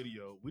saw the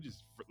video. We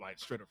just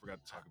straight up forgot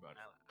to talk about it.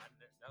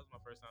 That was my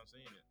first time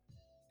seeing it.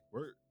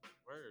 Word.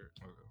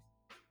 Okay.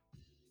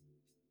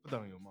 Put that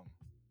on your mama.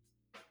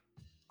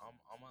 On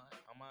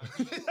my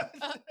niece.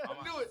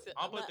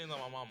 I'll put things on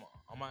my mama.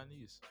 On my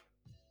niece.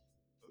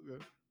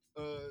 Okay.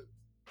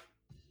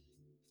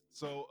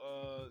 So,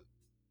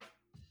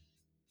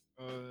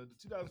 the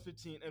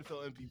 2015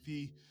 NFL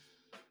MVP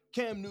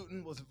Cam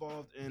Newton was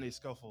involved in a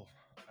scuffle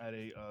at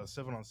a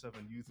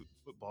 7-on-7 youth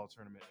football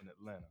tournament in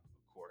Atlanta,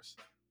 of course.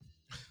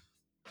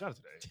 Not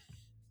today.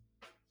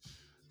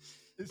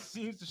 It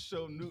seems to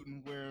show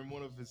Newton wearing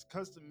one of his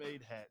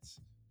custom-made hats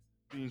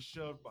being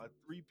shoved by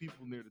three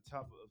people near the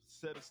top of a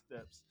set of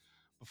steps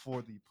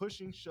before the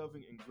pushing,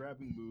 shoving, and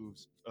grabbing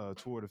moves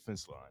toward a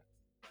fence line.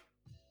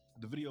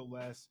 The video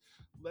lasts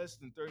less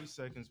than 30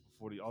 seconds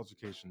before the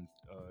altercation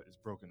is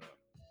broken up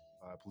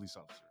by a police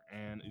officer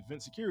and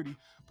event security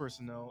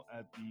personnel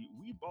at the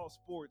We Ball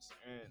Sports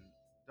and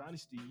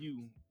Dynasty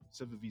U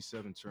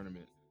 7v7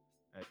 tournament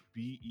at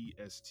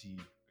BEST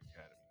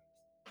Academy.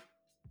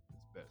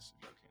 It's best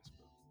if y'all can't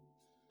spell.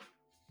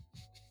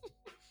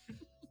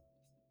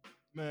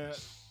 Man,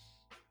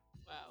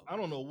 wow. I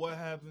don't know what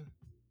happened.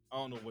 I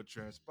don't know what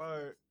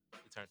transpired.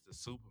 He turned to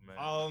Superman.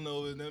 All I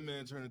know is that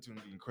man turned into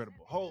an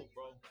Incredible Hulk,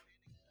 bro.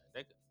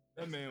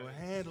 That man would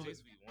handle it.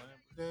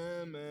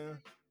 Yeah,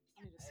 man.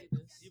 I need to see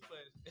this. He put.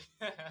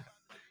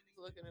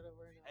 Looking it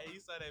over now. Hey, you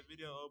saw that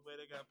video? Oh, boy,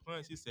 that got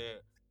punched. He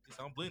said,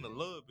 "I'm bleeding a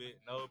little bit."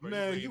 No, bro,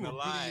 Man, you you bleeding were a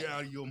lot. bleeding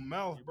out of your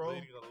mouth, You're bro.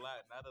 bleeding a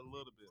lot, not a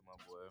little bit, my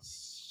boy.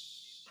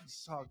 She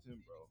talked to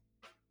him, bro.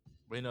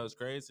 But you know it's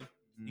crazy.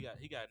 He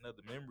got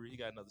another memory. He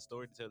got another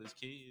story to tell his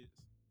kids.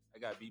 I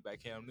got beat by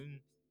Cam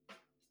Newton.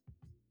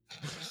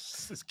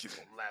 This kid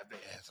gonna laugh their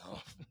ass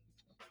off.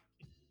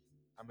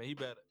 I mean, he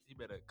better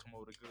come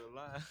over with a good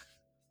lie.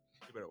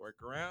 He better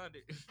work around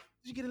it. Did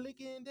you get a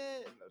lick in,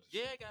 Dad? No,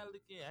 Yeah, I got a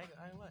lick in.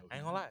 I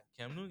ain't gonna lie.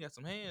 Cam Newton got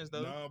some hands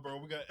though. Nah, bro,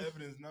 we got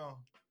evidence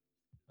now.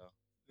 Oh.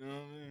 You know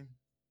what I mean?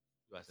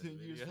 You watch 10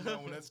 this years video? from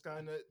now when that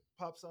Skynet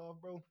pops off,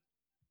 bro.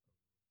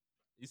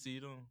 You see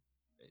them?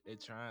 They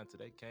trying to.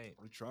 They can't.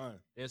 They trying.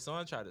 Their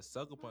son tried to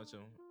sucker punch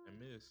him and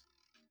miss.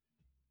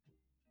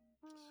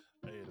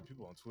 Hey, the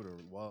people on Twitter are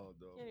wild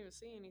though. Can't even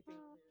see anything.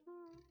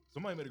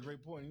 somebody made a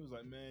great point. He was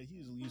like, man,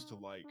 he's used to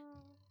like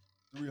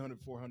 300,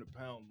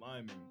 400-pound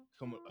linemen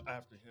coming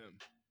after him,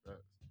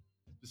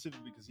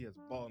 specifically because he has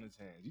a ball in his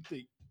hands. You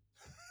think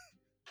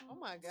Oh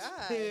my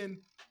god. 10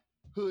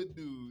 hood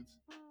dudes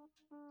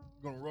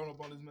gonna run up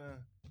on this man?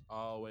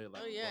 All the way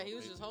like. Oh yeah, he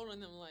was just holding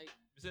them like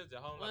Just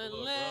holding like a one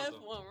little left,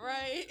 brother. one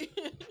right.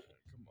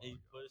 He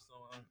pushed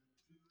on.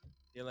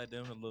 He like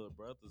them little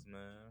brothers,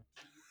 man.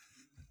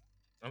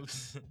 I'm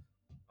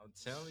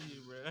telling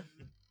you, bro.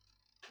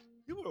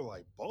 People are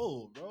like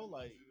bold, bro.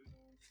 Like,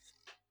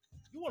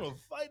 you want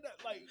to fight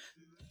that? Like,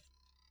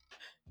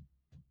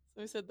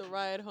 So he said the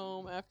ride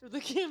home after the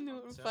Cam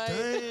Newton fight.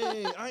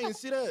 dang, I ain't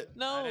see that.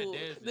 No, Nah,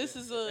 that this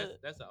is a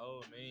that's an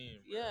old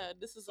meme. Bro. yeah.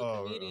 This is a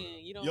Oh,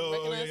 comedian. You don't yo,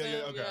 recognize yeah,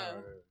 him, okay, yeah. all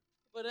right.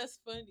 But that's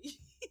funny.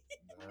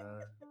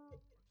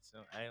 So,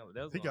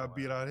 that was He got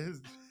beat out of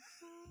his.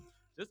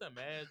 Just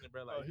imagine,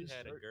 bro. Like you his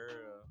had a shirt. girl,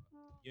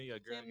 you and your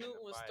girl. Cam get in a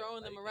Newton was fight,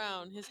 throwing them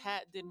around. His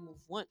hat didn't move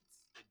once.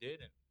 It didn't.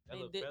 That They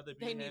little did- feather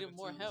they be needed having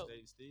more too, help.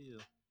 Stay still.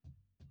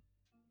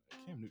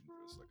 Cam Newton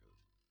dressed like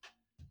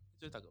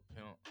Just like a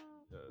pimp,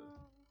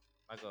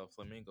 like a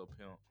flamingo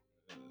pimp.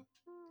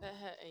 That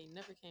hat ain't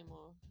never came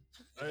off.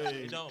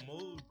 Hey. It don't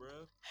move, bro.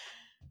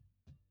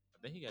 I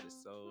think he got it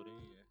sold in.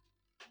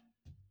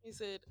 He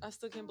said, I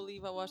still can't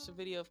believe I watched a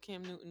video of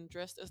Cam Newton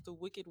dressed as the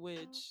Wicked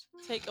Witch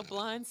take a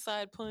blind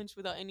side punch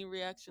without any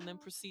reaction, then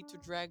proceed to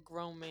drag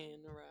grown man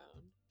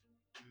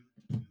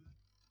around.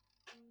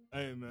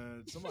 Hey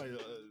man, somebody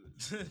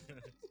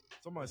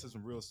said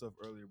some real stuff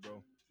earlier,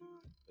 bro.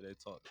 That they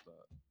talked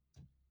about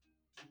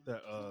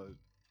that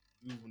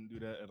we wouldn't do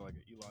that at like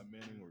an Eli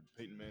Manning or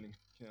Peyton Manning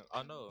camp.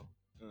 I know.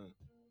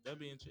 That'd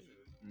be interesting.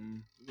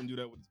 We wouldn't do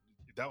that with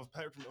if that was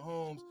Patrick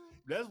Mahomes.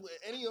 If that's what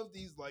any of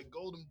these like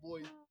Golden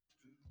Boy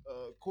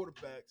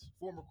quarterbacks,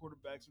 former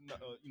quarterbacks,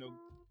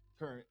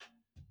 current,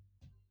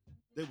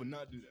 they would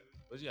not do that.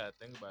 But you gotta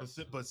think about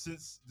it. But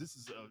since this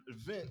is an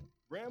event,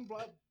 ran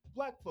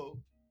black folk.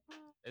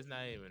 It's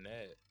not even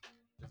that.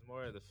 It's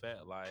more of the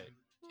fact like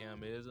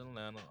Cam is in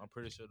Atlanta. I'm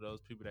pretty sure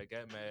those people that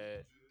got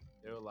mad,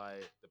 they were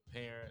like the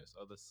parents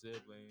or the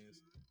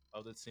siblings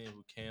of the team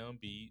who Cam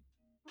beat.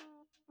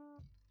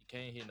 You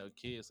can't hit no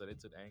kids, so they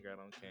took the anger out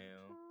on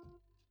Cam.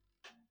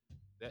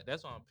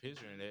 That's why I'm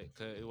picturing that,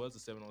 because it was a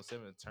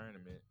 7-on-7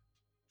 tournament.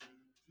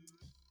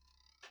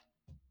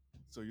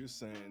 So you're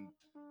saying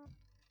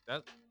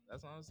that's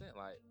what I'm saying.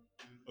 Like,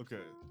 okay,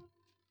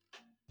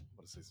 I'm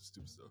about to say some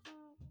stupid stuff.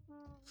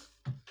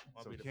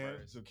 I'll So be the Cam,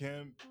 first. so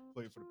Cam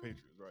played for the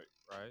Patriots, right?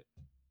 Right.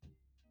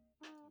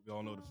 We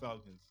all know the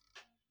Falcons.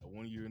 That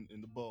 1 year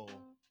in the bowl,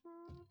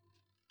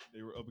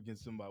 they were up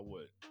against them by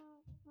what?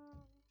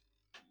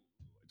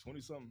 Like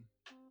 20 something,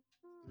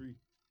 3.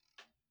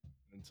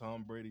 And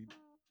Tom Brady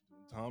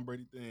doing Tom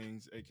Brady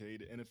things, aka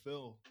the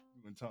NFL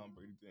doing Tom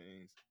Brady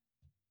things.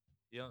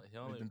 He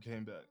only them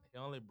came back. He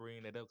only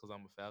bring that up because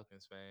I'm a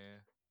Falcons fan.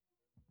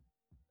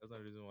 That's the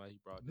reason why he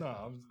brought that Nah,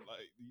 up. I'm just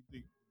like, you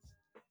think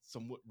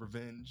somewhat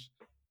revenge?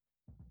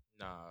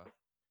 Nah.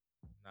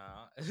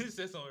 He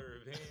said some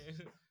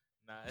revenge.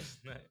 Nah, it's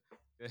not.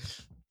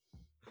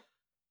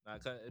 Nah,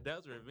 cause if that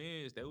was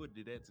revenge, they would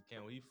do that to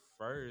Cam when he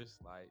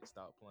first like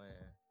stopped playing.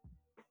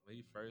 When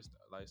he first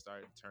like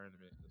started the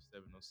tournament of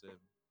 7-on-7.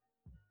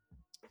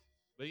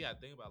 But you gotta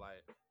think about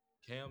like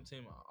Cam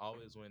team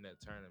always win that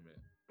tournament.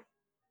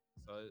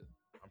 So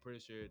I'm pretty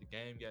sure the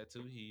game got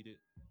too heated.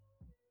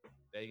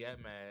 They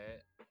got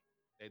mad.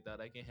 They thought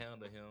they can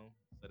handle him.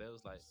 So that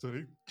was like,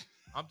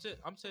 I'm telling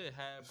you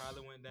how it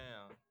probably went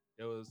down.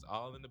 It was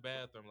all in the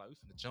bathroom, like we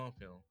finna jump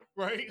him.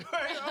 Right.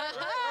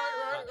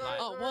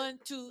 Oh, 1,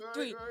 2,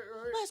 3,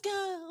 let's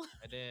go.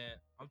 And then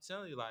I'm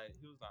telling you, like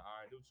he was like, all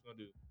right, do what you gonna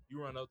do.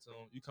 You run up to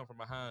him, you come from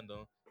behind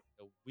him.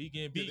 And we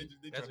getting beat.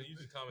 That's when you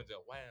just come and just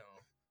wow.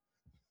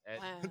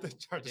 Wow. They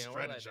tried to It didn't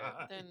work like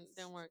strategize. that.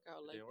 Didn't work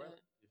out like Didn't work.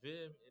 that. You feel me?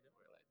 It didn't work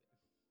like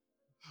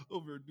that.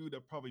 Over a dude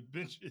that probably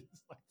benches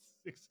like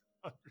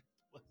 600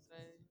 plus.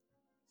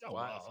 Oh,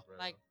 Twice, wow. bro.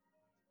 Like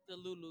the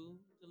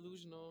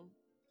delusional.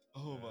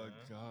 Oh my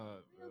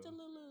God, bro.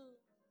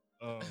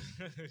 Delulu.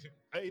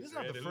 Hey, this is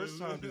not the Red first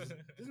time. Delulu.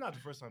 This is not the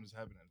first time this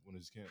happened at one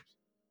of his camps.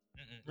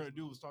 Remember,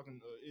 dude was talking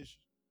ish.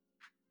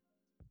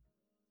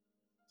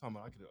 Talking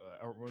about I could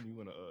outrun you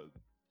in a.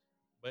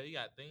 But you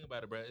gotta think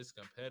about it, bro. It's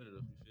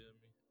competitive. You feel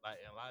me? Like,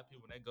 and a lot of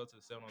people when they go to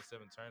the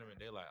 7-on-7 tournament,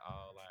 they like,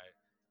 oh, like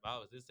if I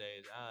was this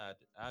age,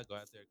 I'd go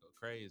out there and go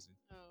crazy.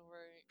 Oh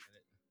right. And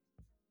it,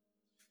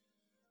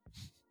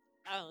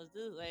 I was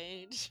this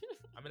age.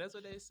 I mean, that's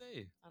what they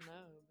say. I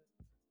know.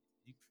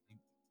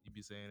 You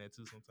be saying that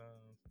too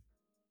sometimes.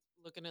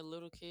 Looking at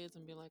little kids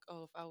and being like,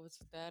 oh, if I was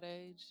that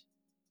age,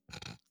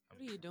 what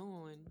are you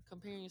doing?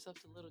 Comparing yourself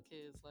to little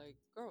kids. Like,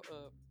 grow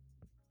up.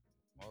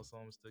 Most of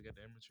them still got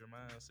the immature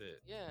mindset.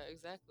 Yeah,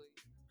 exactly.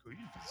 Cool, you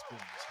can spin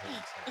this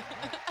whole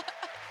time.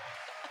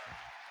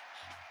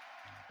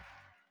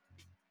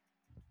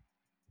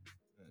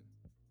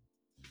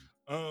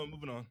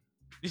 Moving on.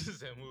 You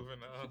said moving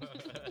on.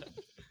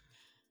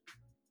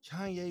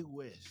 Kanye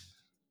West.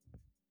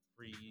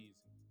 Free easy.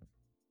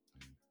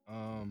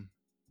 Um,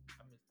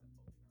 I missed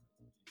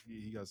that.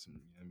 He got some.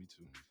 Yeah, me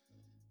too.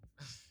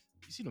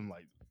 You see them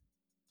like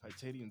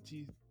titanium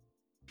teeth?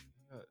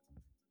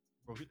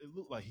 Bro, it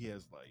looked like he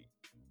has like.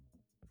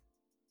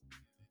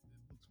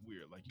 It looks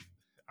weird. Like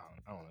I don't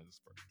know how to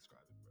describe it, bro.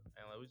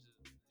 And like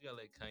we gotta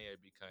let Kanye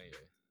be Kanye.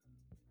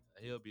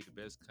 He'll be the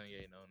best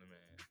Kanye known to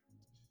man.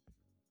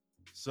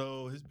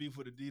 So his beef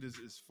with Adidas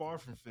is far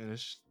from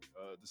finished,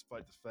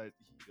 despite the fact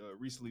he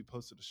recently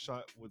posted a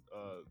shot with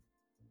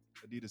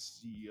Adidas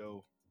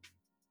CEO.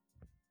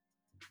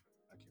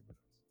 I can't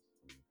pronounce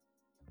this.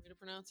 For me to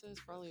pronounce it,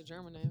 it's probably a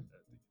German name.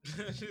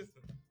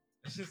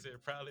 She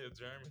said probably a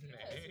German Yeah,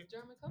 name. it's a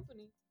German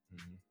company.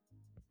 Mm-hmm.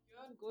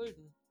 Björn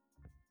Golden.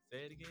 Say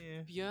it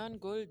again. Björn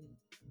Golden.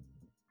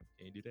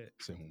 Can you do that?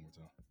 Say it one more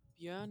time.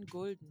 Björn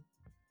Golden.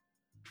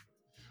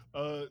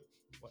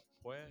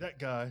 What? That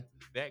guy.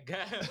 That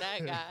guy. That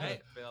guy.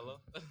 That fella.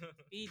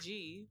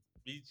 BG.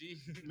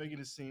 BG. Making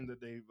it seem that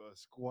they've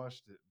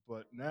squashed it,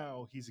 but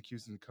now he's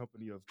accusing the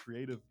company of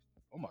creative.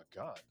 Oh my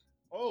God!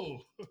 Oh,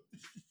 that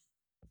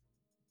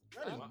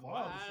is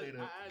wild to say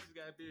that. I just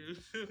got dude.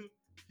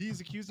 He's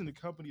accusing the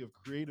company of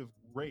creative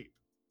rape.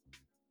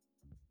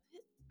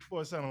 Boy,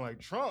 it sounded like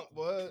Trump.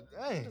 But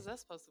dang. What is that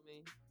supposed to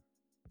mean?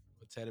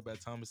 What Teddy Bear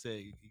Thomas said,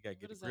 you gotta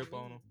get What a does that grip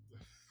on mean? him.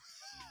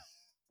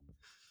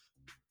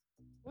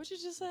 What you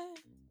just say?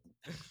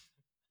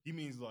 He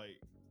means like.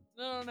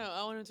 No.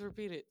 I want him to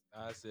repeat it.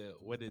 I said,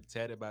 what did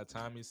Teddy by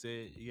Tommy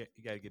said? You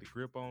gotta get a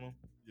grip on him.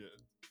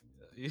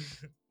 Yeah.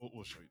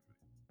 We'll show you.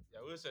 Yeah,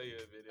 we'll show you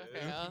a video.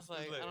 Okay, I was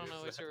like, I don't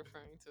know what you're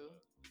referring to.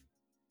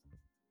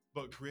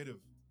 But creative,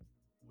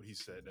 what he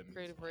said, that means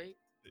Creative rape?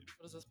 It,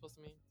 What is that supposed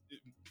to mean?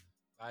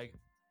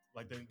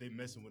 like they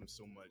messing with him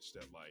so much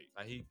that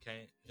like he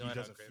can't. He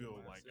doesn't feel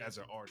like as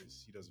an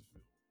artist. He doesn't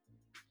feel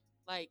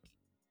Like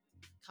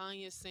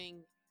Kanye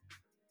saying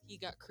he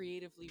got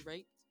creatively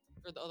raped,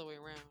 or the other way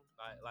around.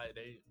 Like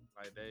they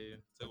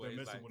took away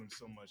they're messing like, with him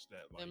so much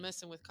that like They're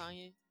messing with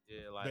Kanye.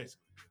 yeah, like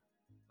basically.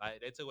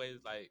 like they took away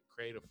his like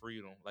creative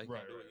freedom. Like he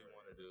Right, can do what right, he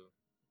want to do.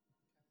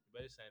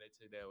 But it's saying they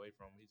took that away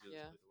from him. He just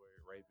Yeah. put the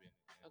word rape in it.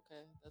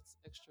 Okay, that's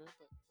extra,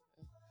 but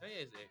okay.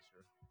 Kanye is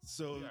extra.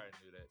 So We already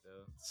knew that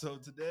though. So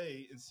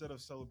today, instead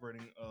of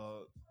celebrating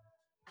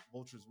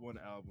Vulture's One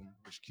album,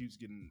 which keeps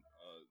getting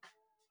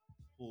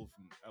pulled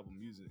from Apple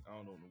Music, I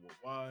don't know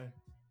why.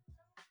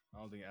 I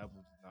don't think Apple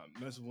is not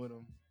messing with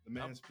him. The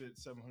man spent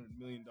 $700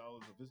 million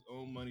of his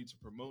own money to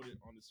promote it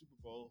on the Super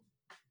Bowl.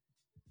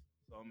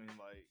 So I mean,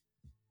 like,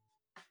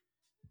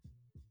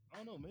 I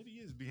don't know. Maybe he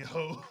is being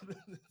old.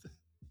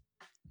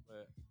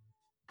 But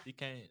he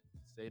can't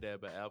say that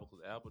about Apple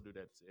because Apple do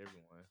that to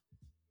everyone.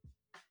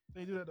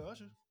 They do that to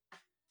Usher.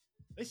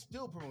 They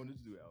still promoting this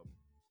new album.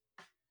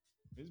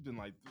 It's been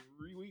like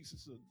 3 weeks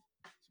since the Super Bowl.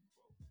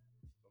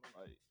 So I'm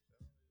like,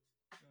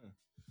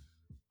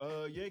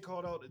 Ye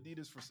called out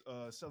Adidas for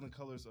selling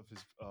colors of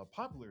his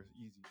popular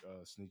Yeezy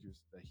sneakers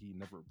that he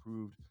never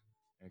approved,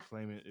 and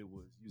claiming it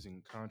was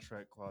using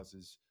contract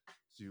clauses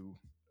to,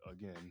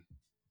 again,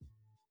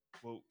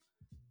 quote,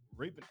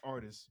 rape an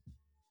artist,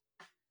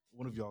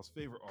 one of y'all's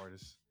favorite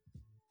artists,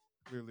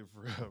 clearly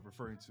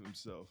referring to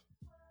himself.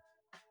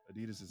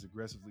 Adidas is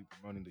aggressively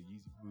promoting the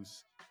Yeezy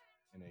Boost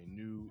in a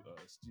new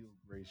steel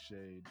gray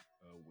shade,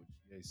 which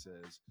Ye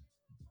says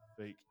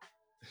fake.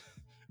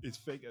 It's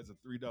fake as a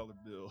 $3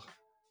 bill.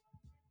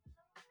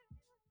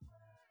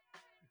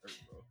 Hurt,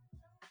 bro.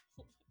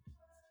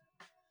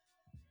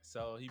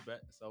 So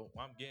so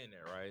I'm getting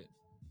it right.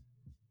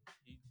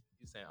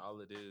 He's saying all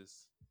of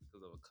this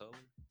because of a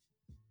color,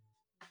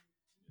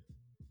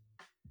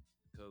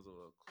 because of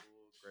a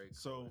cool gray color.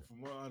 So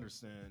from what I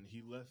understand,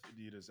 he left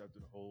Adidas after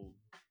the whole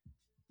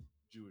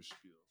Jewish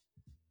spiel.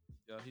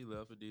 Yeah, he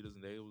left Adidas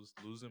and they was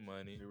losing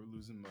money. They were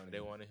losing money. They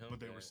wanted him, but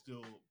they were back.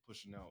 still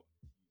pushing out.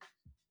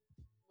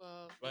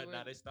 Well, But were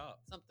now they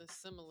stopped. Something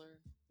similar.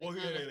 Well, They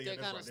yeah, kinda- yeah, they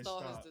that's kind right. of They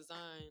stole his stopped.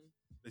 design.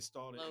 They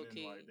stalled it, Low and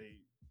key. then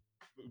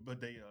like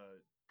they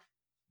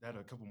had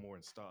a couple more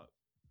in stock.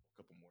 A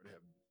couple more. They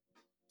have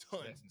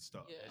tons in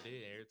stock. Yeah. They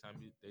did. Every time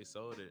they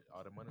sold it,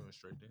 all the money went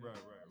straight to him. Right.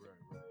 And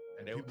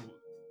And they people, you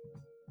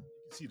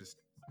can see the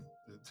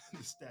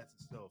stats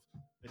itself.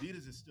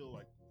 Adidas is still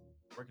like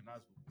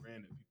recognizable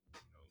brand that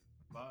people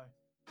buy,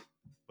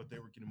 but they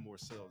were getting more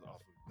sales off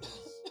of this.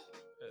 It's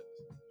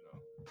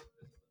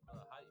a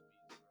hype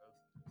beast, bro.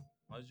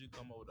 Once you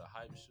come up with a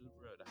hype shoe,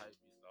 bro, the hype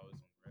beast is always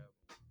gonna grab them.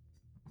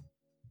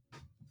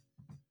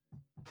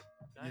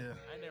 Yeah.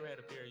 I never had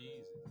a pair of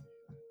Yeezys.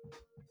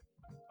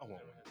 I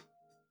want one.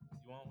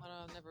 You want one?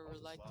 I never really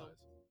liked them.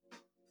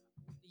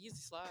 The Yeezy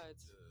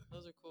slides,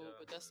 those are cool,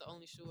 but that's the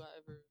only shoe I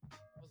ever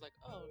was like,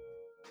 oh,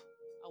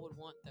 I would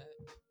want that.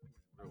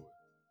 Real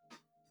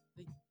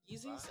The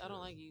Yeezys, I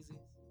don't like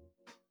Yeezys.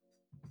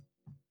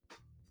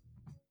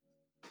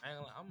 I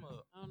don't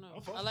know.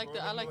 I'm I like fucking the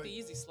bro. I like Like- the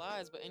Yeezy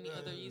slides, but any Yeah,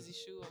 other yeah. Yeezy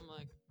shoe, I'm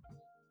like,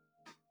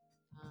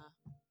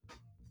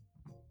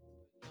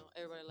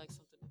 everybody likes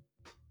something.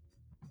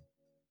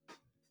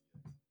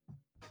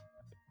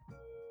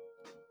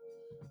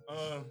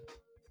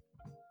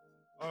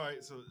 All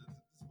right, so this is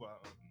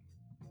what I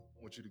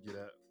want you to get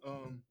at.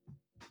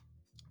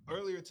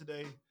 Earlier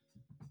today,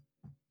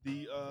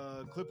 The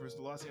Clippers,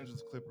 the Los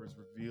Angeles Clippers,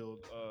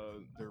 revealed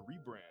their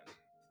rebrand.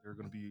 They're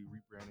going to be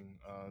rebranding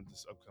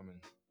this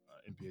upcoming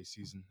NBA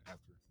season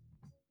after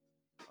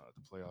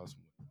the playoffs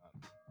and whatnot.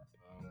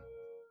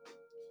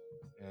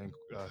 And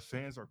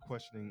fans are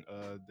questioning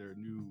their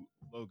new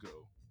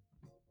logo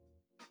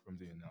from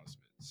the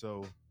announcement.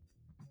 So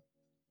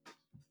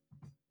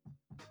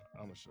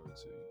I'm gonna show it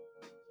to you.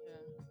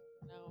 Yeah.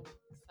 Now I'm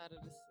excited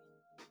to see.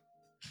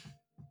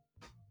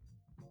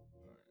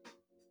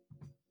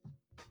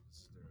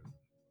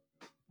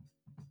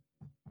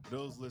 For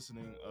those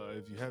listening,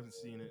 if you haven't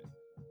seen it,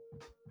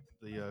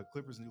 the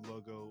Clippers' new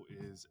logo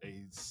is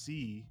a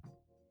C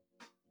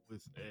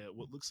with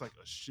what looks like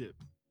a ship,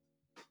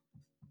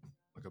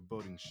 like a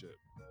boating ship.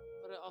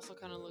 But it also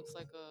kind of looks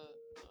like a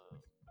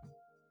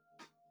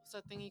what's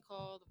that thingy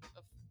called?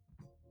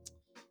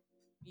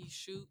 You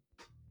shoot.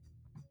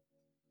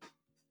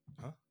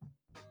 Huh?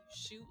 You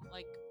shoot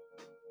like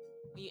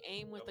you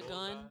aim with the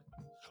gun.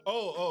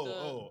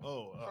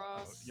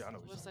 Cross. Yeah, I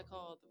know. What's that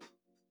called?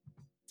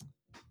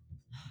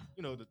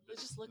 You know,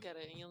 Just look at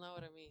it and you'll know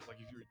what I mean.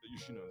 Like if you're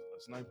shooting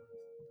a sniper.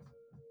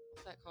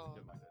 What's that called?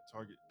 Yeah, like that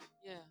target.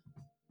 Yeah.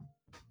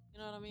 You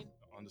know what I mean?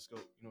 On the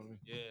scope. You know what I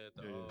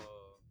mean?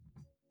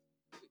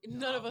 Yeah.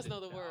 None of us know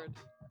the word.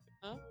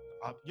 Huh?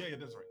 Yeah,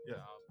 that's right.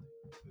 Yeah.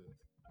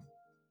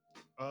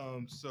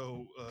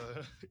 So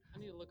I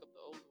need to look up the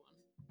old one.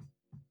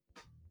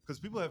 Because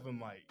people have been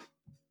like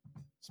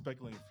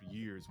speculating for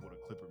years what a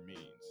Clipper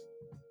means,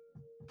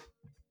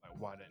 like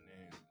why that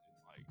name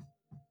and like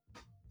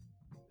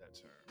that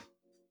term.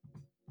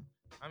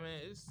 I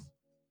mean, it's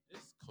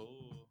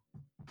cool.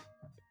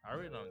 I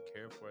really don't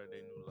care for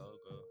their new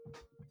logo.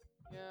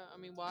 Yeah, I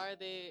mean, why are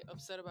they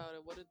upset about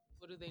it? What do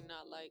they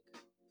not like?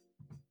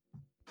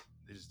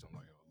 They just don't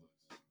like how it looks.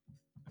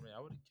 I mean, I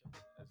would have killed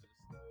it as just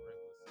reckless.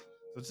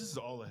 So this is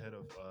all ahead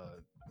of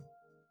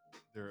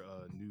their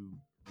new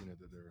arena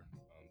that they're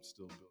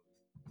still building.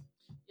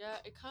 Yeah,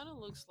 it kind of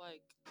looks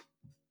like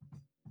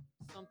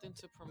something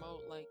to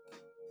promote like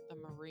the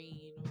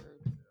marine or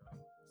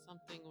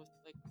something with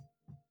like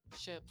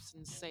ships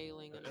and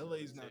sailing. And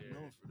LA's not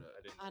known for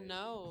that. I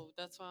know.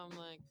 That's why I'm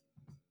like,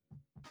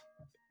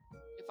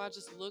 if I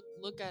just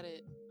look at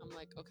it, I'm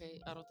like, okay,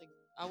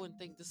 I wouldn't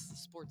think this is a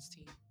sports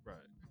team.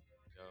 Right.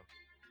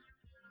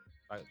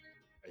 Yeah.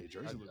 Hey,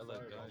 jersey looks like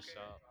fire. gun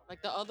shop.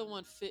 Like the other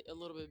one fit a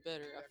little bit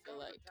better, I feel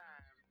like.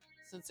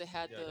 Since it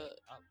had the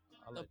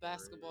like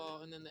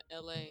basketball and then the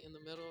LA in the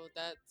middle,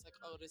 that's like,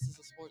 oh, this is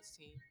a sports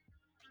team.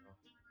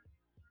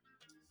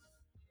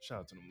 Shout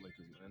out to them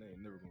Lakers, man. They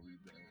ain't never gonna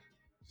rebound.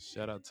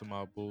 Shout out to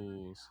my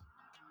Bulls.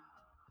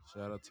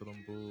 Shout out to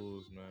them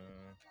Bulls,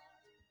 man.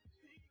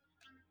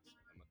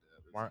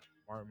 Mark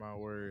my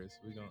words.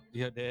 We gonna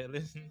your dad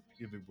listen.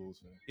 You're a big Bulls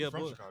fan. Yeah,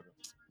 from Bulls. Chicago.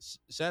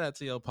 Shout out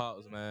to your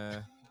pops,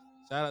 man.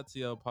 Shout out to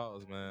your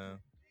pops, man.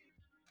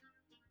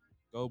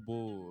 Go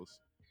Bulls.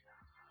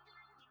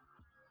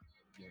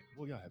 Yeah.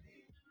 Well, y'all have it.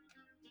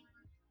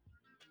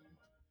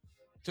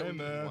 Hey,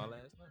 man. Won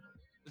last night.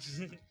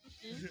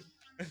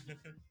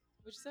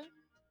 What'd you say?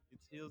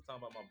 He was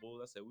talking about my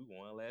Bulls. I said we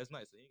won last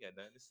night, so you ain't got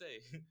nothing to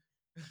say.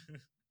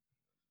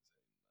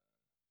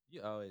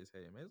 You always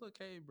hate, man. It's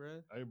okay,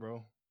 bro. Hey,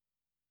 bro.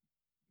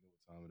 You know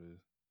what time it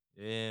is.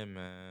 Yeah,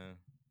 man.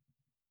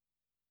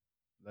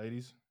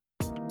 Ladies.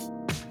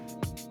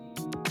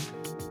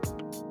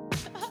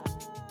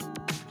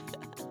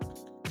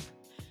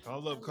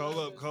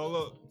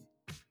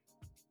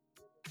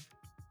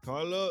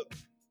 Call up.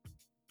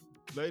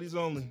 Ladies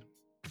only.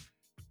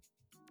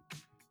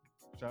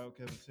 Shout out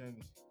Kevin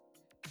Samuels.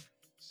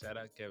 Shout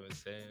out Kevin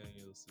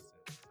Samuels.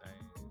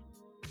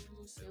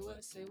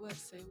 Say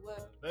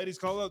what? Ladies,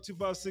 call up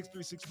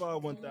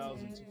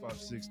 256-365-1000,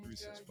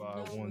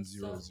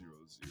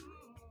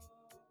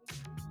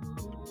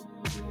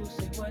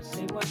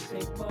 256-365-1000.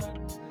 Say what?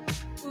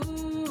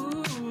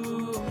 Ooh,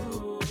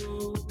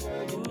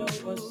 girl, you know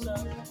what's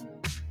up.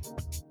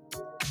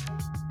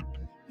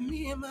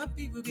 Me and my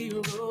people be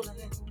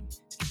rolling,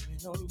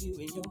 sleeping on you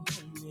and your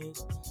homies.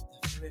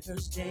 The very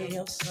first day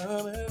of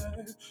summer,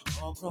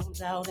 all grown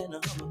out in a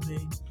Hummer.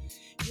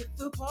 Hit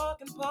the park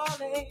and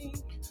parlay.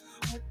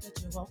 Hope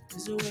that you walk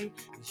this way,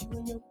 'cause you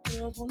and your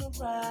girls wanna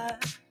ride.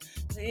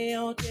 Play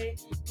all day,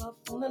 puff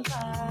on the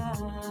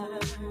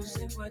line.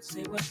 Say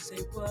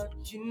what?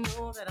 You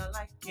know that I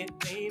like it,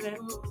 baby.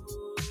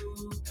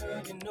 Ooh,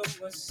 girl, you know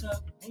what's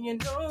up, and you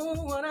know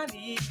what I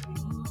need.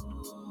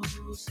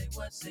 Ooh, say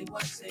what?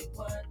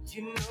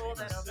 You know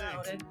that I'm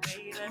about it,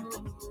 baby.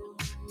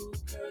 Ooh,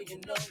 girl, you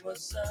know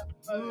what's up.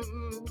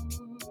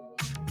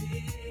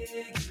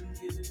 Big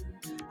you,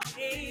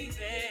 baby,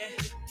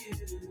 you.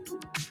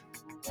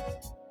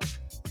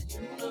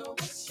 You know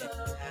what's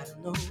up, I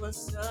know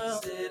what's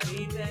up,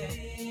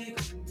 baby,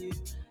 on you,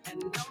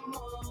 and I'm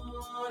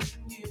on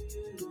you.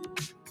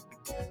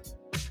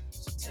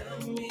 So tell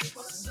me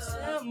what's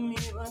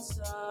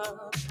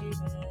up, baby.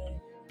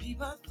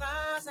 People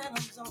thighs and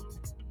I'm zoning,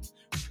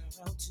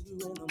 around 2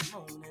 in the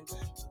morning,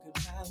 looking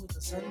fly with the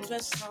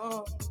sundress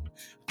on.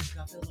 I think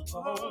I feel a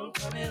bone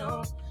coming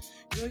on.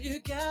 Girl, you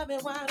got me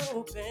wide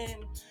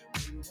open.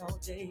 When you all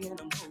day and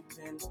I'm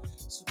hoping.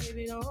 So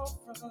baby, don't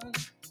run.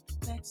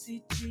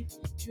 Backseat Jeep,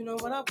 you know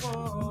what I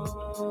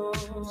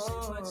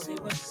want. Say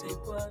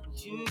what,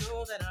 you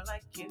know that I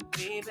like it,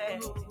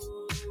 baby.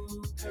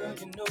 Ooh, girl,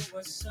 you know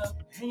what's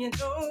up, and you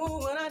know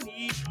what I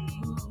need.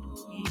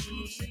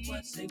 Ooh, say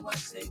what,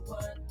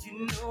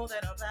 you know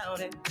that I'm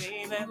about it,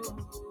 baby.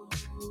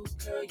 Ooh,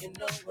 girl, you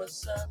know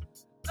what's up.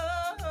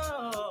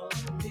 Oh,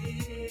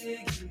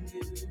 big you,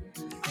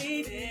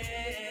 baby,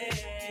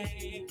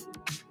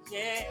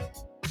 yeah.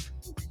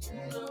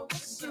 You know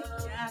what's up,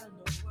 gotta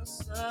know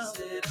what's up.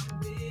 Said I'm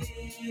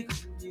big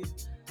on you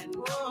and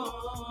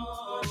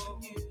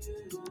want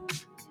you.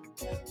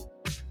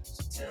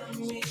 So tell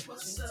me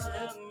what's up.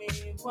 Tell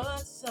me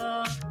what's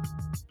up.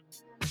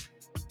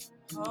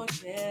 Oh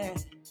yeah.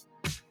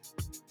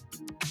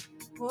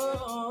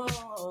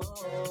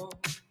 Whoa.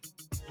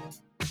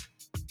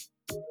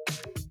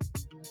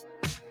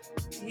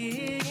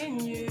 Seeing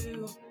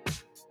you,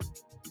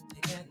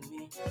 they got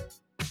me.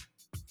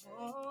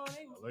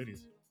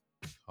 Ladies,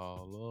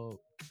 call up.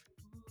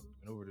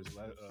 Went over this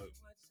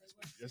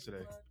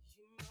yesterday.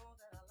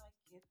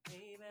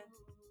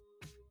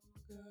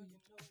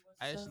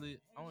 Actually,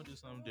 I want to do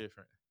something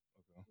different.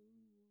 Okay.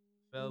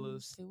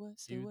 Fellas, Say what,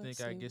 say you what, think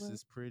say I guess what.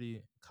 it's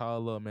pretty?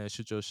 Call up, man.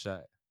 Shoot your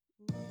shot.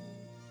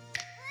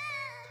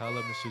 Call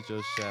up and shoot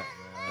your shot,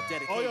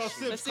 man. All y'all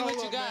sips, Let's see call what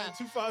you up, man. got.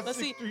 256 Let's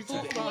see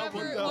 325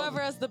 whoever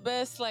has the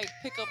best like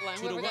pickup line.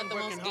 To the Whoever got one the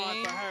working most hard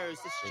game. for hers,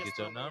 it's They just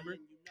get your number?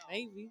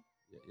 Maybe.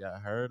 Y'all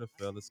heard the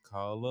fellas.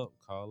 Call up.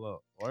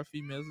 Or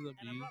females will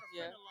be.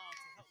 Yeah.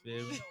 You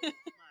feel me?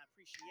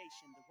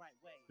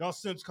 Y'all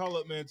simps, call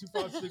up, man.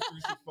 256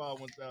 365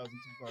 1000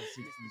 256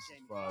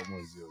 365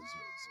 1000.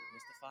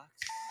 Mr. Fox,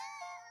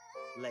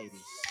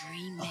 ladies.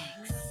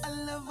 I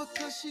love her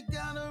cause she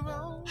got her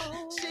own.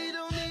 She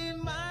don't need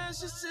mine,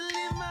 she should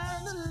leave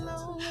mine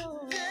alone.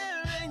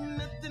 There ain't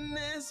nothing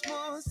that's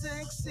more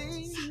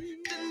sexy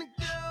than the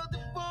girl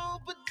that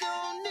won't but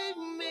don't need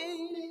me.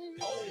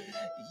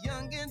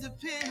 Young,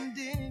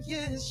 independent,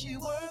 yeah, she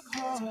work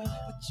hard,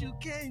 but you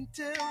can't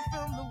tell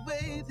from the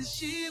way that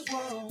she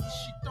walks.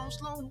 She don't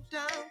slow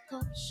down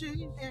cause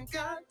she ain't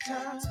got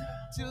time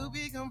to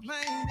be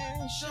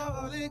complaining.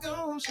 Shorty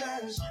gon'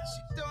 shine.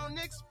 She don't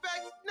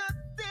expect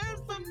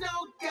nothing from no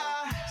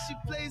guy. She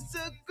plays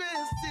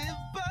aggressive,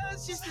 but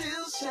she's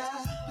still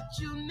shy. But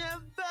you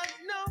never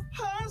know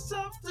her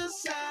softer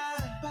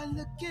side by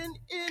looking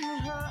in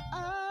her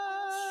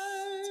eyes.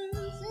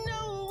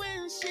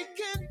 Knowing she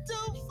can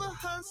do for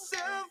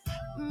herself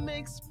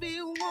makes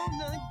me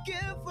wanna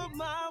give her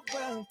my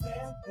wealth.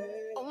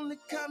 Only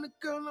kind of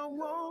girl I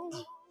want.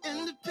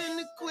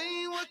 Independent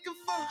queen working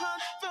for her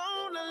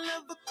throne. I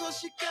love her cause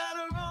she got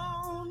her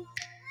own.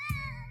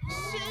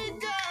 She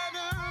got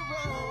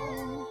her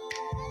own.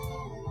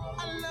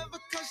 I love her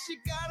cause she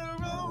got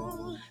her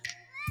own.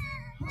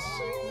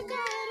 She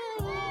got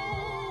her own.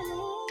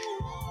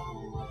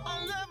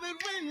 I love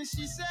it when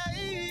she says, I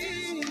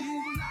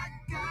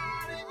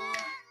got it, I got it,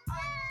 I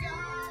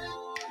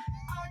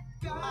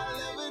got it. I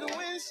love it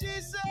when she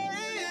says,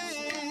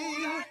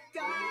 I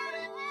got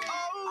it,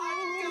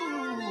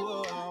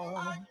 oh, I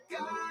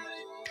got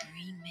it.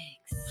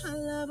 Remix. I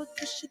love her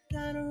cause she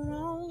got her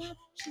own.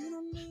 She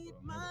don't need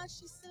mine,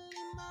 she still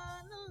leave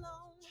mine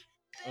alone.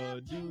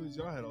 Dudes,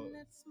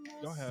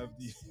 y'all have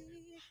the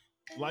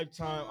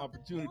lifetime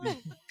opportunity.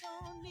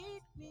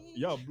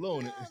 Y'all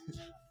blowing it.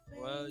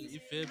 Well, you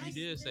feel me? You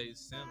did say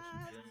simps, you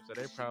feel me? So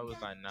they probably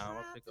was like, nah, I'm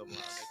gonna pick up line,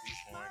 make you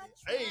corny.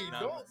 Hey, no,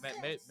 don't.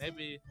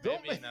 maybe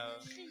no.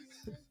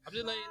 I'm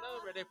just letting you know,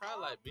 bro. They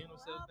probably like beating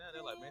themselves down.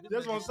 They're like, man,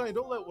 That's what I'm saying.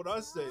 Don't let what I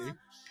say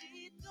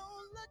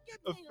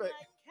affect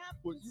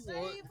what you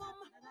want.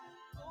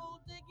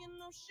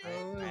 I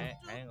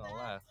ain't gonna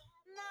lie.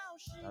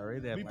 I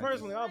really Me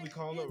personally, I'll be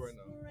calling up right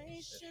now.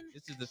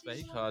 It's just the fact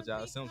he called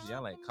y'all simps.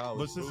 Y'all ain't called.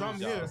 But since I'm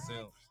y'all here,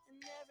 simps.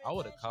 I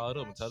would have called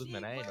up and told this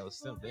man I ain't no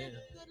simp then. My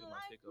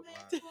pickup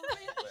line.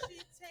 But,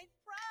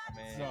 I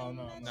mean,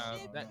 no.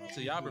 That,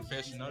 to y'all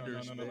professional, no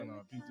disrespect.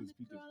 No. Peep this.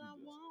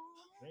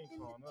 They ain't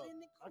calling up.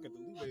 I got the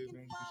leeway,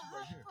 man, because she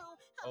right here.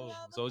 Oh,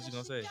 so what you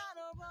gonna say?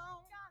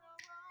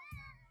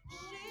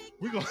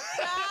 We gonna.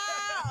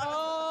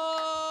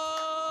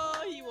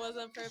 Oh, he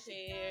wasn't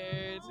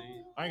prepared.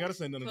 See? I ain't gotta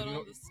say nothing. Put You know,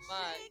 on the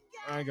spot.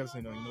 I ain't gotta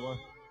say nothing. You know why?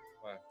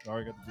 Why? I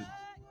already got the video.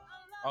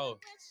 Oh.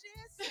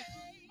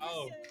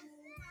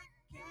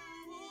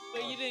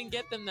 But you didn't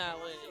get them that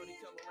way.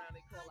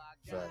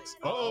 Facts.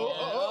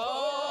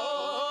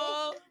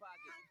 Oh.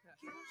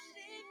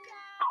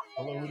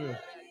 Hello, who there?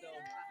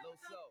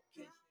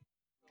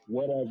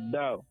 What up,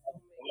 though?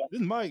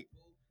 This is Mike.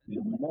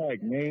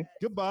 Mike, man.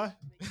 Goodbye.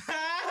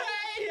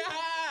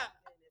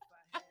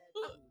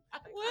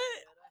 What?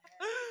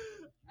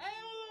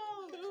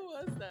 Who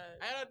was that?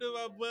 I don't do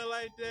my boy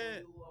like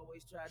that.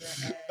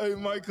 Hey,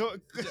 Mike,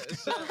 come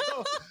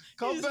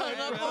You back. hung up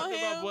I don't on do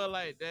my him? boy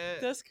like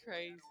that. That's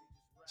crazy.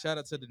 Shout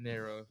out to De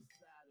Niro.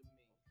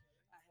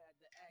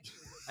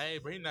 Hey,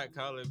 bro, he not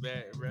calling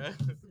back, bro.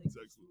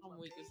 I'm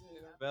weak as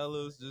hell.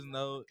 Fellas, just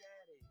know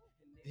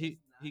he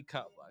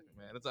cop blocking,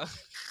 man. That's all.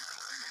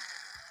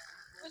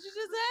 What you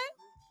just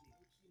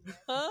say?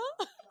 Huh?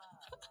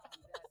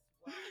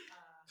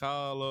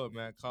 Call up,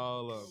 man.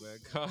 Call up, man.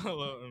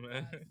 Call up,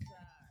 man.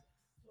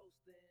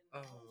 Oh,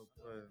 man.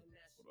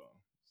 Hold on.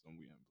 Some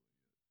we haven't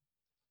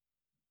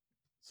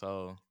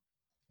So,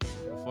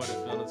 before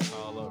the fellas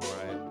call up,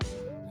 right?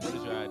 What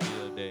is your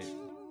ideal date?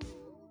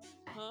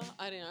 Huh?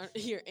 I didn't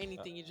hear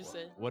anything you just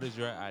said. What is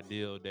your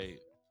ideal date?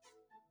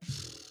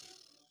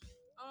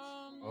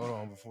 Hold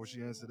on, before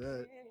she answer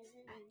that.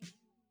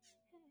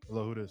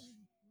 Hello, who this?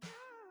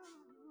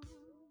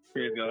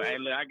 Here you go. Hey,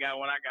 look, I got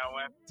one.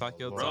 Talk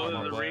your talk, Rose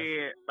my is boy.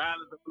 red,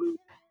 violets are blue.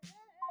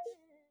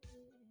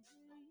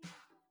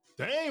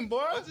 Dang, boy.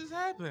 What just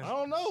happened? I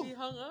don't know. He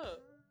hung up.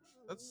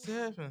 What just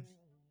happened?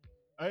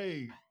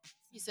 Hey.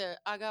 He said,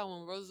 I got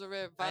one. Roses are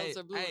red, violets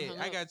are blue. and Hey, hung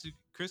I up. got you.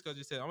 Crisco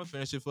just said, I'm going to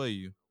finish it for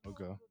you.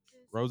 Okay.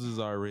 Roses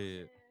are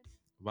red.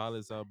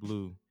 Violets are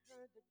blue.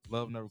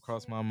 Love never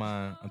crossed my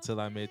mind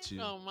until I met you.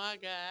 Oh, my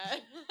God.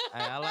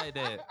 Hey, I like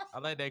that. I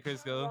like that,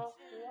 Crisco.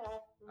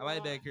 I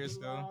like that,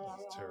 Crisco.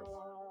 That's terrible.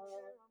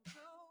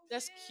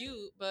 That's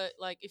cute, but,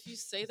 like, if you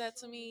say that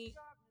to me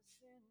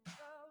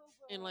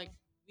and, like,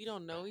 we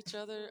don't know each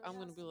other, I'm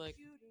going to be like,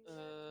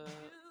 you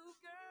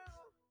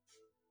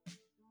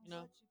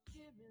know?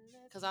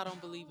 Because I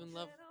don't believe in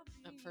love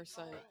at first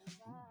sight.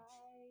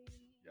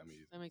 Yeah, me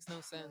either. That makes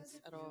no sense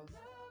at all.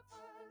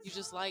 You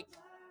just like,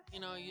 you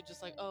know, you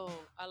just like, oh,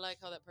 I like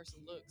how that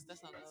person looks.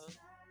 That's not love.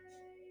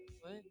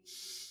 What?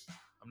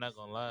 I'm not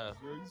going to lie.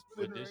 Girl, you With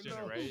spitting this right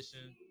now.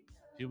 generation,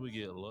 people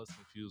get lust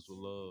confused with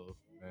love.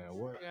 Man,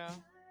 what? Yeah,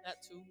 that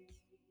too.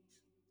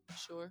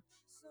 Sure.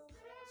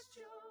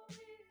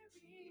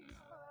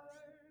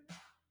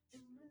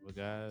 But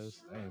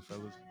guys, Dang,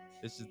 fellas.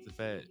 it's just the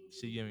fact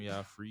she giving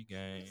y'all free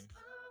game.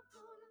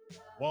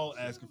 Wall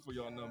asking for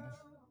y'all number.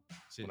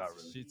 She, Well, not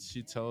really.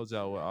 she told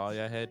y'all what all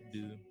y'all had to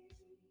do.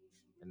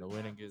 And the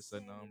winner gets a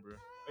number.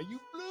 And you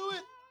blew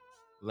it.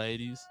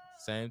 Ladies,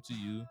 same to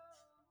you.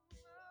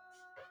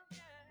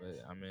 But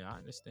I mean, I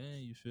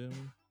understand, you feel me?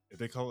 If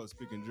they call it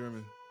speaking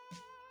German,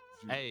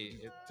 would you Hey,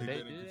 if take they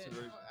that in did,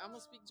 consideration? I'm going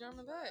to speak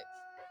German back.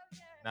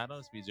 nah, I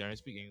don't speak German, I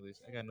speak English.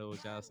 I gotta know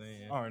what y'all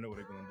saying. I already know what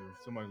they're gonna do.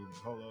 Somebody will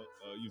call up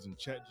using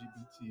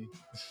ChatGPT.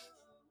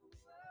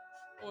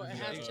 Or it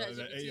has that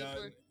ChatGPT AI,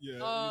 for... yeah,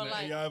 Oh, that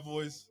like... AI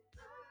voice.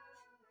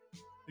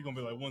 He gonna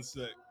be like 1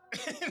 sec.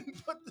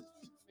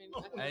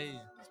 Hey,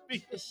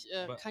 Ich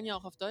kann ja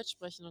auch auf Deutsch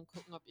sprechen und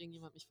gucken, ob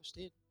irgendjemand mich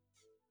versteht.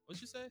 what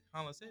you say?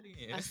 Hold on, say it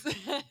again.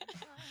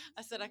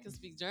 I said I can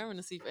speak German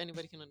to see if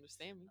anybody can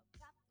understand me.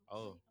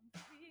 Oh.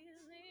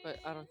 But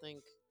I don't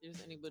think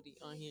there's anybody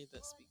on here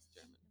that speaks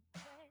German.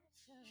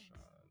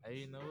 Hey,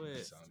 you know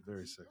what? Sounds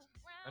very sexy.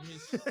 Let me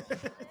see.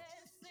 Let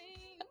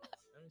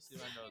me see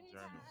if I know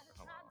German.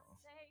 Hold on.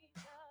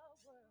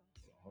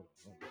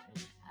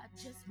 I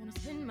just wanna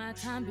spend my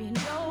time being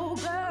your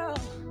girl,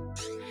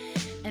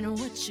 and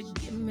what you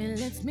give me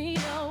lets me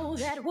know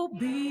that we'll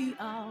be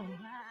alright.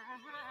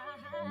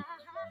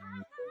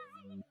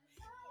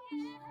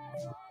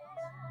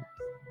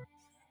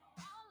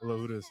 Hello,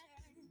 who this?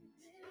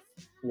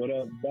 What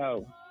up,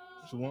 dog?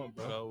 What you want,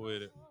 bro? Go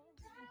with it.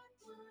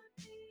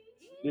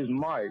 This is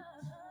Mike.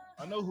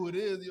 I know who it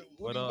is.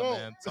 What do you up, want?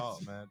 man?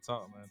 Talk, man.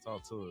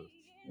 Talk to us.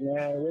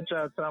 Man, what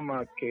y'all talking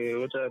about, kid?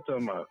 What y'all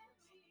talking about?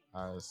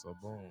 All right, so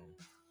boom.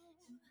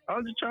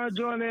 I'm just trying to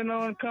join in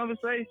on the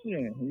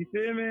conversation. You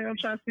feel me? I'm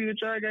trying to see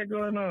what y'all got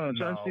going on.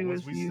 Trying to see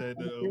once what we said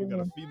that we got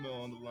a female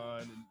on the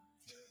line. And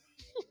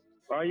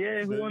oh,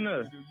 yeah? Who on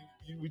us?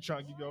 We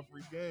trying to give y'all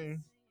free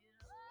game.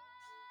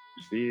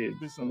 Shit.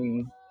 I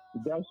mean,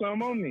 you got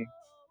something on me.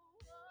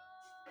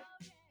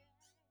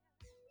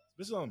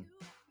 Spit something.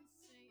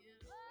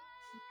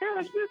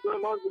 Yeah, spit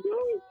something on the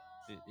dude.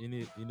 You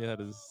need her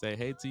to say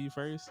hey to you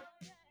first?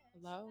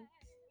 Hello?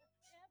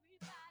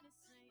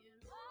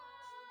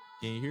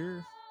 Can you hear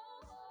her?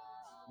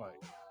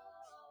 Mike.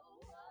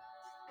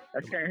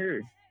 I can't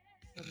hear.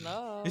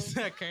 Hello? He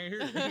said I can't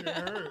hear.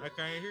 I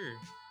can't hear.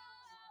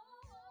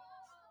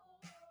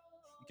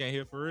 You can't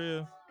hear for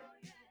real?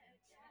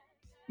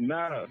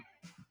 Nah.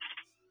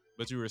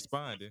 But you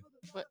responded.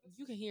 But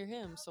you can hear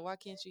him, so why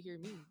can't you hear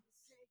me?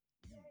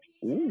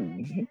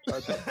 Ooh.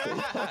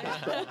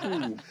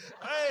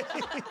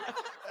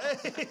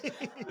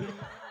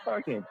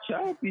 Fucking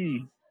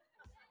choppy.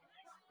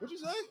 What'd you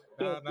say?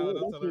 Nah,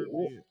 don't tell her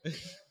to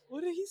repeat.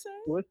 What did he say?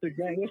 What's the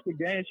game? What's the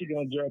game she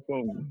gonna drop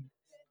on me?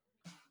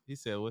 He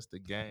said, "What's the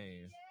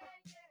game?"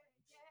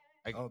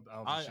 I'm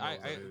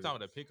talking about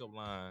the pickup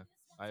line.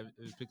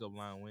 If pickup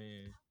line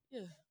win,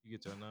 Yeah. you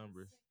get your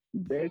number.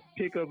 Best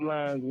pickup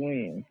lines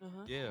win.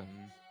 Yeah.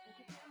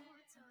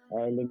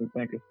 All right, let me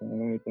think of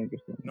something.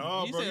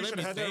 No, He bro, said, you "Let should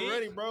me have had that think."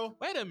 ready, bro.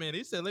 Wait a minute.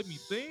 He said, "Let me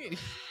think."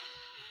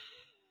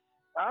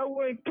 I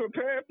wasn't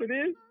prepared for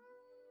this.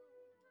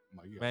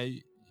 Man,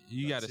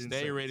 you got to 10 stay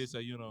seconds. ready so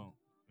you don't,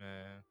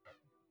 man.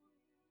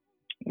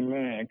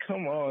 Man,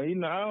 come on. You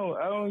know,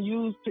 I don't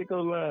use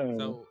pickup lines.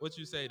 So what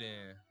you say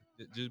then?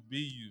 Just be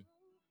you.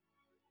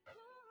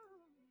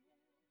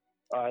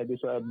 All right, this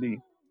how I be.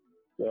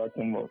 So I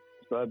come up.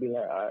 So I be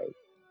like, all right,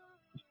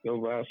 let's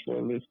go by for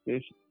a little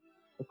fish.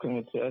 I come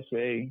up to, I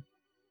say,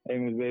 hey,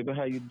 Miss Baby,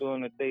 how you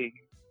doing today?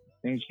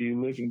 Think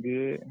you looking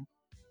good?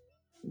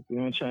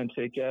 I'm trying to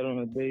take you out on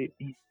a date.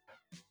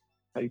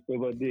 How you feel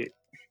about that?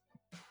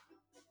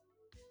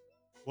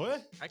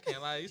 What? I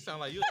can't lie. You sound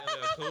like you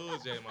LL Cool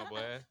J, my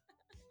boy.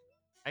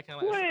 I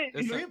can't lie.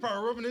 What? You know, he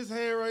probably rubbing his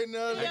hand right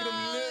now, licking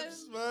them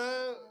lips,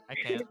 man. I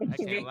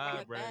can't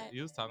lie, bro.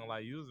 You was talking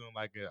like you was in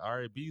like an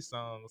R&B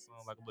song or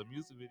something, like a little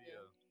music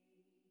video.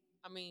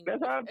 I mean,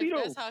 That's how I if feel.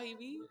 that's how he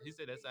be. He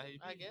said that's how he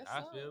be. I guess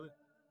I so. feel it.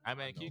 I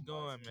mean, keep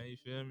going, man. You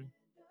feel me?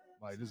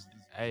 Like this.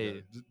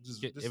 Hey, this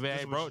if it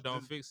ain't broke,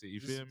 don't fix it. You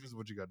feel me? This is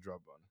what you got to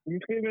drop on. You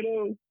feel me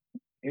though?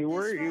 It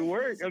worked. It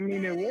worked. I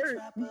mean, it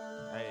worked.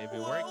 Hey, if it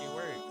work, it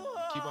work.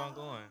 Keep on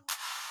going.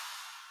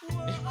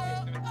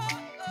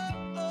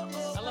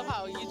 I love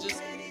how you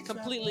just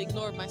completely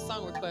ignored my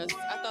song request.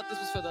 I thought this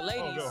was for the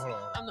ladies. no, hold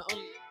on. I'm the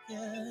only.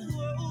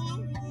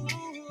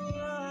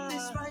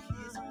 This right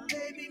here's a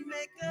baby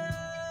maker.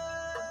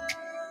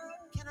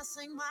 Can I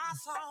sing my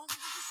song?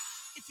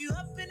 If you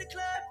up in the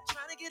club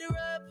trying to get her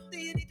up,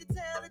 then you need to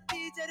tell the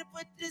DJ to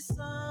put this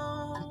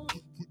on.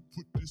 Put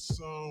this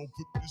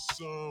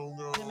song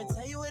on. Let me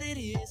tell you what it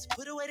is.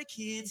 Put away the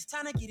kids.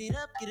 Time to get it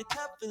up, get a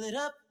cup, fill it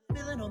up.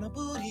 Feeling on a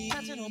booty,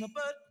 touching on a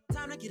butt.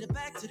 Time to get it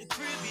back to the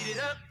crib, beat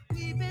it up.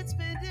 We've been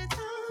spending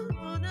time,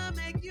 wanna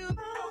make you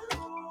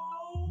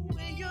mine.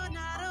 When you're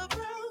not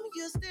around,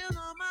 you're still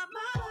on my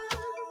mind.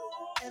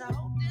 And I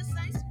hope this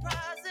ain't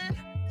surprising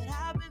that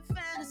I've been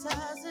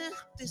fantasizing.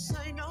 This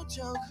ain't no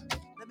joke.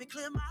 Let me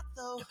clear my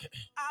throat.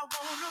 I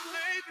wanna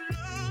make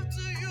love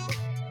to you.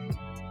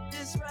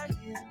 This right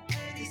here,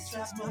 penny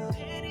trap, my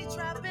penny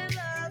trapping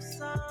love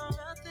song.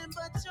 Nothing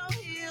but your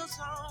heels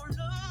on,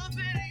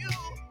 loving you.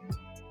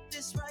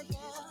 This right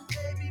here,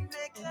 baby,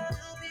 make love.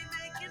 We'll be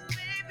making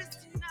babies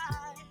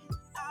tonight.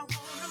 I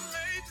wanna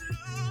make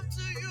love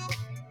to you.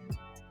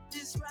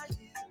 This right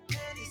here,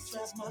 penny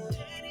trap, my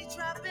penny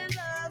trapping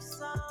love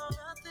song.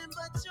 Nothing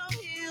but your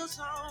heels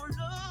on,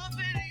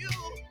 loving you.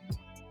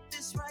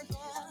 This right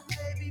here,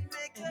 baby,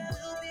 make love.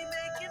 We'll be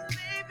making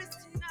babies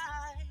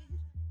tonight.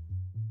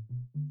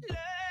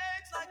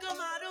 Legs like a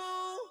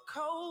model,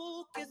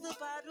 coke is the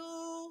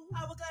bottle.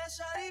 Hourglass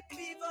shawty,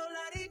 people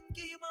lottie,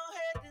 give you more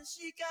head than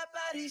she got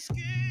body.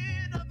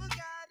 Skin of a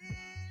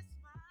goddess.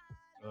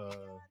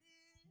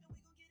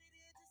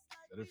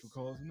 That it for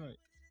calls tonight?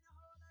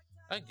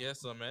 I guess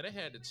so, man. They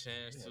had the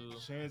chance to.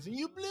 Chance and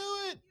you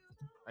blew it.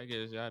 I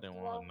guess y'all didn't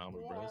want her number,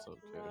 bro. It's okay.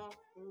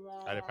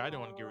 They probably didn't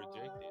want to get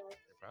rejected.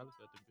 They probably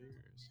felt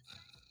embarrassed.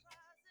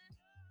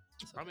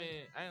 I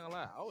mean, I ain't gonna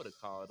lie. I would have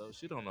called though.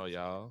 She don't know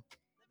y'all.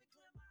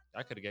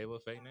 I could have gave her a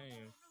fake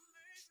name.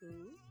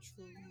 True.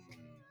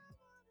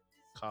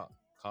 Call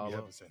You her.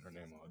 haven't said her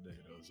name all day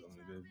though, so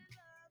they've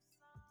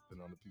been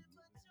on the people.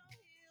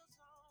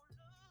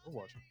 We're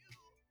watching.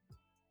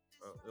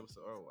 Oh, it was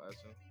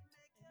watching.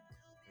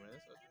 I mean,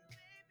 it's okay.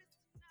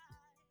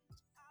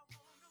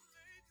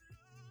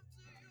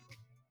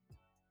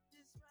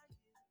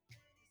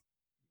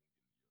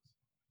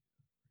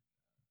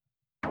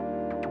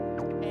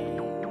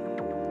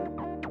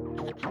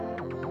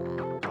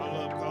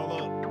 Call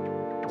up.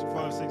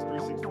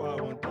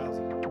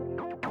 256-365-1000.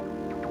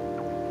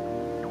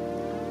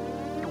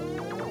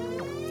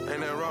 Ain't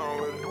nothing wrong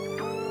with it.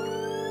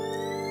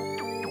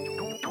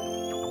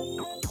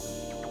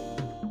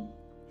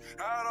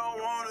 I don't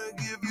wanna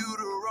give you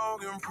the wrong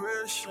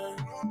impression.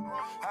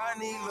 I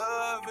need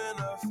love and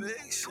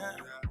affection.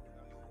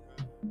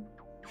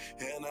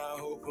 And I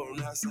hope I'm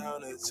not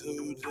sounding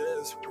too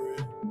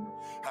desperate.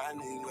 I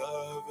need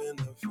love and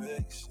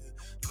affection.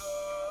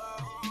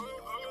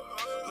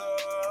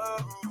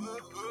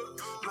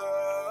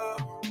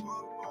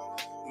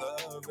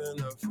 Love and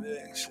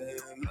affection.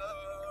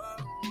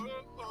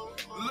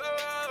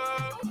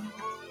 Love,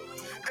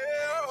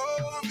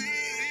 L-O-V-E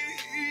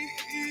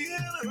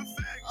and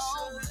affection.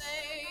 Oh,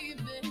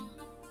 baby,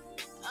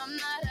 I'm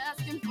not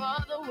asking for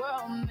the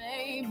world,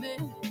 maybe.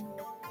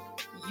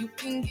 You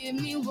can give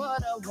me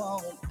what I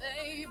want,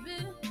 baby.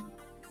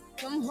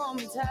 Come hold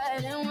me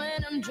tight, and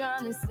when I'm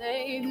drowning,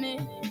 save me.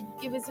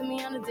 Give it to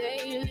me on a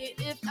daily.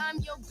 If I'm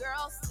your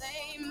girl,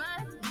 say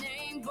my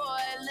name,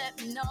 boy. Let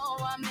me know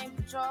I'm in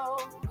control.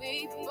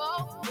 We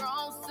both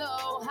grown, so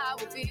how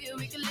we feel,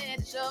 we can let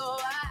it show.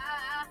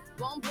 I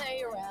won't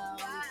play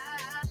around.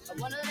 I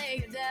wanna lay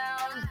you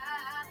down.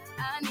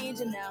 I need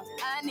you now.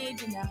 I need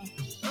you now.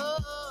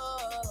 Oh.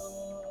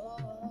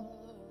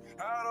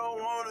 I don't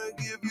wanna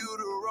give you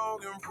the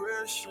wrong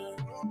impression.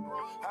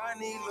 I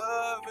need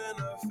love and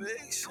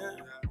affection.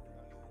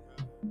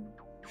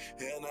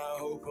 And I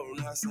hope I'm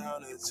not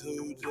sounding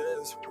too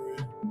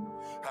desperate.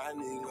 I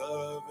need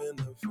love and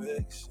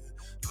affection.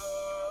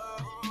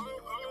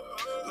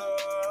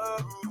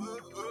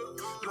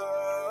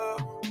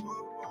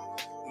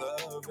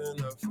 Love and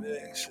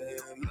affection.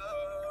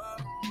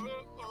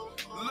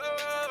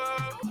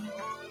 Love,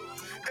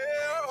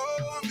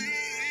 L-O-V-E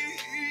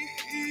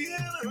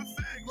and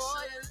affection.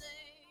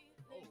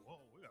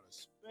 Oh, we got a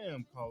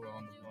spam caller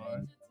on the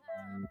line.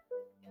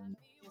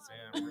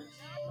 Sam, I'm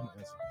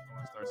gonna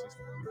start this.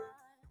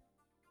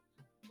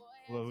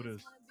 Hello, who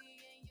this? Is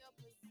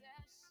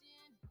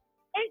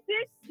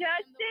this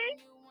Justin?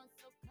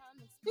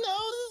 No,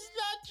 this is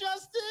not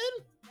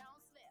Justin.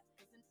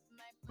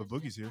 But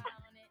Boogie's here.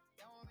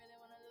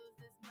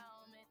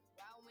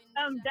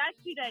 That's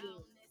who that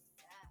is.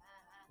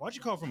 Why'd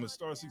you call from a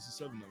star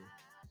 67 number?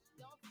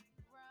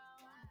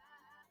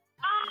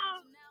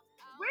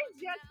 Where's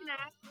Justin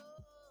at?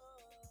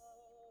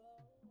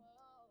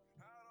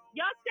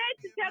 Y'all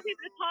said to tell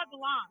people to call the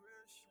line.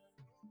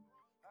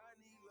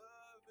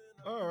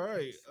 All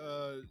right.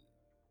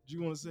 Do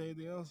you want to say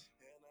anything else?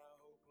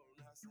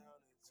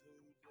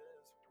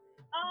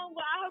 Well,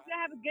 I hope you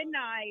have a good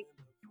night.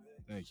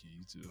 Thank you.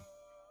 You too.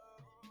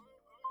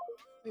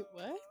 Wait,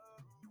 what?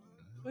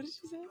 What did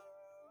she say?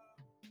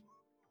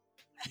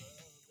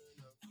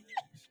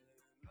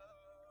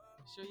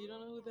 Sure you don't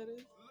know who that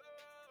is?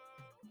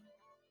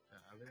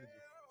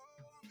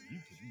 You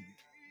can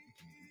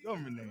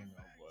government name,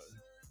 y'all, boy.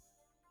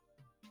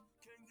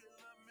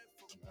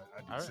 I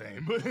do the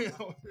same, but I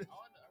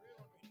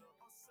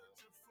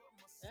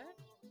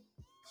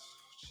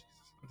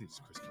think it's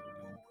Chris Kelly.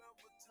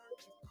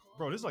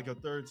 Bro, this is like your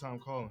third time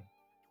calling.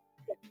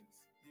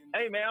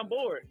 Hey man, I'm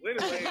bored.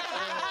 Anyway, you got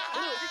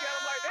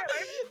him like that,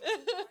 ain't it?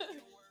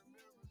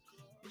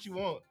 What you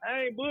want?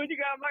 I ain't bull, you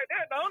got him like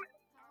that, don't it?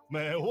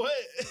 Man, what? I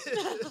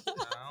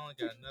don't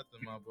got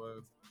nothing, my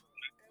boy.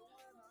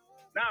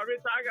 Now,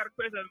 Rich, I got a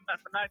question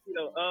for Nike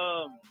though.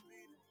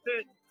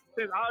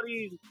 Since all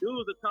these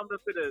dudes are coming up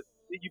to did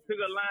you pick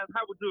up lines?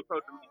 How would you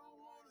approach them?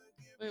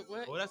 Wait,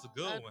 what? Oh, that's a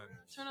good one.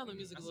 Turn on the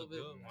music That's a little a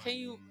bit. good one. Can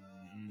you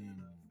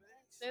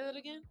say that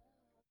again?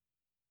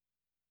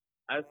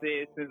 I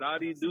said, since all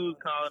these dudes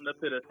calling up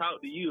to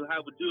talk to you,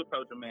 how would you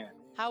approach a man?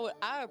 How would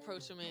I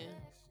approach a man?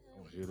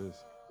 Oh, here it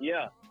is.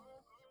 Yeah.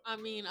 I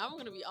mean, I'm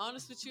going to be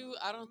honest with you.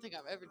 I don't think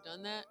I've ever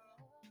done that.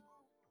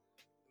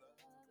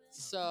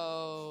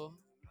 So,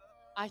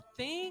 I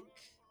think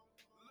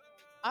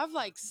I've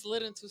like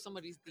slid into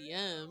somebody's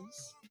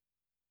DMs,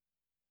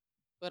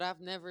 but I've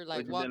never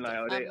like walked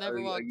up. I've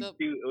never walked up.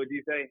 Cute? What'd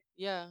you say?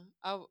 Yeah,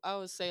 I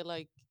would say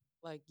like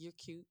you're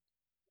cute,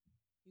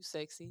 you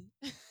sexy.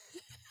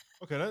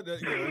 Okay, yeah.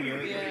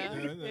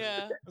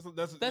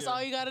 That's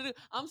all you gotta do.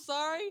 I'm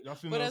sorry, Y'all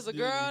but as a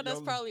girl,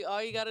 that's probably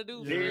all you gotta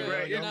do. For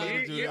real.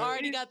 You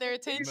already got their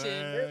attention.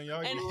 Man,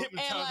 y'all and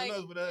hypnotizing like,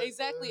 us with that.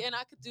 exactly. And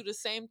I could do the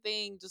same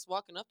thing just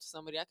walking up to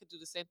somebody. I could do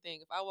the same thing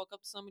if I walk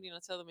up to somebody and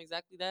I tell them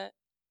exactly that.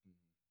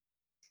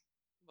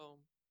 Boom.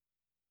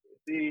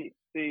 See,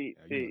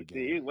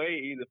 it's way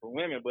easier for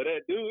women, but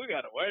that dude, we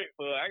gotta wait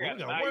for it. I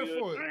gotta work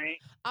for it.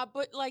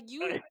 But like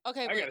you,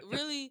 okay, but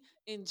really,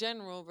 in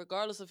general,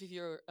 regardless of if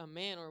you're a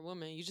man or a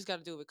woman, you just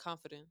gotta do it with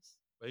confidence.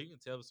 But you can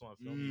tell if someone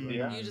filming you.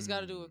 Yeah. You just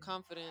gotta do it with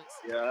confidence.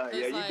 Yeah,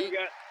 It's like,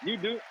 you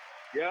do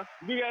got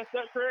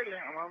stuff credit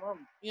on my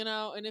mama. You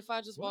know, and if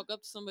I just walk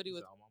up to somebody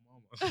with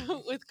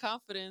with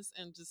confidence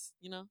and just,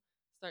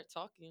 start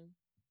talking,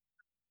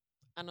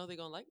 I know they're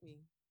gonna like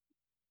me.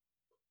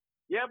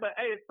 Yeah, but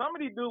hey, some of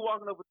these dudes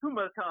walking up with too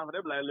much confidence,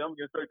 they be like, I'm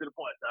getting straight to the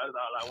point. That's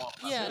all I want.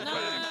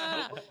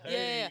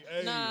 Yeah,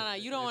 no.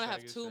 You don't want to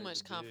have too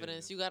much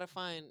confidence. You gotta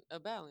find a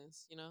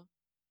balance. You don't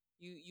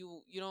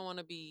want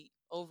to be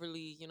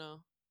overly,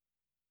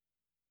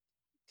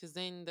 because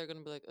then they're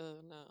gonna be like,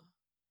 oh no,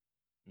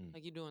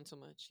 like you're doing too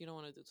much. You don't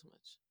want to do too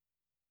much,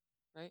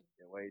 right?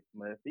 Yeah, way too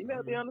much.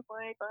 Females be on the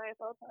same thing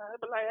sometimes.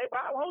 But like, hey,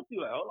 but I want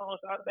you. Like, hold on,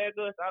 shout that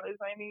good, shout this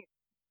ain't me.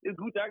 This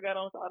Gucci I got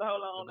on, shout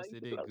hold on. Let me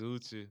see that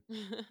Gucci.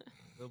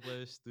 That boy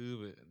is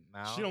stupid.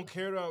 Now She don't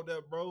care about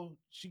that, bro.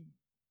 She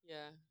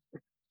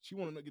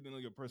want to get to know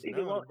your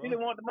personality. She didn't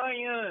want the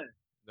money on.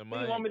 The She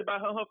money. didn't want me to buy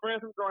her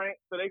friends some drink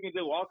so they can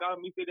just walk out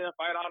and me sit there and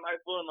fight all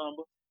night for a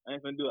number. I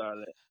ain't finna do all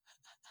that.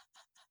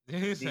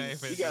 You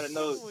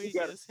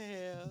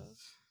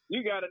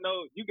gotta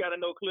know. You gotta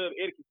know club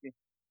etiquette.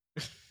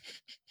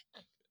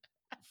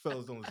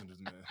 Fellas, don't listen to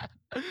this man.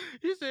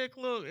 You said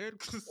club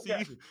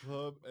etiquette.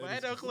 Club But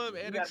ain't no club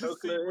You got etiquette, no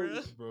club bro.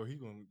 etiquette. Bro, he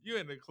gonna. You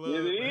in the club?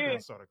 Yes, it He gonna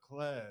is. start a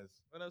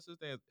class. What else is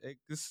that?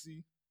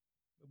 Etiquette.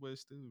 That boy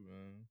stupid,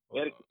 man.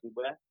 Etiquette,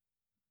 boy.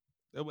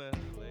 That boy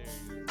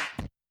hilarious.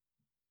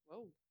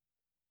 Whoa.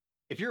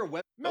 If you're a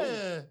web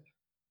man,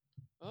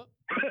 Oh.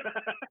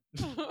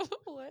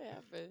 What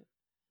happened?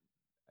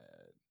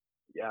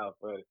 Y'all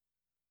funny.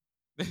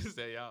 They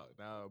say y'all.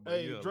 Nah, but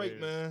hey you Drake,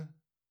 hilarious. man,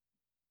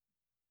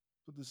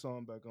 put this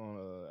song back on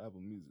Apple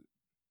Music.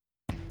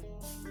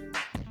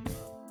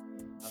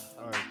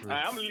 All right, Chris.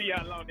 I'm gonna leave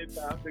y'all alone this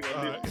time. I'm still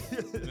gonna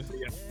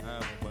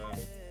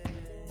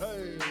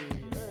Hey.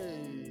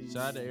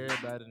 Shout out to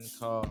everybody in the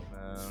call,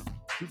 man.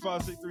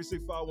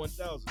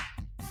 256-365-1000.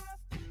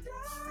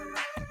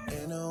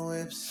 In a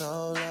whip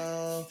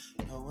solo,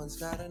 no one's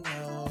gotta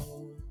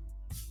know.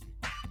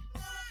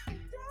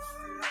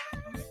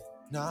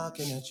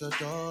 Knocking at your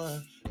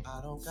door,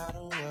 I don't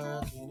gotta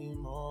work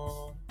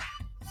anymore.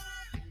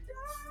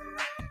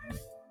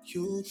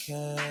 You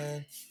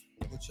can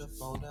put your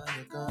phone down,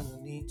 you're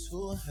gonna need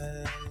 2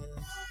 hands.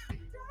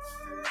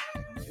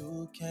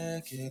 You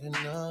can't get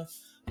enough,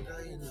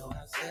 girl, you know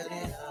I set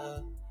it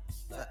up.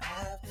 For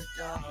after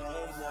dark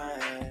late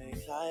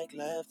night, like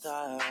left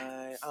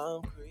eye,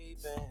 I'm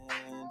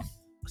creeping.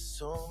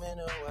 Assuming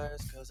the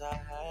worst, cause I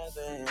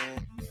haven't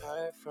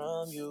heard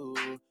from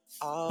you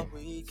all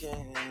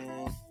weekend.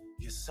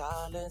 Your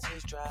silence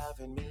is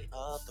driving me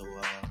up the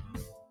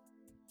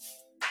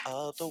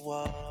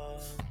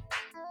wall.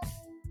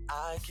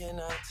 I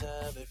cannot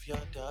tell if you're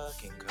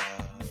ducking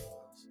calls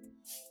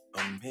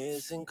or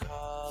missing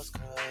calls,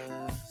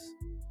 cause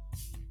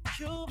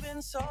you've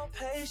been so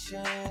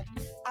patient.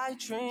 I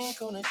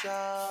drink on the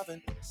job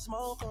and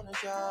smoke on the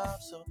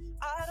job, so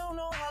I don't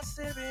know how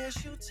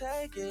serious you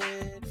take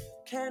it.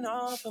 Can't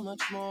offer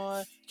much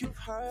more, you've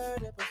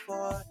heard it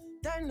before.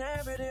 That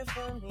narrative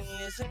for me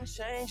isn't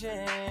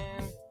changing.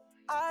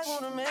 I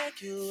wanna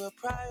make you a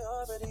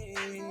priority.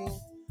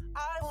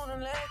 I wanna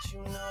let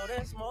you know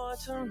there's more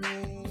to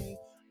me.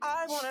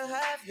 I wanna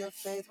have your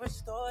faith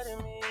restored in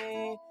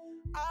me.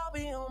 I'll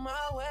be on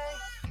my way.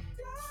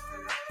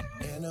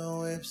 In a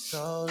whip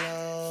so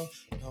low,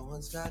 no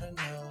one's gotta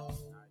know.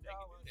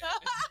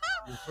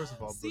 Well, first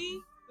of all, See,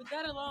 with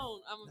that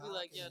alone, I'm gonna be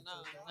like, yeah,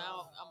 no.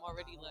 Now I'm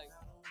already like,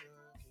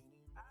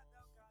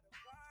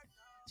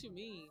 what you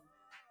mean?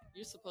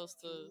 You're supposed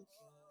to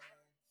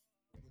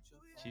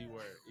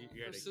Keyword. You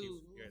heard pursue.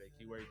 that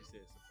keyword you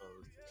said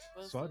supposed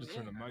to. so I just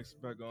turned the mics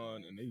back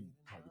on, and they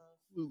probably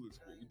clueless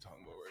what we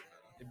talking about right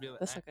now. It'd be like,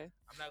 That's okay.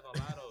 I'm not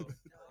gonna lie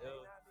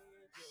though.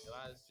 If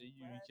I see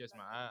you, you catch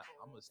my eye,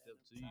 I'm gonna step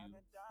to you.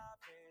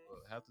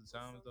 But half the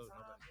time though,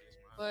 nobody catch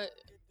my eye. But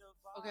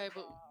okay,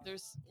 but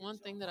there's one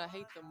thing that I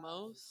hate the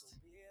most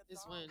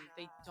is when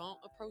they don't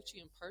approach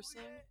you in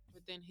person,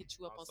 but then hit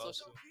you up on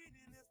social.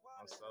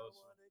 On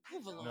social.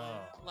 Move along.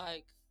 No.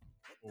 Like,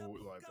 Or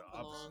like the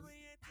opposite.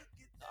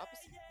 the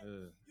opposite.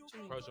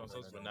 Yeah. Approach you on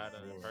social, but not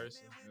in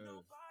person. Yeah.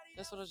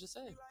 That's what I just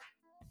said.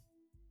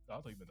 I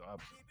think you meant the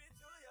opposite.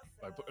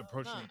 Like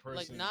approaching in person.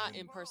 Like not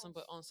in person,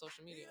 but on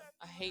social media.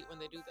 I hate when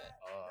they do that.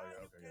 Oh,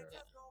 yeah, okay, yeah.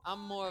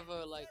 I'm more of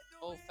a like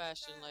old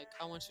fashioned. Like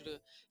I want you to,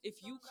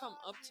 if you come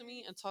up to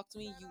me and talk to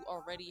me, you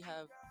already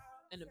have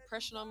an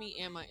impression on me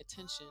and my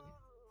attention.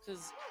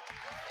 Cause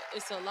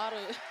it's a lot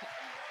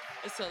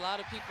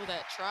of people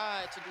that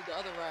try to do the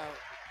other route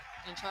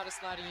and try to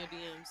slide in your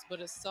DMs,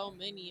 but it's so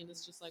many, and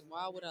it's just like,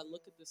 why would I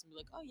look at this and be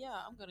like, oh yeah,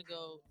 I'm gonna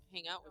go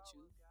hang out with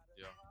you?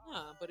 Yeah.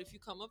 Nah, but if you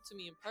come up to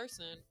me in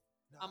person,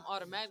 I'm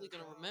automatically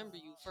gonna remember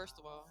you. First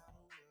of all,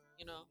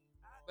 you know,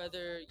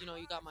 whether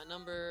you got my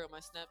number or my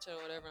Snapchat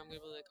or whatever, I'm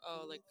gonna be like,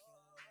 oh, like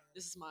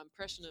this is my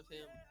impression of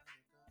him.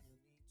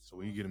 So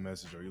when you get a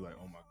message, are you like,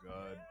 oh my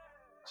god?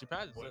 She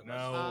probably what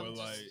now? Or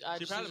like,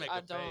 she probably make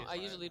a face. I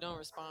usually don't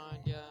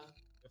respond. Yeah.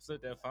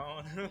 Flip that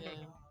phone.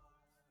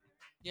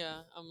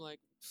 Yeah, I'm like,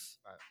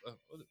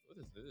 what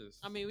is this?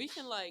 I mean, we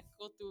can like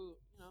go through.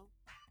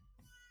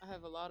 I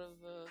have a lot of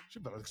she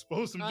better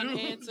expose some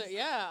unanswered. dudes.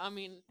 Yeah, I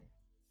mean,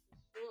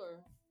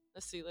 sure.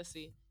 Let's see.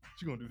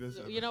 She gonna do this.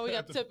 We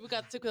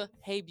got to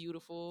hey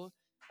beautiful.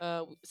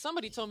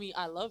 Somebody told me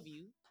I love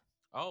you.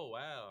 Oh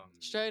wow.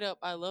 Straight up,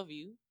 I love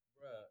you.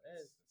 Bruh,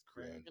 that's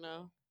crazy. You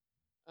know.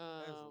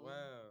 That's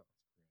wow.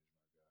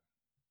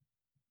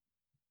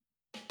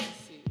 Let's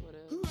see what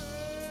else.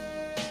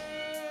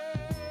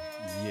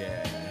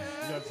 Yeah.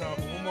 You got time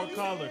for one more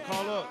caller.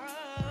 Call up.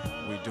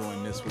 We're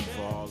doing this one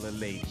for all the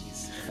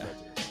ladies.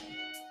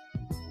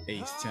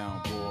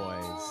 H-Town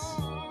boys.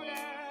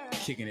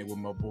 Kicking it with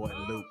my boy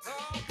Luke.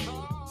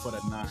 For the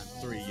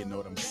 9-3, you know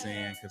what I'm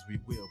saying? Because we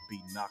will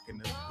be knocking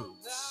the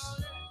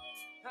boots.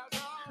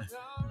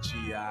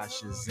 G.I.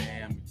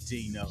 Shazam,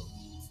 Dino.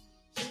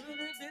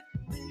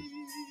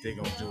 They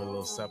gonna do a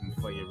little something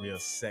for you real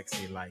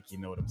sexy like, you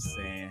know what I'm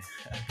saying?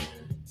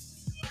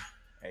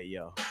 Hey,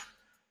 yo.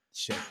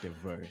 Check the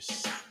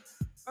verse.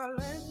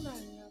 Last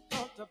night I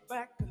thought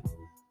back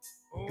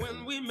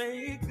when we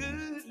made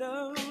good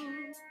love,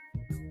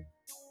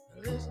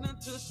 listening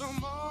to some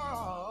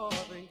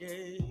Marvin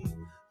Gaye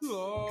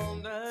all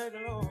night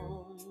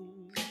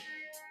long.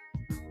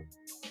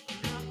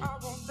 Now I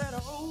want that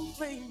old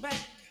flame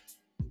back,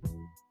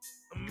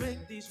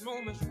 make these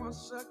moments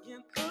once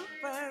again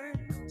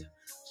perfect.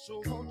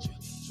 So won't you,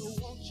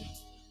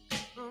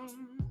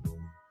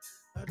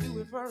 do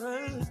it for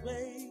us,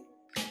 babe.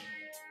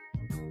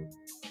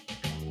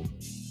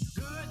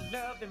 Good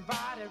love and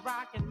body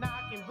rocking,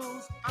 knocking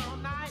boots all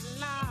night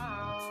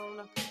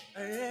long.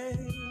 Hey.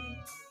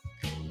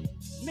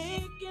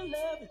 Making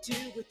love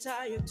until we're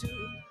tired to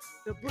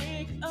the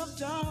break of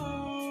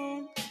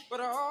dawn. But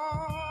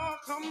oh,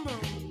 come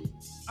on,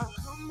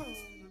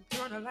 and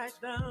turn the lights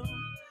down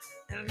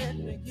and let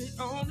me get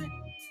on it.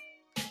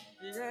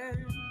 Yeah.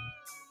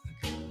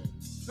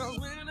 Cause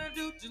when I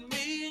do to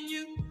me and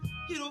you,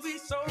 it'll be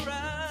so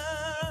right.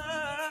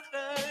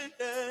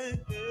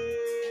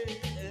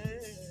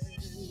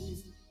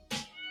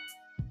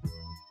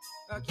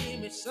 Give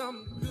me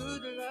some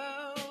good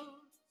love.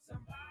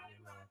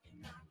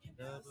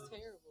 That's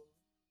terrible.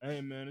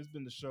 Hey man, it's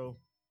been the show.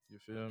 You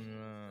feel me,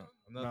 man?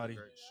 Another Naughty.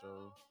 great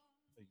show.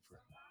 Thank you for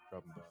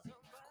dropping by. Of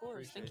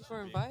course. Thank you Appreciate for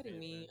you being inviting here,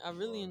 me. man. I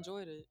really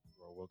enjoyed it.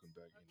 You are welcome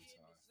back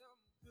anytime.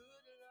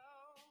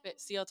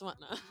 See y'all tomorrow.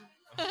 No.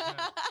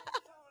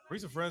 Bring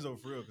some friends over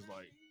for real, cause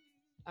like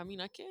I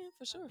mean, I can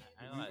for sure.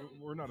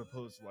 we're not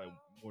opposed to like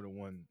more than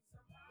one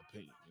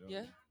opinion. You know?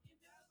 Yeah.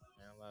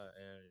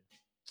 And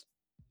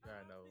you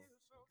already know,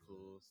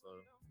 cool. So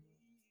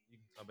you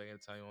can come back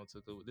anytime you want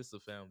to. This is a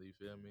family. You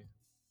feel me?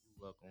 You're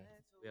welcome.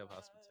 We have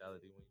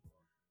hospitality when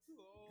you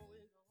want.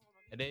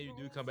 And then you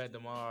do come back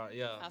tomorrow.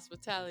 Yeah.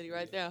 Hospitality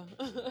right there.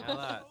 A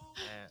lot.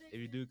 And if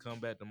you do come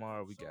back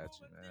tomorrow, we got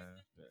you, man.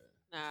 Yeah.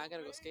 Nah, I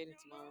gotta go skating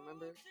tomorrow.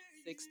 Remember,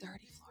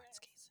 6:30 Florence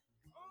skating.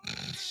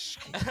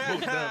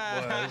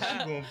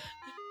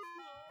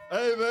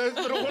 Hey man, it's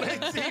been a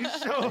 118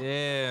 show.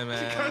 Yeah, man.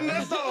 She cutting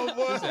us off,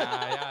 boy. She said,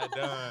 y'all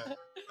done.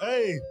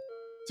 Hey,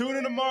 tune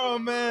in tomorrow,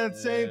 man.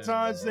 Same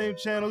time, same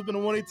channel. It's been a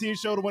 118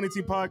 show, the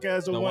 118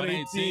 podcast, the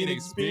 118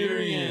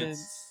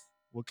 experience.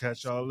 We'll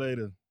catch y'all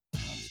later.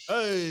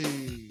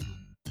 Hey.